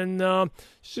immigrant, and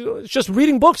she's just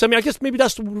reading books. I guess maybe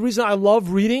that's the reason I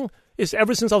love reading. Is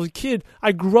ever since I was a kid,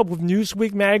 I grew up with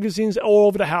Newsweek magazines all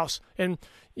over the house. And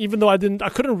even though I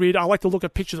couldn't read, I like to look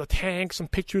at pictures of tanks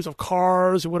and pictures of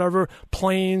cars or whatever,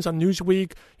 planes on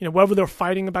Newsweek, wherever they're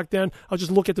fighting back then. I'll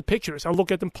just look at the pictures. I'll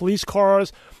look at them police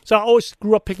cars. So I always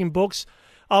grew up picking books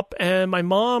up. And my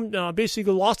mom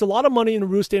basically lost a lot of money in a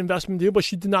real estate investment deal, but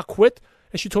she did not quit.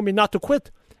 And she told me not to quit.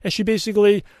 And she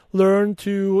basically learned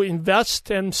to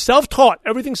invest and self-taught,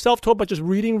 everything self-taught, but just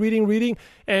reading.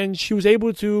 And she was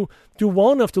able to do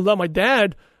well enough to let my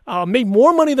dad make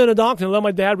more money than a doctor and let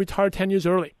my dad retire 10 years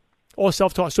early, all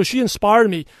self-taught. So she inspired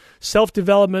me,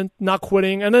 self-development, not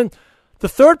quitting. And then the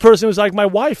third person was my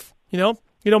wife.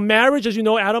 Marriage, as you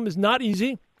know, Adam, is not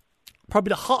easy. Probably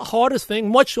the hardest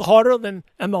thing, much harder than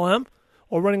MLM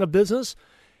or running a business.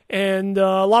 And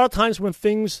a lot of times when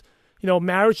things,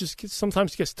 marriage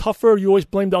sometimes gets tougher, you always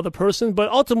blame the other person. But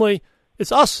ultimately,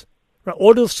 it's us. Right?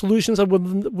 All the solutions are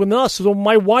within us. So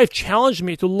my wife challenged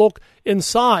me to look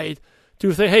inside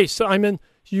to say, hey, Simon,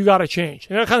 you got to change.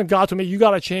 And that kind of got to me, you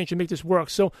got to change and make this work.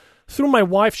 So through my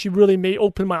wife, she really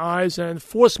open my eyes and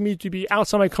forced me to be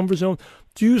outside my comfort zone,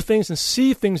 do things and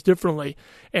see things differently.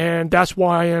 And that's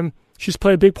why she's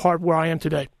played a big part where I am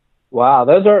today. Wow,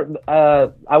 those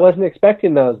are, I wasn't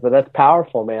expecting those, but that's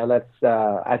powerful, man. That's,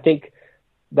 I think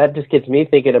that just gets me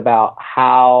thinking about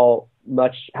how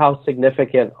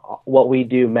significant what we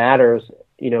do matters,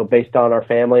 based on our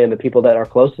family and the people that are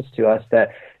closest to us,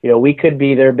 that, we could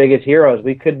be their biggest heroes.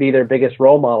 We could be their biggest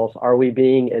role models. Are we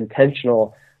being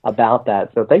intentional about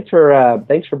that? So thanks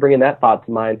for bringing that thought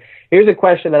to mind. Here's a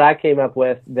question that I came up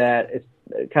with that is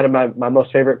kind of my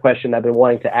most favorite question I've been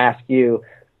wanting to ask you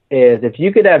is, if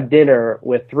you could have dinner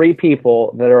with three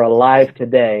people that are alive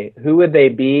today, who would they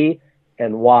be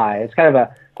and why? It's kind of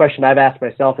a question I've asked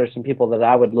myself. There's some people that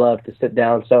I would love to sit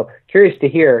down. So curious to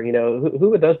hear, who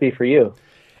would those be for you?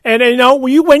 And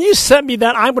when you sent me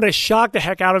that, I'm going to shock the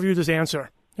heck out of you with this answer,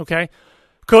 okay?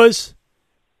 Because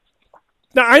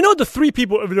now I know the three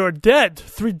people, if they're dead,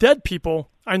 three dead people,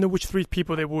 I know which three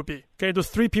people they would be, okay? Those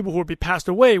three people who would be passed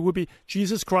away would be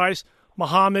Jesus Christ,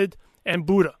 Muhammad, and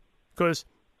Buddha, because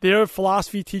their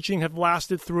philosophy teaching have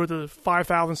lasted through the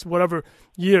 5,000 whatever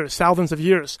years, thousands of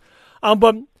years.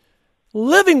 But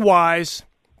living-wise,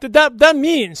 that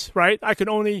means, right,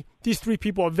 these three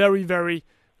people are very, very,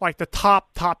 the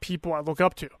top people I look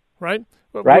up to, right?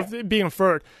 Right. With being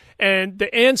inferred. And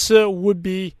the answer would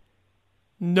be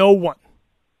no one.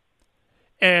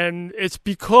 And it's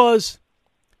because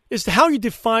it's how you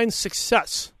define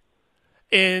success.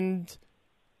 And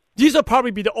these are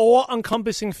probably the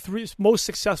all-encompassing three most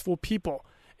successful people.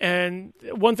 And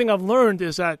one thing I've learned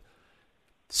is that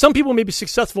some people may be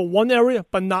successful in one area,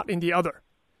 but not in the other.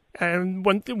 And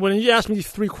when you asked me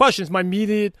these three questions, my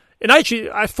immediate, and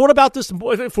actually I thought about this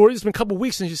it's been a couple of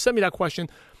weeks since you sent me that question.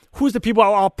 who's the people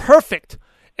are perfect,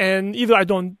 and either I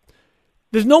don't.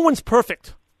 There's no one's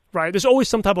perfect, right? There's always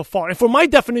some type of fault. And for my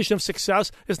definition of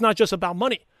success, it's not just about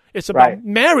money. It's about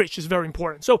marriage is very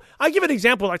important. So I give an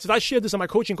example. Like I shared this on my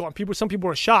coaching call, and some people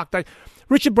are shocked. Like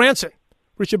Richard Branson.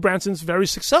 Richard Branson's very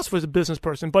successful as a business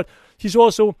person, but he's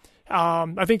also,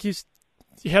 I think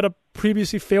he had a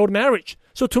previously failed marriage.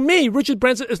 So to me, Richard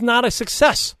Branson is not a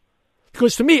success.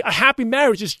 Because to me, a happy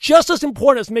marriage is just as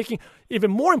important as even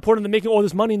more important than making all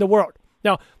this money in the world.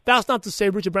 Now, that's not to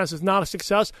say Richard Branson is not a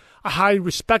success. I highly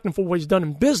respect him for what he's done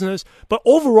in business. But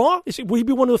overall, will he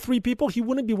be one of the 3 people? He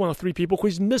wouldn't be one of the 3 people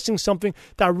because he's missing something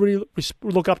that I really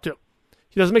look up to.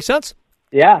 Does it make sense?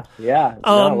 Yeah.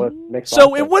 No, it makes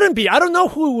so it wouldn't be. I don't know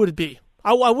who it would be.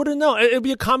 I wouldn't know. It would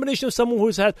be a combination of someone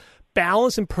who's had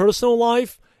balance in personal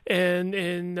life and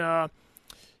in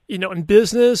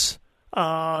business,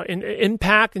 in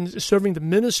impact, and serving the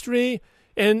ministry.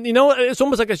 And, it's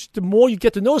almost like the more you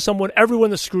get to know someone,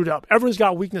 everyone is screwed up. Everyone's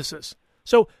got weaknesses.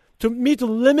 So to me, to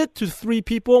limit to 3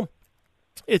 people,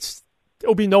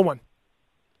 it'll be no one.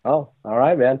 Oh, all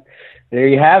right, man. There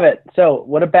you have it. So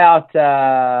what about,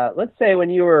 let's say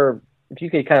if you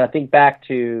could kind of think back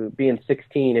to being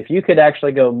 16, if you could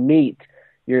actually go meet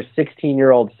your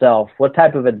 16-year-old self, what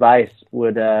type of advice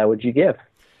would you give?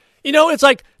 It's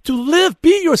like to live,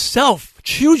 be yourself,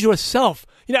 choose yourself.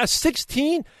 At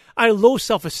 16, I had low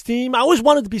self-esteem. I always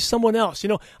wanted to be someone else.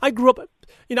 I grew up,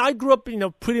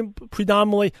 pretty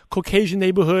predominantly Caucasian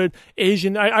neighborhood,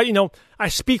 Asian. I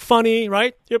speak funny,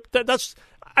 right?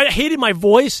 I hated my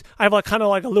voice. I have kind of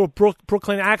like a little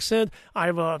Brooklyn accent. I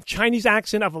have a Chinese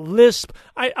accent. I have a lisp.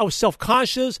 I was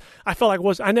self-conscious. I felt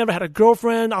like I never had a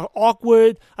girlfriend. I was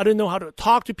awkward. I didn't know how to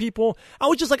talk to people. I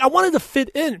was just like, I wanted to fit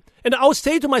in. And I would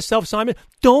say to myself, Simon,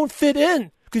 don't fit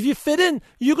in. Because if you fit in,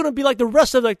 you're going to be like the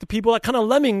rest of the people, like kind of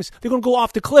lemmings. They're going to go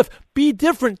off the cliff. Be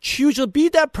different. Be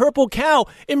that purple cow.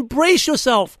 Embrace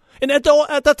yourself. And at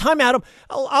that time, Adam,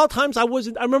 a lot of times I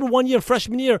remember one year,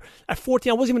 freshman year, at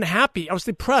 14, I wasn't even happy. I was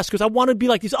depressed because I wanted to be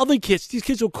like these other kids. These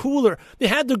kids were cooler. They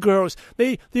had the girls.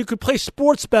 They could play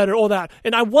sports better, all that.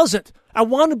 And I wasn't. I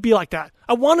want to be like that.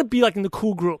 I want to be like in the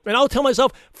cool group. And I would tell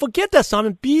myself, forget that,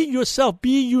 Simon. Be yourself.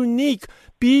 Be unique.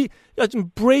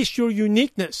 Embrace your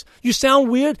uniqueness. You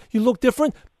sound weird. You look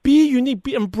different. Be unique.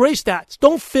 Embrace that.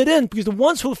 Don't fit in, because the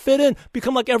ones who fit in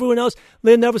become like everyone else.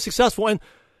 They're never successful. And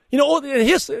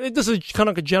this is kind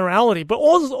of like a generality, but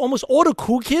almost all the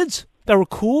cool kids that were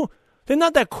cool, they're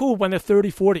not that cool when they're 30,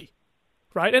 40,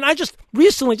 right? And I just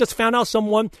recently found out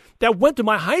someone that went to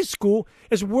my high school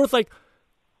is worth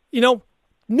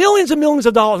millions and millions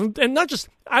of dollars. And not just,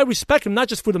 I respect him, not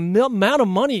just for the amount of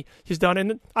money he's done.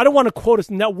 And I don't want to quote his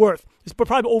net worth. It's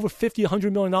probably over $50,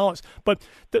 $100 million. But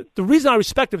the reason I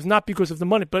respect him is not because of the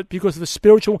money, but because of the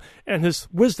spiritual and his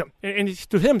wisdom. And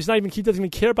to him, he doesn't even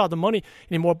care about the money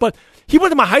anymore. But he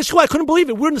went to my high school. I couldn't believe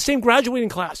it. We were in the same graduating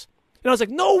class. And I was like,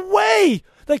 no way.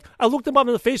 Like, I looked him up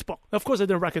on the Facebook. Of course, I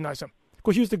didn't recognize him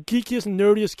because he was the geekiest and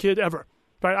nerdiest kid ever.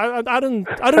 Right? I didn't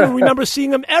remember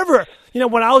seeing him ever.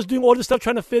 When I was doing all this stuff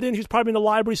trying to fit in, he was probably in the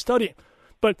library studying.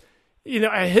 But,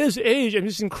 at his age, and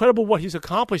it's incredible what he's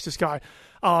accomplished, this guy.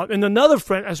 And another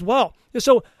friend as well. And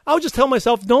so I would just tell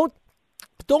myself, don't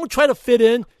try to fit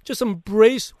in. Just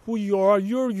embrace who you are.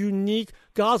 You're unique.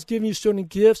 God's given you certain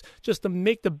gifts just to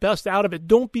make the best out of it.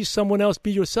 Don't be someone else.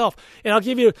 Be yourself. And I'll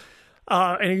give you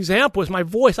an example is my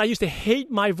voice. I used to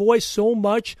hate my voice so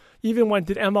much. Even when I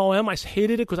did MLM, I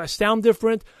hated it because I sound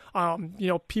different.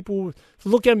 People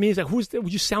look at me and say,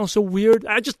 you sound so weird.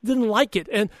 I just didn't like it.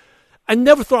 And I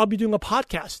never thought I'd be doing a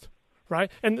podcast, right?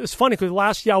 And it's funny because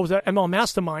last year I was at MLM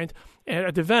Mastermind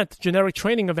at the event, generic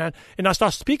training event, and I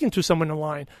started speaking to someone in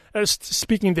line.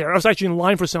 Speaking there. I was actually in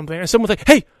line for something. And someone was like,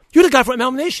 hey, you're the guy from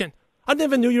MLM Nation. I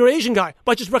never knew you were an Asian guy,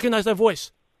 but I just recognized that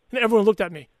voice. And everyone looked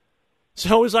at me.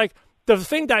 So it was like, the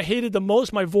thing that I hated the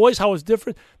most, my voice, how it was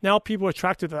different, now people are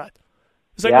attracted to that.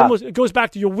 It's like almost, it goes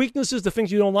back to your weaknesses, the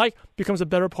things you don't like, becomes a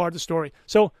better part of the story.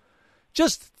 So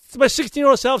just my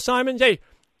 16-year-old self, Simon, hey,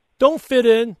 don't fit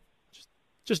in.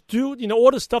 Just do,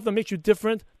 all the stuff that makes you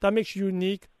different, that makes you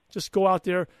unique. Just go out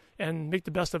there and make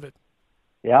the best of it.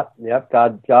 Yep.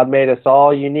 God made us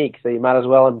all unique, so you might as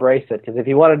well embrace it. Because if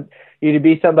he wanted you to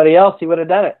be somebody else, he would have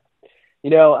done it.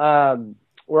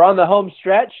 We're on the home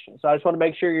stretch, so I just want to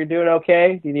make sure you're doing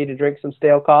okay. Do you need to drink some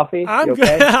stale coffee? I'm okay?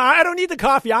 good. I don't need the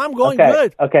coffee. I'm going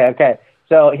good. Okay.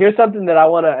 So here's something that I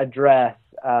want to address,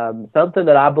 something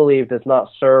that I believe does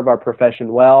not serve our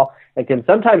profession well and can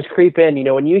sometimes creep in.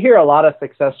 When you hear a lot of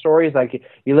success stories, like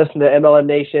you listen to MLM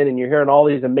Nation and you're hearing all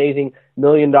these amazing $1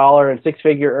 million and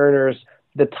six-figure earners,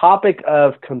 the topic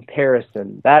of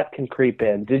comparison, that can creep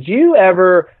in. Did you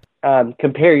ever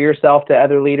compare yourself to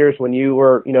other leaders when you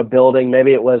were, building?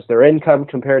 Maybe it was their income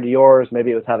compared to yours.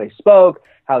 Maybe it was how they spoke,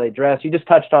 how they dressed. You just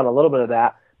touched on a little bit of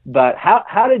that. But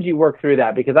how did you work through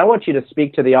that? Because I want you to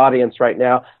speak to the audience right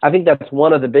now. I think that's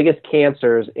one of the biggest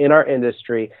cancers in our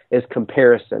industry is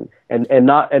comparison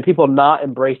and people not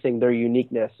embracing their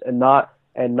uniqueness and not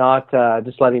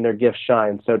just letting their gifts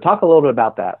shine. So talk a little bit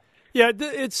about that. Yeah,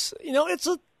 it's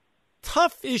a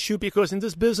tough issue because in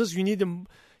this business you need to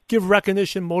give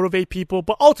recognition, motivate people.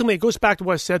 But ultimately, it goes back to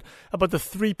what I said about the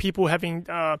 3 people having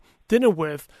dinner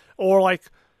with, or like,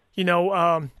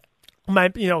 Dan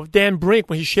Brink,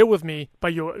 when he shared with me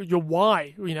about your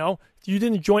why. You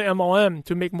didn't join MLM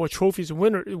to make more trophies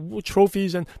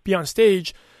and be on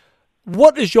stage.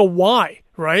 What is your why,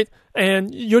 right?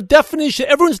 And your definition,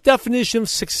 everyone's definition of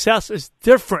success is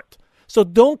different. So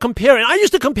don't compare. And I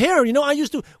used to compare. We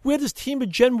had this team,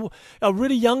 a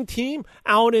really young team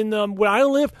out in where I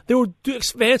live. They were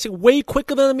advancing way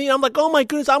quicker than me. I'm like, oh my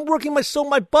goodness, I'm working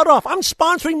my butt off. I'm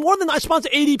sponsoring more than I sponsor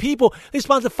 80 people. They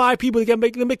sponsor 5 people. They're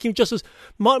making just as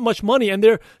much money, and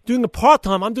they're doing it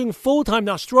part-time. I'm doing it full-time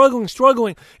now,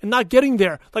 struggling, and not getting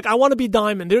there. Like, I want to be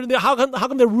diamond. How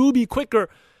come they're ruby quicker?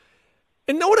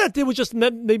 And what that did was just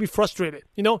made me frustrated.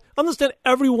 Understand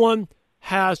everyone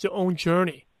has their own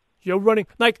journey. You're running,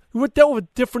 we're dealt with a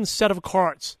different set of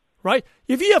cards, right?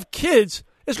 If you have kids,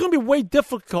 it's going to be way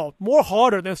difficult, more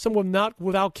harder than someone not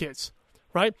without kids,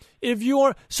 right?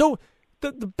 So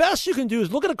the best you can do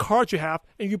is look at the cards you have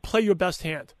and you play your best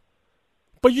hand.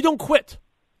 But you don't quit,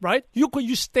 right?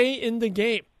 You stay in the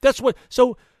game.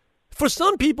 So for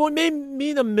some people, it may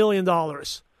mean $1 million.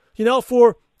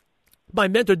 For my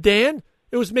mentor, Dan,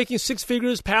 it was making 6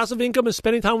 figures, passive income, and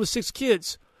spending time with 6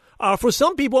 kids. For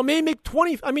some people, it may make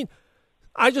 20. I mean,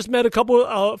 I just met a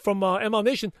couple from ML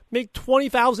Nation make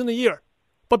 $20,000 a year,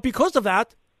 but because of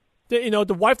that,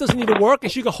 the wife doesn't need to work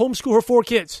and she can homeschool her 4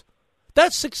 kids.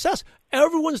 That's success.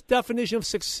 Everyone's definition of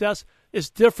success is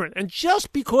different, and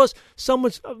just because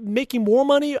someone's making more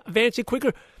money, advancing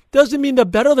quicker, doesn't mean they're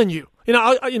better than you.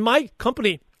 In my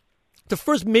company, the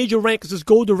first major rank is this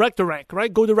Gold Director rank,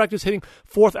 right? Gold Director is hitting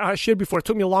 4th. I shared before. It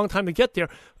took me a long time to get there,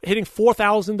 hitting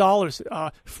 $4,000,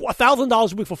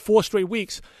 $1,000 a week for 4 straight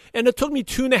weeks. And it took me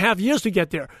 2.5 years to get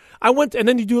there. I went, and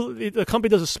then the company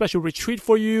does a special retreat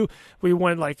for you. We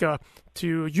went to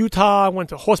Utah, went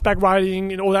to horseback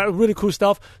riding, all that really cool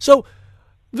stuff. So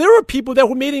there are people that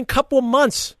were made in a couple of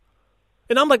months.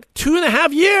 And I'm like,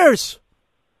 2.5 years.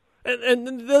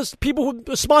 And there's people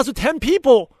who sponsored 10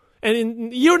 people. And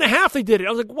in a year and a half, they did it.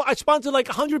 I was like, well, I sponsored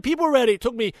 100 people already. It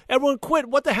took me. Everyone quit.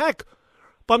 What the heck?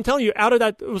 But I'm telling you, out of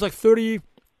that, it was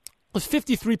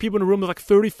 53 people in the room. There was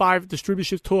 35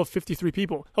 distributorships, total of 53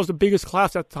 people. That was the biggest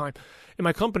class at the time in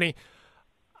my company.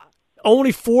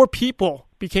 Only 4 people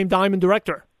became Diamond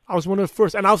Director. I was one of the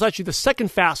first. And I was actually the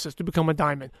second fastest to become a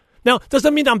Diamond. Now, does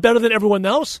that mean I'm better than everyone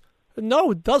else?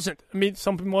 No, it doesn't. I mean,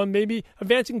 some people may be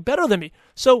advancing better than me.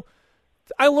 So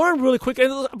I learned really quick.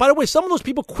 And by the way, some of those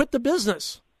people quit the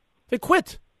business. They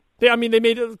quit. They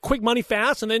made quick money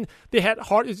fast, and then they had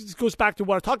hard. It goes back to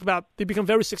what I talked about. They become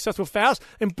very successful fast,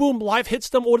 and boom, life hits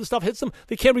them, all the stuff hits them.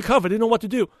 They can't recover. They don't know what to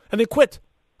do, and they quit.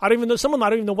 I don't even know. Some of them, I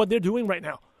don't even know what they're doing right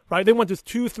now. Right? They went to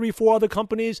 2, 3, 4 other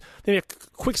companies. They had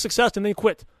quick success, and they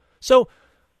quit. So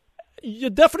your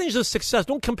definition of success,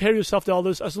 don't compare yourself to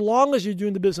others. As long as you're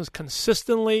doing the business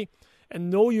consistently and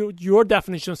know your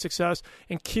definition of success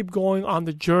and keep going on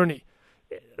the journey.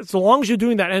 As long as you're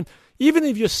doing that, and even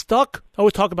if you're stuck, I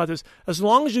always talk about this, as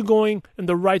long as you're going in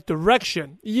the right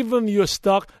direction, even if you're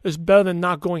stuck, it's better than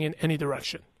not going in any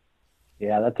direction.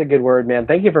 Yeah, that's a good word, man.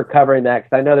 Thank you for covering that,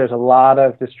 because I know there's a lot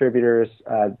of distributors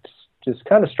just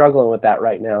kind of struggling with that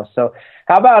right now. So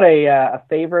how about a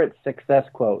favorite success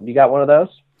quote? You got one of those?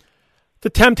 The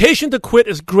temptation to quit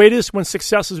is greatest when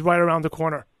success is right around the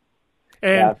corner.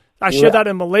 And I shared that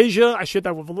in Malaysia. I shared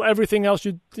that with everything else,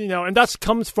 and that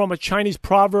comes from a Chinese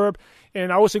proverb.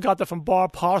 And I also got that from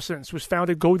Bob Parsons, who's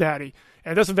founded GoDaddy.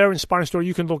 And that's a very inspiring story.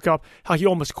 You can look up how he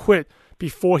almost quit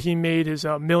before he made his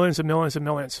millions and millions and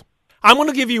millions. I'm going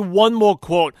to give you one more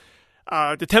quote.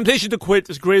 The temptation to quit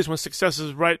is greatest when success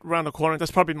is right around the corner.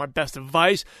 That's probably my best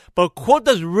advice. But a quote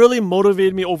that's really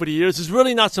motivated me over the years is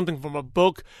really not something from a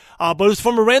book, but it's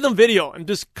from a random video. And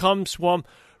this comes from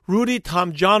Rudy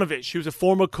Tomjanovich. He was a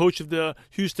former coach of the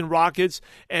Houston Rockets,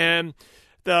 and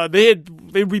they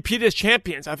repeated as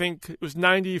champions. I think it was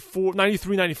 93,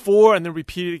 94, and then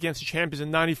repeated against the champions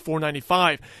in 94,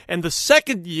 95. And the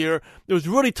second year, it was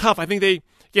really tough. I think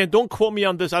again, don't quote me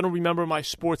on this. I don't remember my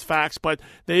sports facts, but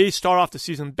they start off the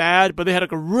season bad, but they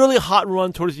had a really hot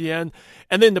run towards the end.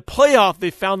 And then in the playoff,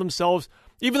 they found themselves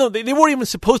even though they weren't even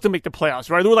supposed to make the playoffs,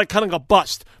 right? They were like kind of a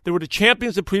bust. They were the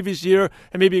champions the previous year,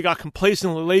 and maybe they got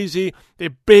complacent and lazy. They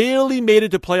barely made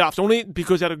it to playoffs, only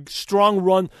because they had a strong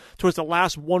run towards the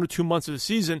last 1 or 2 months of the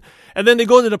season. And then they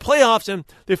go into the playoffs, and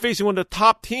they're facing one of the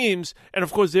top teams, and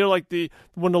of course they're like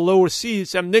one of the lower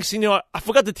seeds. And next thing you know, I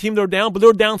forgot the team they were down, but they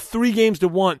were down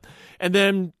 3-1. And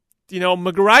then,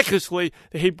 miraculously,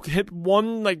 they hit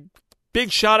one like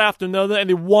big shot after another, and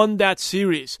they won that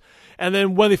series. And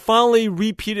then when they finally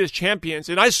repeated as champions,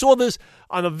 and I saw this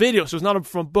on a video, so it's not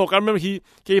from a book. I remember he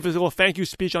gave his little thank you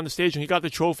speech on the stage, and he got the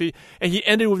trophy, and he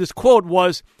ended with this quote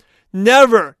was,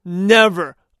 "Never,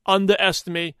 never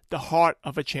underestimate the heart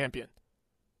of a champion."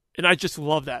 And I just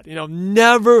love that.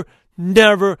 Never,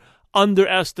 never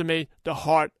underestimate the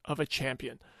heart of a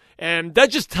champion. And that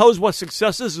just tells what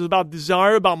success is. It's about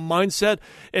desire, about mindset.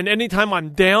 And anytime I'm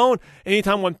down,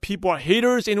 anytime when people are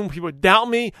haters, anytime people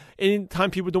doubt me, anytime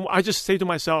people don't, I just say to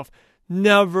myself,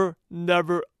 never,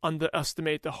 never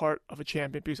underestimate the heart of a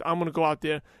champion, because I'm going to go out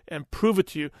there and prove it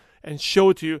to you and show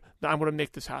it to you that I'm going to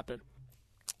make this happen.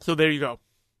 So there you go.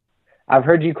 I've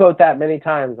heard you quote that many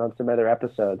times on some other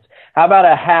episodes. How about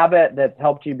a habit that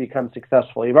helped you become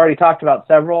successful? You've already talked about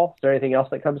several. Is there anything else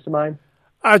that comes to mind?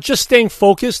 Just staying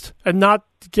focused and not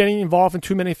getting involved in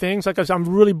too many things. Like I said, I'm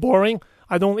really boring.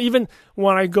 I don't even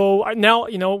when I go now.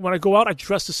 When I go out, I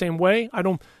dress the same way. I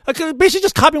basically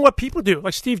just copying what people do.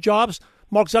 Like Steve Jobs,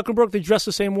 Mark Zuckerberg, they dress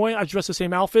the same way. I dress the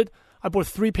same outfit. I bought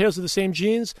 3 pairs of the same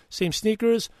jeans, same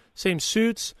sneakers, same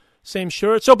suits, same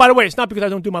shirt. So by the way, it's not because I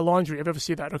don't do my laundry. If you ever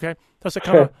see that, okay? That's a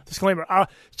kind of disclaimer.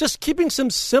 Just keeping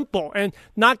some simple and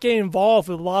not getting involved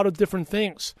with a lot of different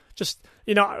things. Just,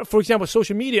 for example,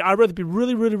 social media, I'd rather be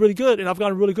really, really, really good, and I've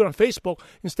gotten really good on Facebook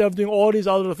instead of doing all these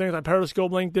other things like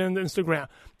Periscope, LinkedIn, Instagram.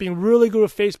 Being really good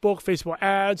with Facebook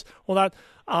ads, all that.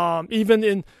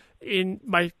 Even in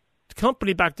my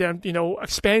company back then,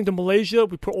 expanding to Malaysia,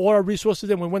 we put all our resources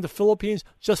in. We went to the Philippines,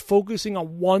 just focusing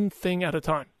on one thing at a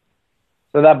time.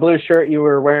 So that blue shirt you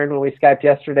were wearing when we Skyped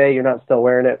yesterday, you're not still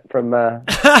wearing it from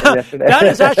yesterday? That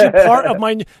is actually part of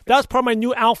my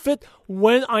new outfit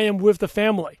when I am with the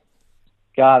family.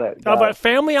 Got it. I have a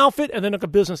family outfit and then like a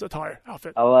business attire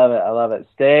outfit. I love it.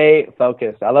 Stay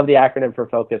focused. I love the acronym for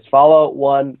focus. Follow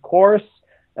one course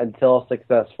until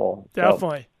successful.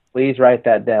 Definitely. So please write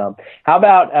that down. How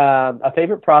about a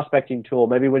favorite prospecting tool?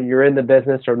 Maybe when you're in the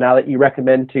business or now that you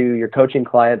recommend to your coaching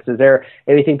clients, is there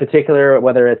anything particular,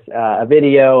 whether it's a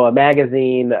video, a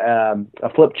magazine, a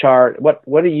flip chart? What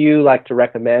do you like to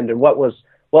recommend, and what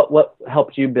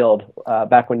helped you build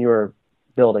back when you were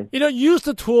building? Use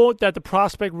the tool that the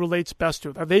prospect relates best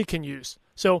to, that they can use.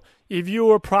 So if you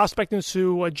are prospecting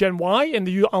to Gen Y and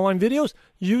the online videos,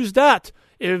 use that.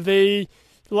 If they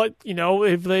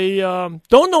if they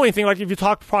don't know anything, like if you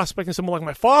talk prospecting someone like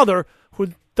my father who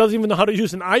doesn't even know how to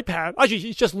use an iPad. Actually,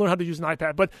 he's just learned how to use an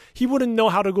iPad, but he wouldn't know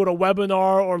how to go to a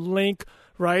webinar or link,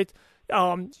 right?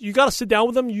 You got to sit down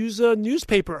with them, use a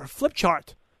newspaper, a flip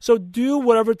chart. So do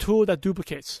whatever tool that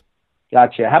duplicates.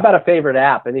 Gotcha. How about a favorite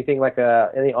app? Anything like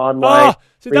any online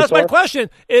resource? That's my question.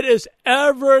 It is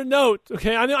Evernote.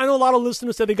 Okay, I know a lot of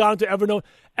listeners said they got into Evernote.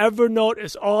 Evernote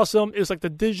is awesome. It's like the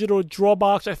digital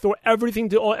Dropbox. I throw everything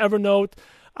to Evernote.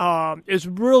 It's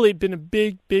really been a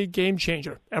big, big game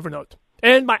changer, Evernote.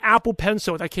 And my Apple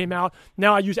Pencil that came out.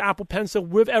 Now I use Apple Pencil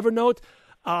with Evernote.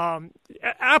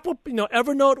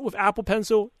 Evernote with Apple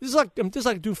Pencil. This is like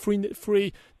do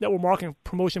free network marketing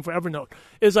promotion for Evernote.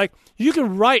 It's like you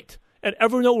can write, and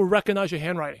Evernote will recognize your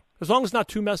handwriting. As long as it's not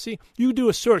too messy, you do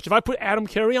a search. If I put Adam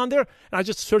Carey on there and I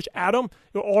just search Adam,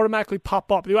 it'll automatically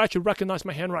pop up. They'll actually recognize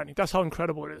my handwriting. That's how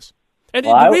incredible it is. And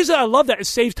the reason I love that is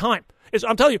save time.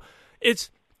 I'm telling you,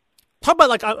 talk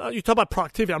about you talk about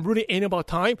productivity. I'm really aiming about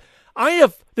time.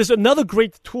 There's another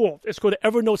great tool. It's called the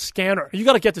Evernote Scanner. You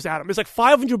got to get this, Adam. It's like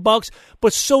 $500,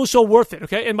 but so worth it.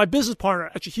 Okay. And my business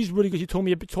partner, actually, he's really good. He told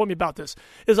me about this.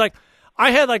 It's like I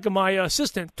had like my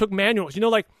assistant took manuals.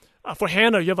 For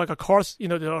Hannah, you have like a car,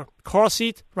 the car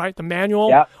seat, right? The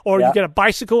manual, or you get a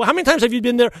bicycle. How many times have you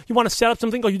been there? You want to set up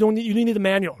something, or you need the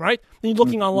manual, right? Then you're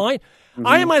looking online. Mm-hmm.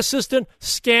 I and my assistant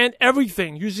scan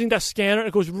everything using that scanner.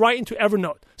 It goes right into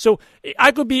Evernote. So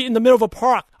I could be in the middle of a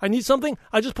park. I need something.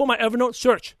 I just pull my Evernote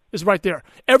search. It's right there.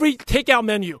 Every takeout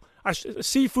menu,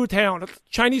 seafood town,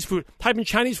 Chinese food. Type in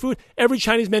Chinese food. Every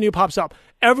Chinese menu pops up.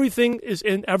 Everything is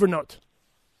in Evernote.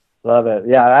 Love it.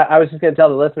 Yeah, I was just going to tell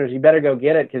the listeners, you better go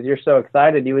get it because you're so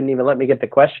excited you wouldn't even let me get the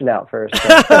question out first.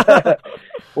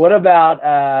 What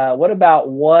about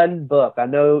one book? I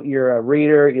know you're a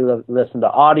reader. You listen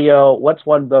to audio. What's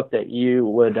one book that you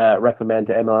would recommend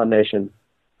to MLM Nation?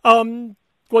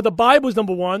 Well, the Bible is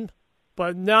number one,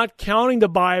 but not counting the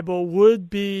Bible would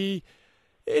be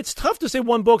It's tough to say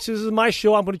one book. So this is my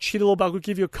show. I'm going to cheat a little bit. I'm going to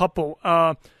give you a couple.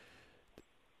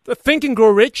 Think and Grow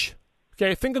Rich.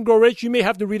 Okay, Think and Grow Rich. You may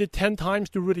have to read it 10 times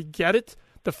to really get it.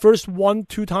 The first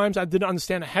 1-2 times, I didn't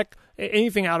understand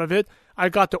anything out of it. I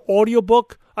got the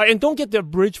audiobook. And don't get the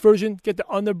abridged version. Get the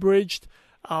unabridged.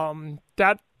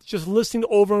 That just listening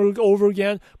over and over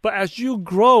again. But as you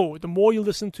grow, the more you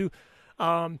listen to,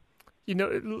 the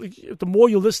more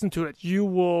you listen to it, you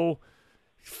will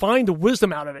find the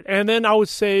wisdom out of it. And then I would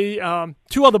say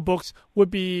 2 other books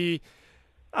would be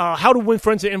How to Win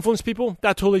Friends and Influence People.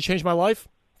 That totally changed my life.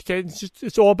 Okay,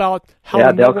 it's all about how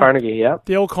to Dale Carnegie, yeah.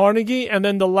 Dale Carnegie. And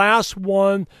then the last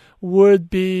one would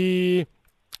be,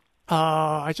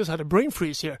 I just had a brain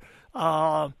freeze here.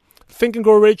 Think and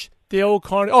Grow Rich, Dale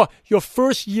Carnegie. Oh, Your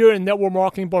First Year in Network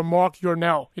Marketing by Mark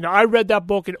Yarnell. I read that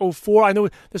book in 2004. I know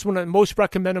that's one of the most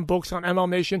recommended books on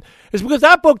ML Nation. It's because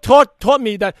that book taught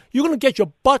me that you're going to get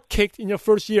your butt kicked in your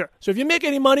first year. So if you make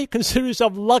any money, consider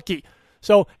yourself lucky.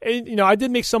 So, I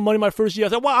did make some money my first year. I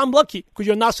said, well, I'm lucky because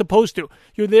you're not supposed to.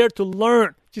 You're there to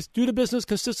learn. Just do the business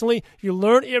consistently. You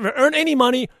learn, if you earn any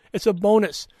money, it's a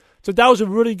bonus. So that was a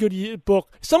really good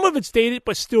book. Some of it's dated,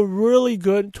 but still really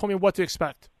good. It told me what to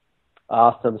expect.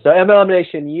 Awesome. So MLM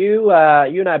Nation, you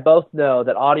and I both know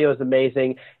that audio is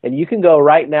amazing, and you can go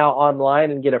right now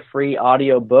online and get a free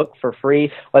audio book for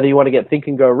free, whether you want to get Think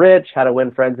and Grow Rich, How to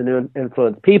Win Friends and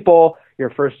Influence People, Your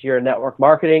First Year in Network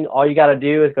Marketing. All you got to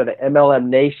do is go to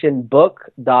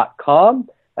MLMNationBook.com.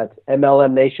 That's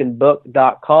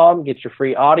MLMNationBook.com. Get your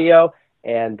free audio,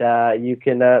 and you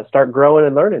can start growing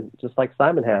and learning just like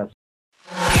Simon has.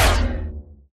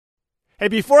 Hey,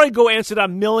 before I go answer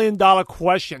that $1 million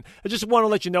question, I just want to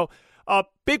let you know, a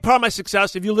big part of my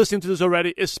success, if you're listening to this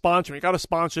already, is sponsoring. I got a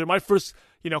sponsor. My first,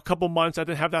 couple months, I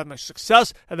didn't have that much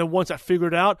success. And then once I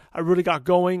figured it out, I really got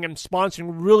going. And sponsoring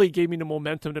really gave me the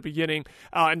momentum in the beginning.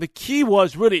 And the key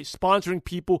was really sponsoring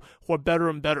people who are better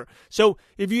and better. So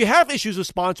if you have issues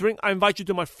with sponsoring, I invite you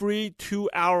to my free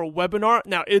 2-hour webinar.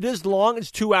 Now, it is long.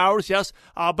 It's 2 hours, yes.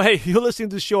 But hey, if you're listening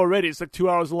to the show already, it's like 2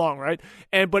 hours long, right?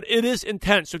 But it is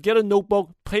intense. So get a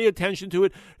notebook, pay attention to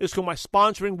it. It's called my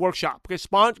sponsoring workshop. Okay,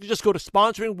 just go to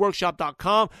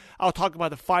sponsoringworkshop.com. I'll talk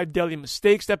about the 5 daily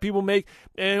mistakes that people make,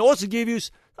 and also give you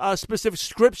specific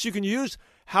scripts you can use,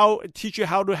 teach you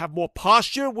how to have more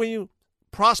posture when you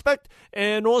prospect,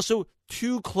 and also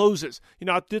 2 closes.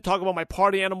 I did talk about my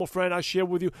party animal friend. I shared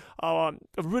with you a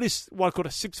really what I call a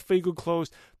 6-figure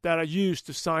close that I used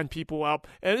to sign people up.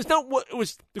 And it's not what it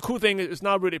was. The cool thing is it's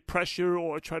not really pressure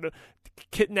or try to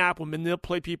kidnap or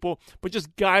manipulate people, but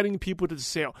just guiding people to the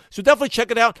sale. So definitely check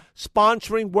it out.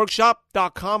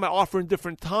 Sponsoringworkshop.com. I offer in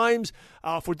different times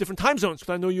for different time zones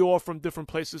because I know you all from different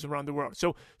places around the world.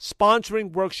 So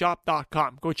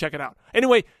sponsoringworkshop.com. Go check it out.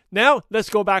 Anyway, now let's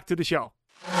go back to the show.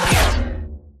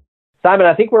 Simon,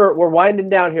 I think we're winding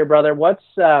down here, brother. We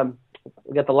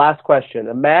got the last question.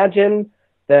 Imagine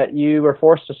that you were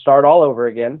forced to start all over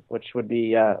again, which would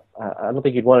be, I don't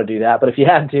think you'd want to do that, but if you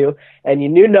had to, and you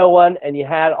knew no one, and you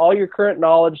had all your current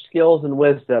knowledge, skills, and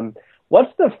wisdom,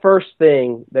 what's the first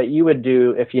thing that you would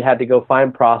do if you had to go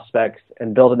find prospects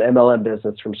and build an MLM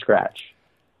business from scratch?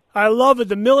 I love it.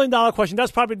 The $1 million question.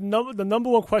 That's probably the number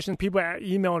one question people are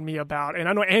emailing me about. And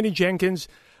I know Andy Jenkins,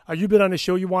 you've been on the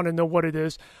show. You want to know what it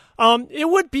is. It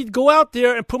would be go out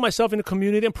there and put myself in the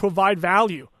community and provide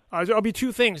value. There'll be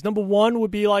 2 things. Number one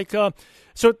would be like, so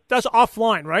that's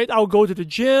offline, right? I'll go to the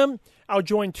gym. I'll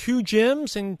join 2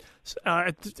 gyms and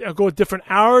I'll go at different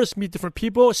hours, meet different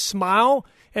people, smile,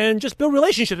 and just build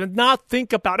relationships and not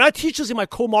think about it. I teach this in my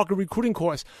co-market recruiting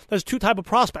course. There's 2 types of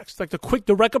prospects, like the quick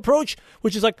direct approach,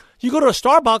 which is like you go to a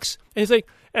Starbucks and it's like,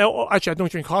 actually, I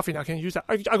don't drink coffee now. I can't use that.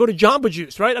 I go to Jamba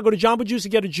Juice, right? I go to Jamba Juice to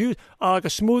get a juice, like a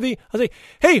smoothie. I say,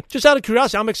 hey, just out of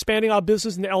curiosity, I'm expanding our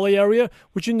business in the LA area.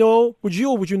 Would you know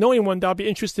anyone that would be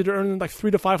interested in earning like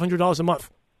 $300 to $500 a month?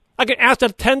 I can ask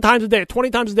that 10 times a day,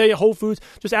 20 times a day at Whole Foods.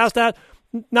 Just ask that.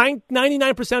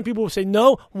 99% of people will say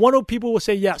no. 1 of people will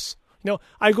say yes.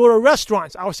 I go to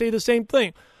restaurants. I'll say the same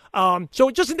thing. So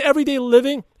just in everyday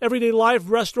living, everyday life,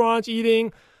 restaurants,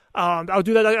 eating, I'll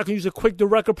do that. I can use a quick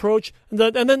direct approach. And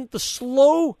then the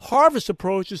slow harvest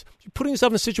approach is putting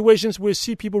yourself in situations where you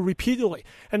see people repeatedly.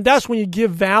 And that's when you give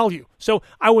value. So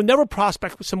I would never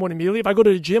prospect with someone immediately. If I go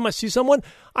to the gym, I see someone,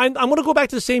 I'm going to go back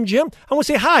to the same gym. I'm going to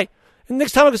say hi. And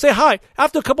next time I can say hi.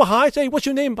 After a couple of highs, say, what's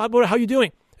your name? How you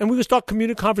doing? And we can start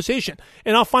community conversation.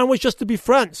 And I'll find ways just to be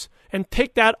friends and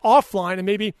take that offline. And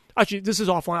maybe, actually, this is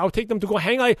offline. I'll take them to go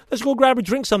hang out. Let's go grab a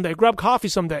drink someday, grab coffee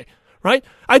someday, right?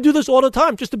 I do this all the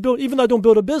time just to build, even though I don't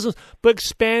build a business, but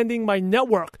expanding my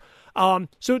network.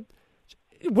 So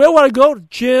where would I go?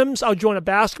 Gyms. I'll join a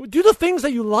basketball. Do the things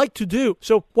that you like to do.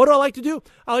 So what do I like to do?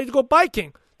 I like to go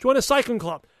biking. Join a cycling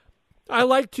club. I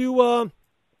like to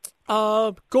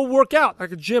go work out,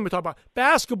 like a gym. We talk about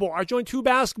basketball. I joined 2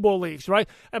 basketball leagues, right?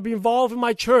 I'd be involved in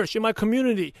my church, in my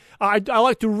community. I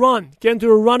like to run, get into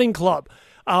a running club.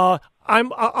 I'm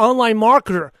an online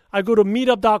marketer. I go to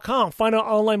meetup.com, find an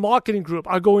online marketing group.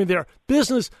 I go in there.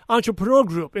 Business entrepreneur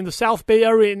group in the South Bay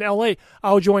area in LA.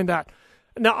 I'll join that.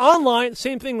 Now, online,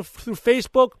 same thing through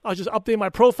Facebook. I'll just update my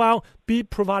profile, be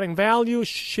providing value,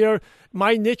 share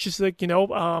my niche is like,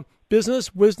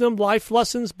 business, wisdom, life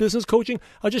lessons, business coaching.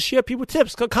 I'll just share people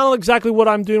tips, kind of exactly what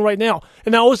I'm doing right now.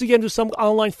 And I also get into some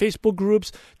online Facebook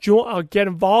groups, get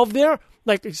involved there,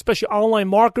 like especially online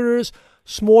marketers,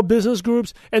 small business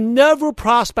groups, and never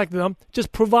prospect them,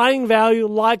 just providing value,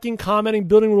 liking, commenting,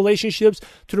 building relationships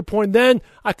to the point then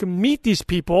I can meet these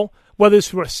people, whether it's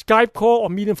through a Skype call or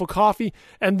meet them for coffee,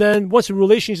 and then once the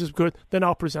relationship is good, then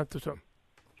I'll present it to them.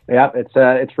 Yeah,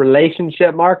 it's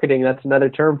relationship marketing. That's another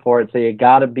term for it. So you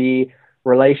got to be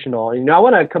relational. I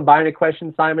want to combine a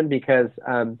question, Simon, because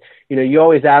you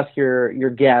always ask your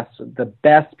guests the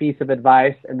best piece of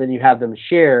advice, and then you have them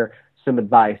share some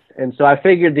advice. And so I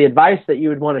figured the advice that you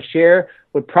would want to share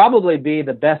would probably be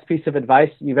the best piece of advice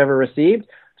you've ever received.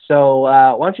 So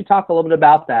why don't you talk a little bit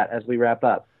about that as we wrap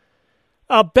up?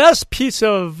 Best piece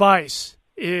of advice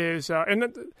is,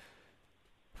 this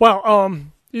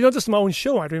is my own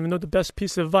show. I don't even know the best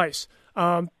piece of advice.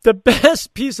 The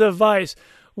best piece of advice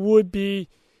would be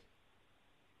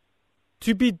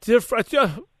to be different.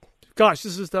 Gosh,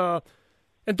 this is the...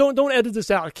 And don't edit this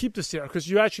out. Keep this here because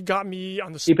you actually got me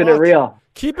on the spot. Keeping it real.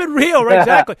 Keep it real, right?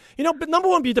 Exactly. But number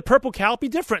one, be the purple cow. Be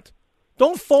different.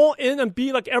 Don't fall in and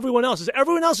be like everyone else. As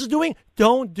everyone else is doing,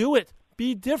 don't do it.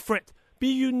 Be different.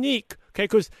 Be unique. Okay,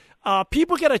 because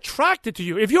people get attracted to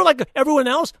you. If you're like everyone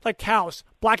else, like cows,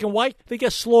 black and white, they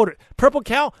get slaughtered. Purple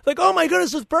cow, like, oh my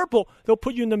goodness, it's purple. They'll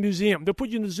put you in the museum. They'll put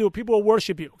you in the zoo. People will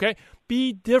worship you, okay?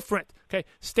 Be different, okay?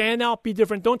 Stand out, be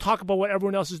different. Don't talk about what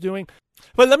everyone else is doing.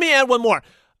 But let me add one more.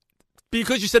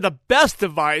 Because you said the best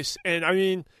advice, and I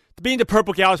mean, being the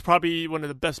purple cow is probably one of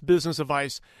the best business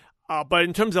advice. But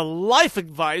in terms of life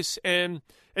advice, and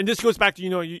this goes back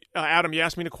to, Adam, you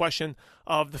asked me the question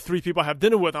of the 3 people I have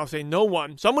dinner with. I'll say no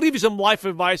one. So I'm going to give you some life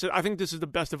advice. I think this is the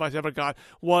best advice I ever got,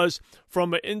 was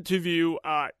from an interview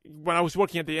when I was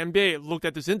working at the NBA. I looked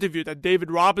at this interview that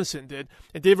David Robinson did.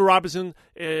 And David Robinson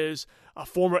is a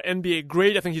former NBA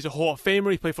great. I think he's a Hall of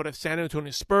Famer. He played for the San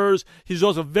Antonio Spurs. He's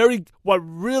also what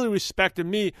really respected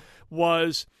me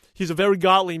was he's a very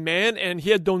godly man, and he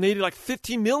had donated like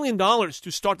 $15 million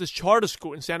to start this charter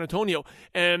school in San Antonio.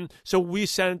 And so we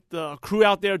sent the crew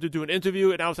out there to do an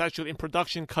interview, and I was actually in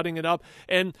production cutting it up.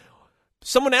 And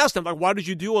someone asked him, like, why did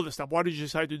you do all this stuff? Why did you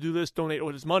decide to do this, donate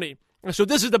all this money? And so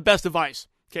this is the best advice.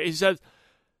 Okay, he said,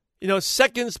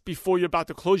 seconds before you're about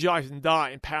to close your eyes and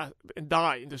die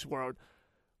in this world,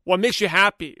 what makes you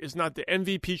happy is not the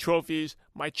MVP trophies,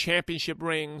 my championship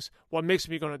rings. What makes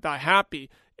me going to die happy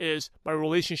is my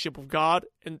relationship with God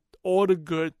and all the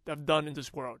good that I've done in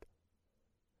this world.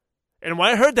 And when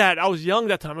I heard that, I was young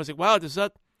that time. I was like, wow,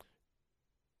 that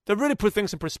really put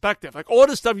things in perspective. Like all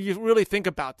this stuff, you really think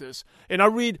about this. And I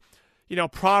read,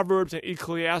 Proverbs and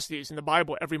Ecclesiastes in the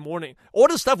Bible every morning. All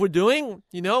the stuff we're doing,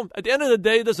 at the end of the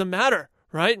day, it doesn't matter,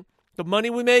 right? The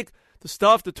money we make, the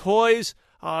stuff, the toys,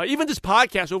 even this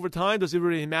podcast over time, does it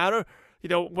really matter?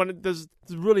 Does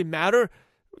it really matter?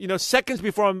 Seconds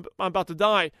before I'm about to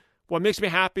die, what makes me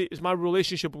happy is my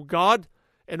relationship with God,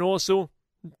 and also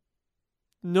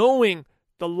knowing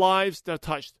the lives that are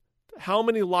touched. How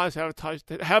many lives have I touched?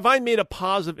 Have I made a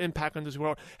positive impact on this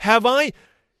world? Have I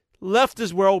left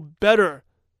this world better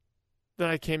than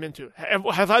I came into?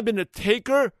 Have I been a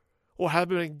taker, or have I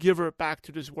been a giver back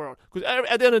to this world? Because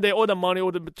at the end of the day, all the money,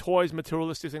 all the toys,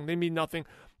 materialistic things, they mean nothing.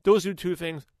 Those are 2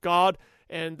 things, God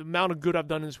and the amount of good I've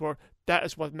done in this world. That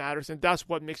is what matters, and that's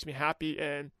what makes me happy.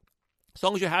 And as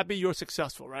long as you're happy, you're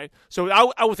successful, right? So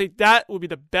I would say that would be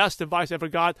the best advice I ever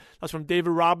got. That's from David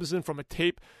Robinson, from a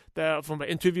tape, from an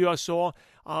interview I saw.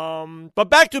 But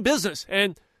back to business.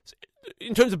 And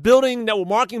in terms of building network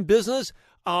marketing business,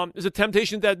 is a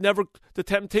temptation the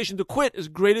temptation to quit is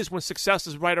greatest when success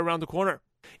is right around the corner.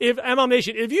 If MLM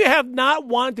Nation, if you have not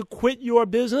wanted to quit your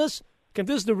business, okay,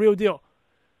 this is the real deal.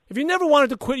 If you never wanted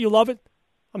to quit, you love it,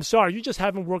 I'm sorry, you just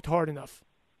haven't worked hard enough.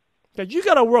 Okay, you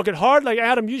got to work it hard, like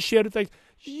Adam, you shared it. Like,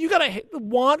 you got to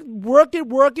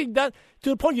work it, that to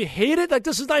the point you hate it. Like,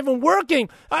 this is not even working.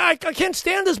 I can't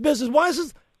stand this business. Why is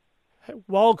this? Hey,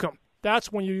 welcome.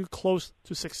 That's when you're close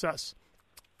to success.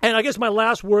 And I guess my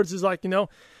last words is like,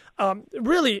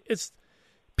 really, it's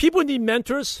people need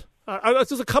mentors.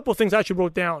 there's a couple of things I actually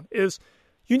wrote down. Is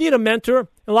you need a mentor.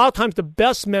 A lot of times, the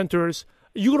best mentors,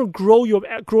 you're going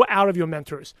to grow out of your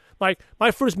mentors. Like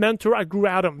my first mentor, I grew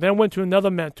out of him. Then I went to another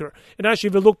mentor. And actually,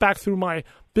 if you look back through my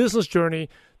business journey,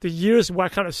 the years where I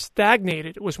kind of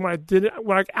stagnated was when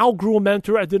I outgrew a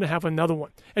mentor, I didn't have another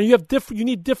one. And you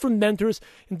need different mentors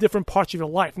in different parts of your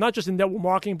life, not just in network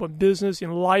marketing, but business,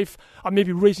 in life,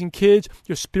 maybe raising kids,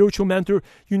 your spiritual mentor.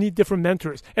 You need different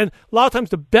mentors. And a lot of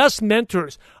times, the best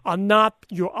mentors are not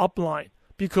your upline,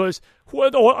 because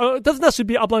it doesn't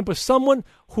necessarily be upline, but someone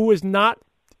who is not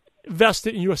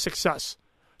vested in your success.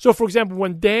 So, for example,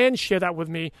 when Dan shared that with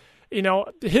me,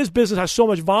 his business has so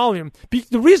much volume.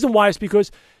 The reason why is because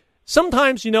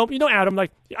sometimes, Adam,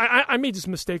 like I made this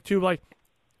mistake too. Like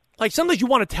sometimes you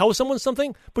want to tell someone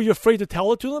something, but you're afraid to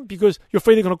tell it to them because you're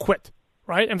afraid they're going to quit,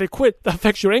 right? And if they quit, that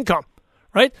affects your income,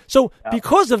 right? So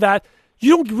because of that,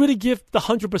 you don't really give the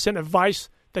 100% advice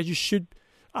that you should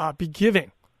be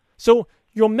giving. So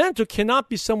your mentor cannot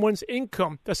be someone's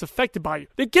income that's affected by you.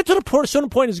 They get to a certain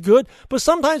point is good, but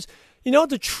sometimes,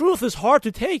 the truth is hard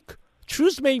to take.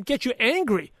 Truth may get you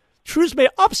angry. Truth may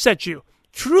upset you.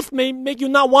 Truth may make you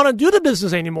not want to do the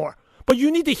business anymore. But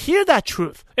you need to hear that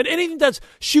truth. And anything that's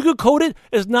sugar-coated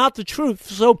is not the truth.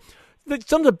 So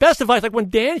some of the best advice, like when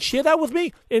Dan shared that with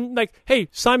me, and like, hey,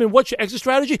 Simon, what's your exit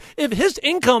strategy? If his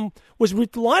income was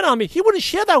relying on me, he wouldn't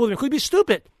share that with me. He'd be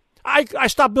stupid. I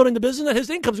stopped building the business and his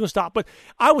income's going to stop. But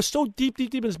I was so deep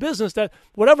in his business that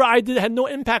whatever I did had no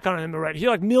impact on him already. He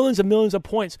had like millions and millions of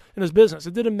points in his business.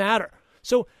 It didn't matter.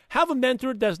 So have a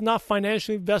mentor that's not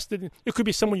financially invested. It could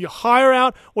be someone you hire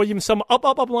out, or even some up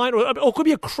line, or it could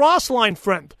be a cross-line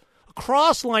friend, a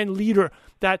cross-line leader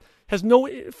that has no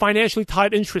financially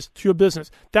tied interest to your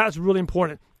business. That's really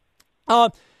important.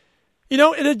 In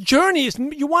a journey,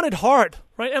 you want it hard,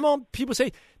 right? People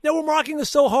say, network marketing is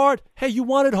so hard. Hey, you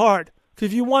want it hard. Because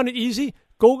if you want it easy,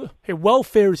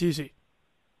 welfare is easy,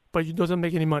 but it doesn't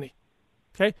make any money.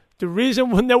 Okay? The reason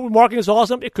network marketing is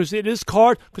awesome is because it is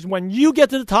hard, because when you get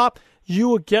to the top, you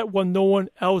will get what no one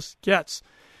else gets.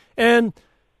 And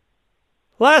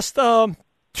last,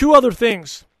 two other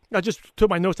things. I just took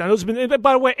my notes down.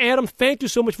 By the way, Adam, thank you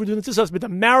so much for doing this. This has been a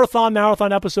marathon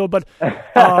episode, but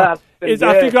I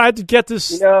figured I had to get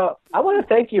this. I want to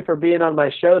thank you for being on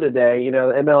my show today.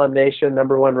 MLM Nation,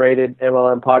 #1 rated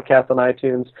MLM podcast on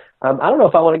iTunes. I don't know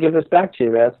if I want to give this back to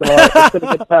you, man. It's been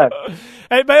a good time.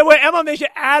 Hey, by the way, MLM Nation,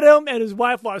 Adam and his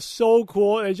wife are so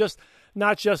cool. They're just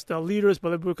not just leaders,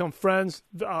 but they become friends,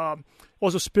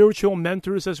 also spiritual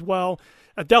mentors as well.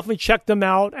 Definitely check them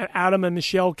out at Adam and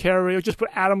Michelle Carey, or just put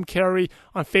Adam Carey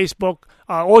on Facebook,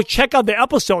 or check out the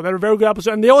episode. They're a very good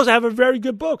episode. And they also have a very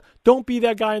good book, Don't Be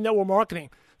That Guy in Network Marketing.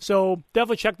 So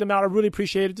definitely check them out. I really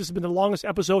appreciate it. This has been the longest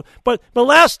episode. But the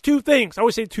last two things, I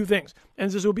always say two things,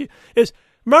 and is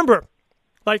remember,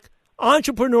 like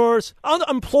entrepreneurs,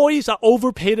 employees are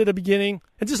overpaid at the beginning.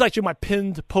 And this is actually my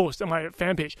pinned post on my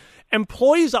fan page.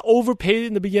 Employees are overpaid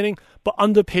in the beginning, but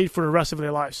underpaid for the rest of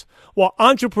their lives. While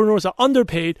entrepreneurs are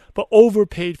underpaid, but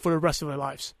overpaid for the rest of their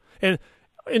lives. And,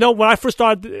 when I first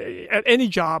started at any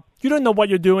job, you don't know what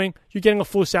you're doing. You're getting a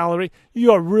full salary.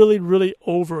 You are really, really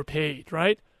overpaid,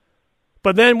 right?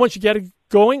 But then once you get it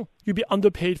going, you'll be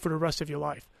underpaid for the rest of your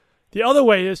life. The other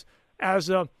way is, as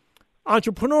an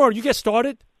entrepreneur, you get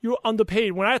started, you're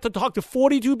underpaid. When I had to talk to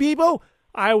 42 people,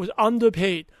 I was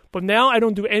underpaid. But now I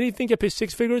don't do anything, get paid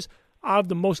six figures. I'm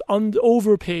the most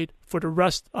overpaid for the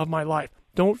rest of my life.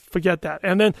 Don't forget that.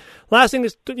 And then last thing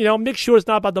is, make sure it's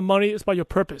not about the money, it's about your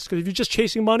purpose. Because if you're just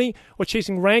chasing money or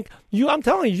chasing rank, I'm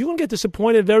telling you, you're going to get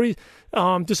disappointed, very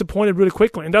disappointed really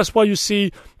quickly. And that's why you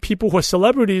see people who are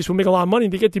celebrities who make a lot of money,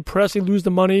 they get depressed, they lose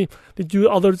the money, they do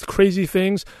other crazy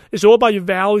things. It's all about your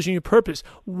values and your purpose.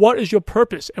 What is your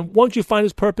purpose? And once you find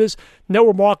this purpose,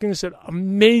 network marketing is an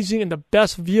amazing and the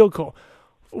best vehicle,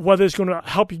 whether it's going to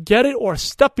help you get it or a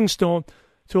stepping stone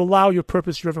to allow your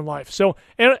purpose-driven life. So,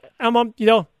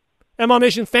 MLM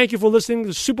Nation, thank you for listening. It's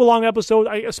a super long episode.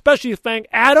 I especially thank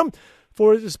Adam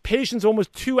for his patience,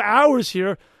 almost 2 hours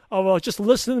here of just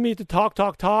listening to me to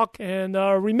talk. And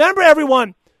remember,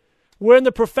 everyone, we're in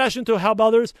the profession to help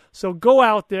others, so go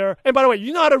out there. And by the way,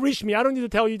 you know how to reach me. I don't need to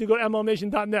tell you to go to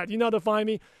mlmnation.net. You know how to find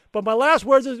me. But my last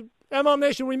words is, MLM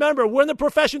Nation, remember, we're in the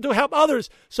profession to help others,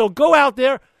 so go out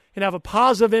there and have a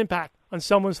positive impact on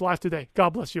someone's life today. God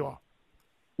bless you all.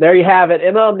 There you have it.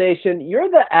 MLM Nation, you're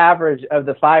the average of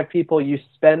the 5 people you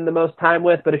spend the most time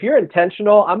with. But if you're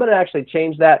intentional, I'm going to actually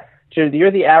change that to you're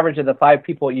the average of the 5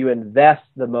 people you invest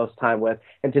the most time with.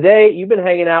 And today, you've been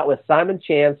hanging out with Simon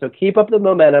Chan. So keep up the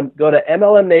momentum. Go to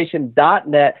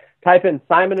mlmnation.net. Type in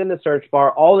Simon in the search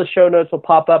bar. All the show notes will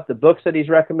pop up, the books that he's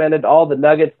recommended, all the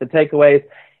nuggets, the takeaways.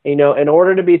 You know, in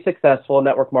order to be successful in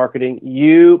network marketing,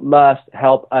 you must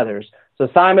help others. So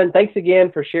Simon, thanks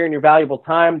again for sharing your valuable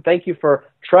time. Thank you for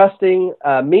trusting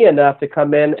me enough to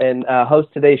come in and host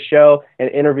today's show and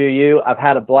interview you. I've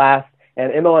had a blast,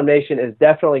 and MLM Nation is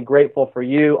definitely grateful for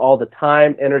you, all the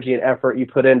time, energy, and effort you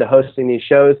put into hosting these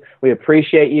shows. We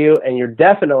appreciate you, and you're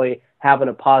definitely having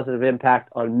a positive impact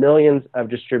on millions of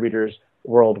distributors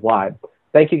worldwide.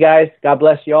 Thank you, guys. God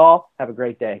bless you all. Have a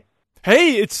great day.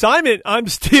 Hey, it's Simon. I'm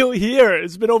still here.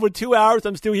 It's been over 2 hours.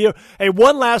 I'm still here. Hey,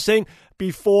 one last thing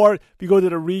before we go to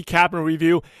the recap and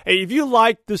review. Hey, if you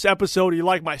like this episode, you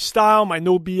like my style, my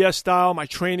no BS style, my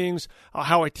trainings,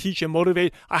 how I teach and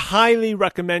motivate, I highly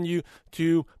recommend you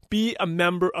to be a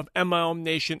member of MLM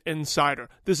Nation Insider.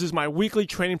 This is my weekly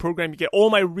training program. You get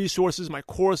all my resources, my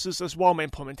courses as well, my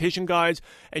implementation guides,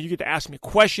 and you get to ask me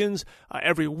questions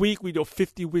every week. We do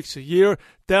 50 weeks a year.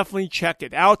 Definitely check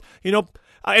it out. You know,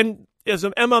 and as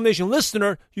an MLM Nation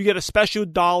listener, you get a special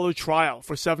 $1 trial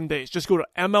for 7 days. Just go to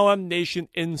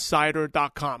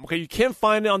MLMNationInsider.com. Okay, you can't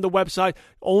find it on the website,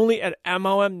 only at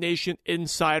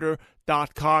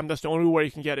MLMNationInsider.com. That's the only way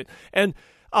you can get it. And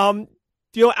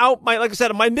you know, like I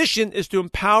said, my mission is to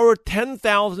empower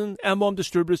 10,000 MLM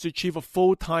distributors to achieve a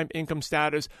full-time income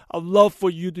status. I'd love for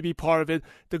you to be part of it.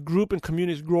 The group and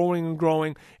community is growing and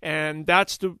growing, and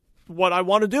that's what I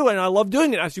want to do, and I love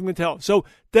doing it, as you can tell. So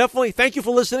definitely, thank you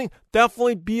for listening.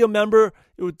 Definitely be a member.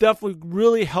 It would definitely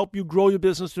really help you grow your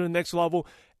business to the next level.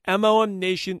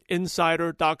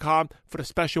 MLMNationInsider.com for the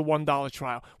special $1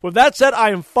 trial. With that said,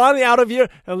 I am finally out of here,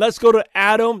 and let's go to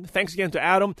Adam. Thanks again to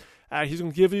Adam. He's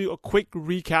going to give you a quick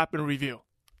recap and review.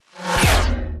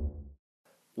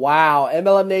 Wow,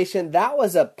 MLM Nation, that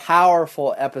was a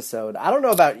powerful episode. I don't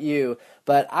know about you,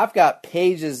 but I've got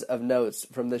pages of notes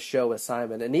from this show with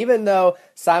Simon. And even though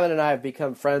Simon and I have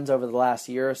become friends over the last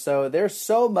year or so, there's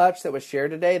so much that was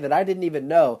shared today that I didn't even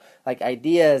know, like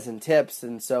ideas and tips.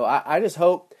 And so I just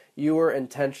hope you were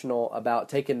intentional about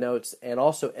taking notes and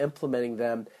also implementing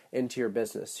them into your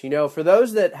business. You know, for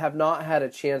those that have not had a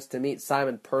chance to meet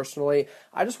Simon personally,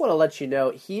 I just want to let you know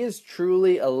he is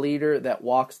truly a leader that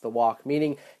walks the walk,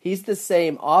 meaning he's the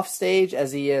same off stage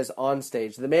as he is on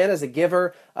stage. The man is a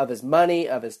giver of his money,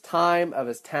 of his time, of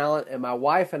his talent, and my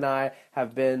wife and I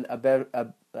have been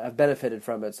have benefited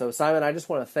from it. So Simon, I just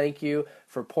want to thank you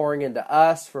for pouring into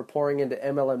us, for pouring into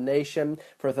MLM Nation,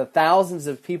 for the thousands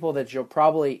of people that you'll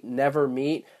probably never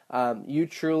meet. You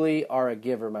truly are a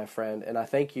giver, my friend, and I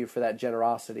thank you for that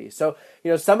generosity. So,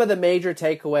 you know, some of the major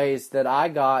takeaways that I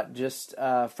got just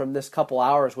from this couple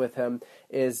hours with him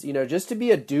is, you know, just to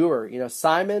be a doer. You know,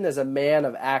 Simon is a man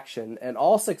of action, and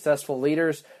all successful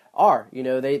leaders are. You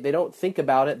know, they don't think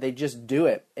about it, they just do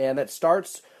it. And that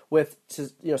starts with,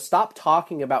 you know, stop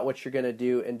talking about what you're going to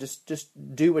do and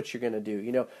just do what you're going to do.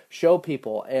 You know, show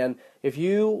people. And if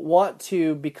you want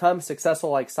to become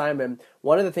successful like Simon,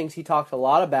 one of the things he talked a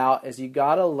lot about is you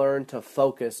got to learn to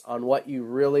focus on what you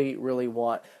really, really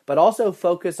want, but also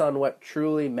focus on what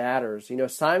truly matters. You know,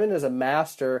 Simon is a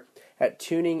master at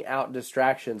tuning out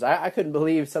distractions. I couldn't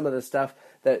believe some of the stuff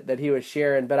that he was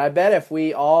sharing, but I bet if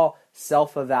we all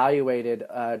self-evaluated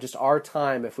just our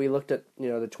time, if we looked at, you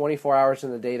know, the 24 hours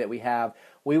in the day that we have,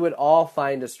 we would all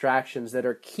find distractions that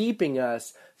are keeping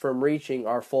us from reaching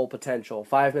our full potential.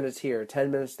 5 minutes here, 10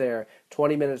 minutes there,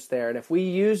 20 minutes there. And if we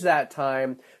use that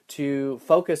time to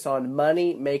focus on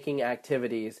money-making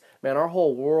activities, man, our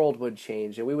whole world would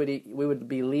change, and we would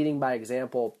be leading by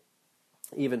example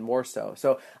even more so.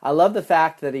 So I love the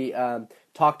fact that he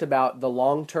talked about the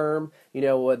long term, you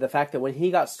know, the fact that when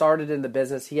he got started in the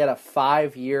business, he had a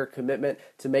 5-year commitment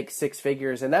to make 6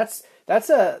 figures. And that's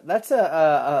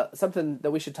something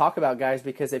that we should talk about, guys,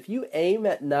 because if you aim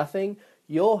at nothing,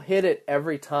 you'll hit it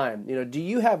every time. You know, do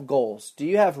you have goals? Do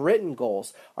you have written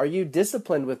goals? Are you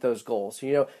disciplined with those goals?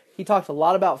 You know, he talked a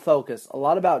lot about focus, a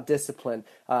lot about discipline,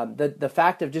 the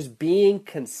fact of just being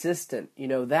consistent. You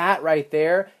know, that right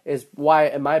there is why,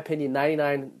 in my opinion,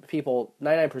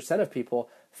 99% of people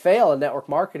fail in network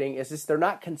marketing is just they're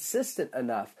not consistent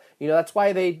enough. You know, that's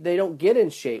why they don't get in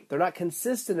shape. They're not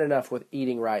consistent enough with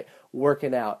eating right,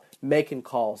 working out, making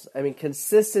calls. I mean,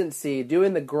 consistency,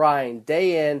 doing the grind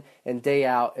day in and day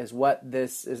out is what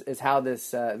this is how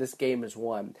this game is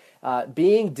won.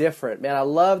 Being different, man. I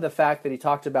love the fact that he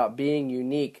talked about being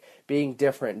unique, being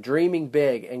different, dreaming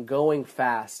big, and going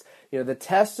fast. You know, the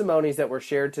testimonies that were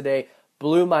shared today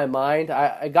blew my mind.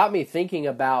 It got me thinking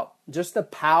about just the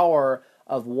power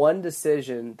of one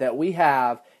decision that we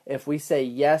have if we say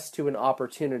yes to an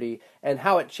opportunity, and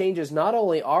how it changes not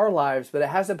only our lives, but it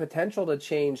has the potential to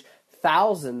change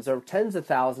thousands or tens of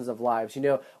thousands of lives.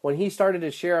 When he started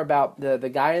to share about the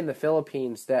guy in the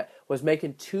Philippines that was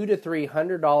making $200 to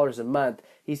 $300 a month,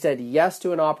 he said yes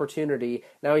to an opportunity.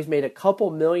 Now he's made a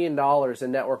couple $1 million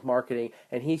in network marketing,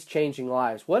 and he's changing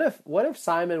lives. What if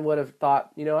Simon would have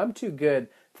thought, I'm too good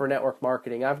for network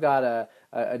marketing. I've got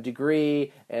a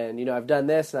degree, and I've done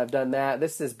this and I've done that.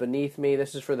 This is beneath me.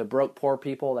 This is for the broke, poor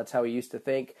people. That's how he used to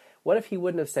think. What if he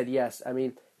wouldn't have said yes? I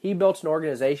mean, he built an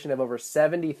organization of over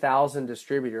 70,000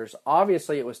 distributors.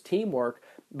 Obviously, it was teamwork,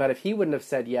 but if he wouldn't have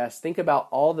said yes, think about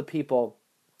all the people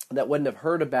that wouldn't have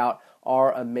heard about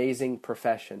our amazing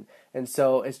profession. And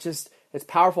so it's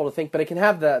powerful to think, but it can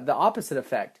have the opposite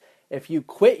effect. If you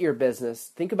quit your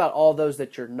business, think about all those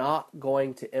that you're not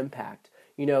going to impact.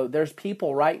 There's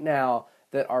people right now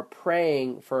that are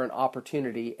praying for an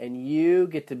opportunity, and you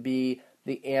get to be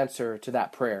the answer to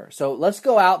that prayer. So let's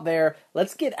go out there.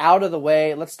 Let's get out of the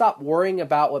way. Let's stop worrying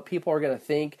about what people are going to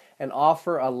think and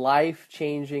offer a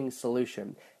life-changing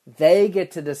solution. They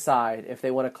get to decide if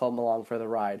they want to come along for the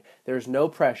ride. There's no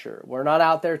pressure. We're not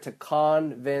out there to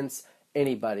convince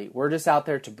anybody. We're just out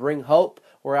there to bring hope.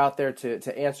 We're out there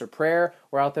to answer prayer.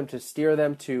 We're out there to steer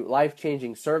them to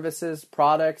life-changing services,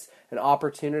 products, and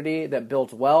opportunity that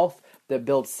builds wealth, that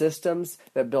builds systems,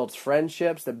 that builds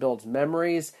friendships, that builds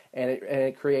memories, and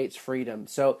it creates freedom.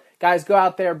 So guys, go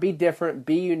out there, be different,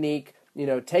 be unique,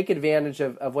 take advantage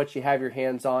of what you have your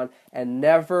hands on, and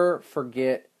never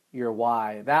forget your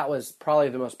why. That was probably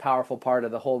the most powerful part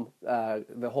of the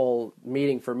whole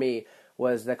meeting for me,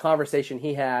 was the conversation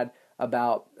he had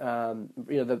about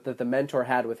that the mentor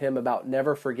had with him about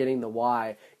never forgetting the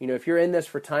why. If you're in this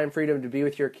for time freedom to be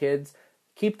with your kids,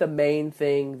 keep the main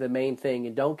thing,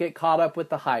 and don't get caught up with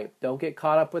the hype. Don't get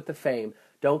caught up with the fame.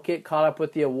 Don't get caught up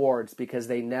with the awards, because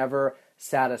they never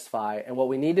satisfy. And what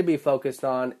we need to be focused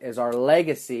on is our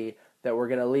legacy that we're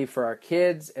going to leave for our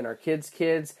kids and our kids'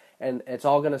 kids. And it's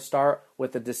all going to start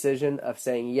with the decision of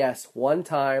saying yes one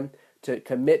time, to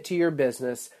commit to your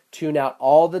business, tune out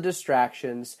all the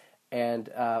distractions, and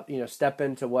step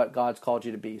into what God's called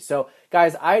you to be. So,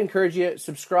 guys, I encourage you,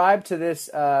 subscribe to this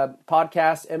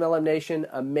podcast, MLM Nation.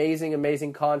 Amazing,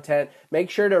 amazing content. Make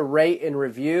sure to rate and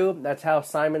review. That's how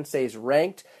Simon stays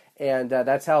ranked, and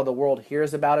that's how the world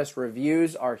hears about us.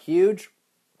 Reviews are huge.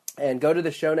 And go to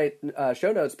the show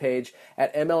notes page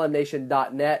at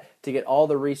mlmnation.net to get all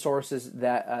the resources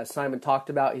that Simon talked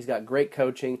about. He's got great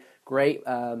coaching, great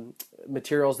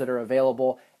materials that are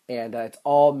available, and it's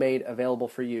all made available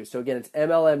for you. So again, it's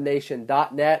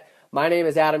mlmnation.net. My name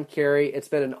is Adam Carey. It's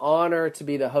been an honor to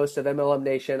be the host of MLM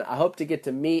Nation. I hope to get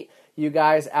to meet you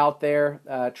guys out there,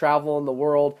 traveling the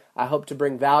world. I hope to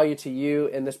bring value to you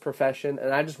in this profession,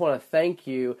 and I just want to thank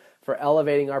you for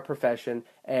elevating our profession,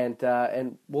 and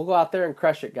we'll go out there and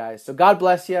crush it, guys. So God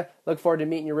bless you. Look forward to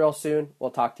meeting you real soon. We'll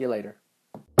talk to you later.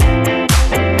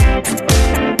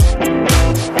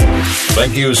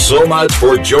 Thank you so much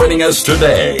for joining us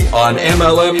today on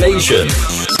MLM Nation.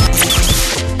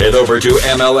 Head over to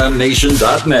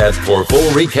mlmnation.net for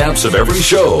full recaps of every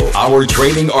show, our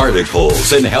training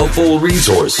articles, and helpful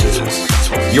resources.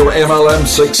 Your MLM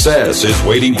success is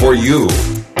waiting for you.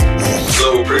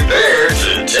 So prepare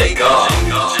to take off.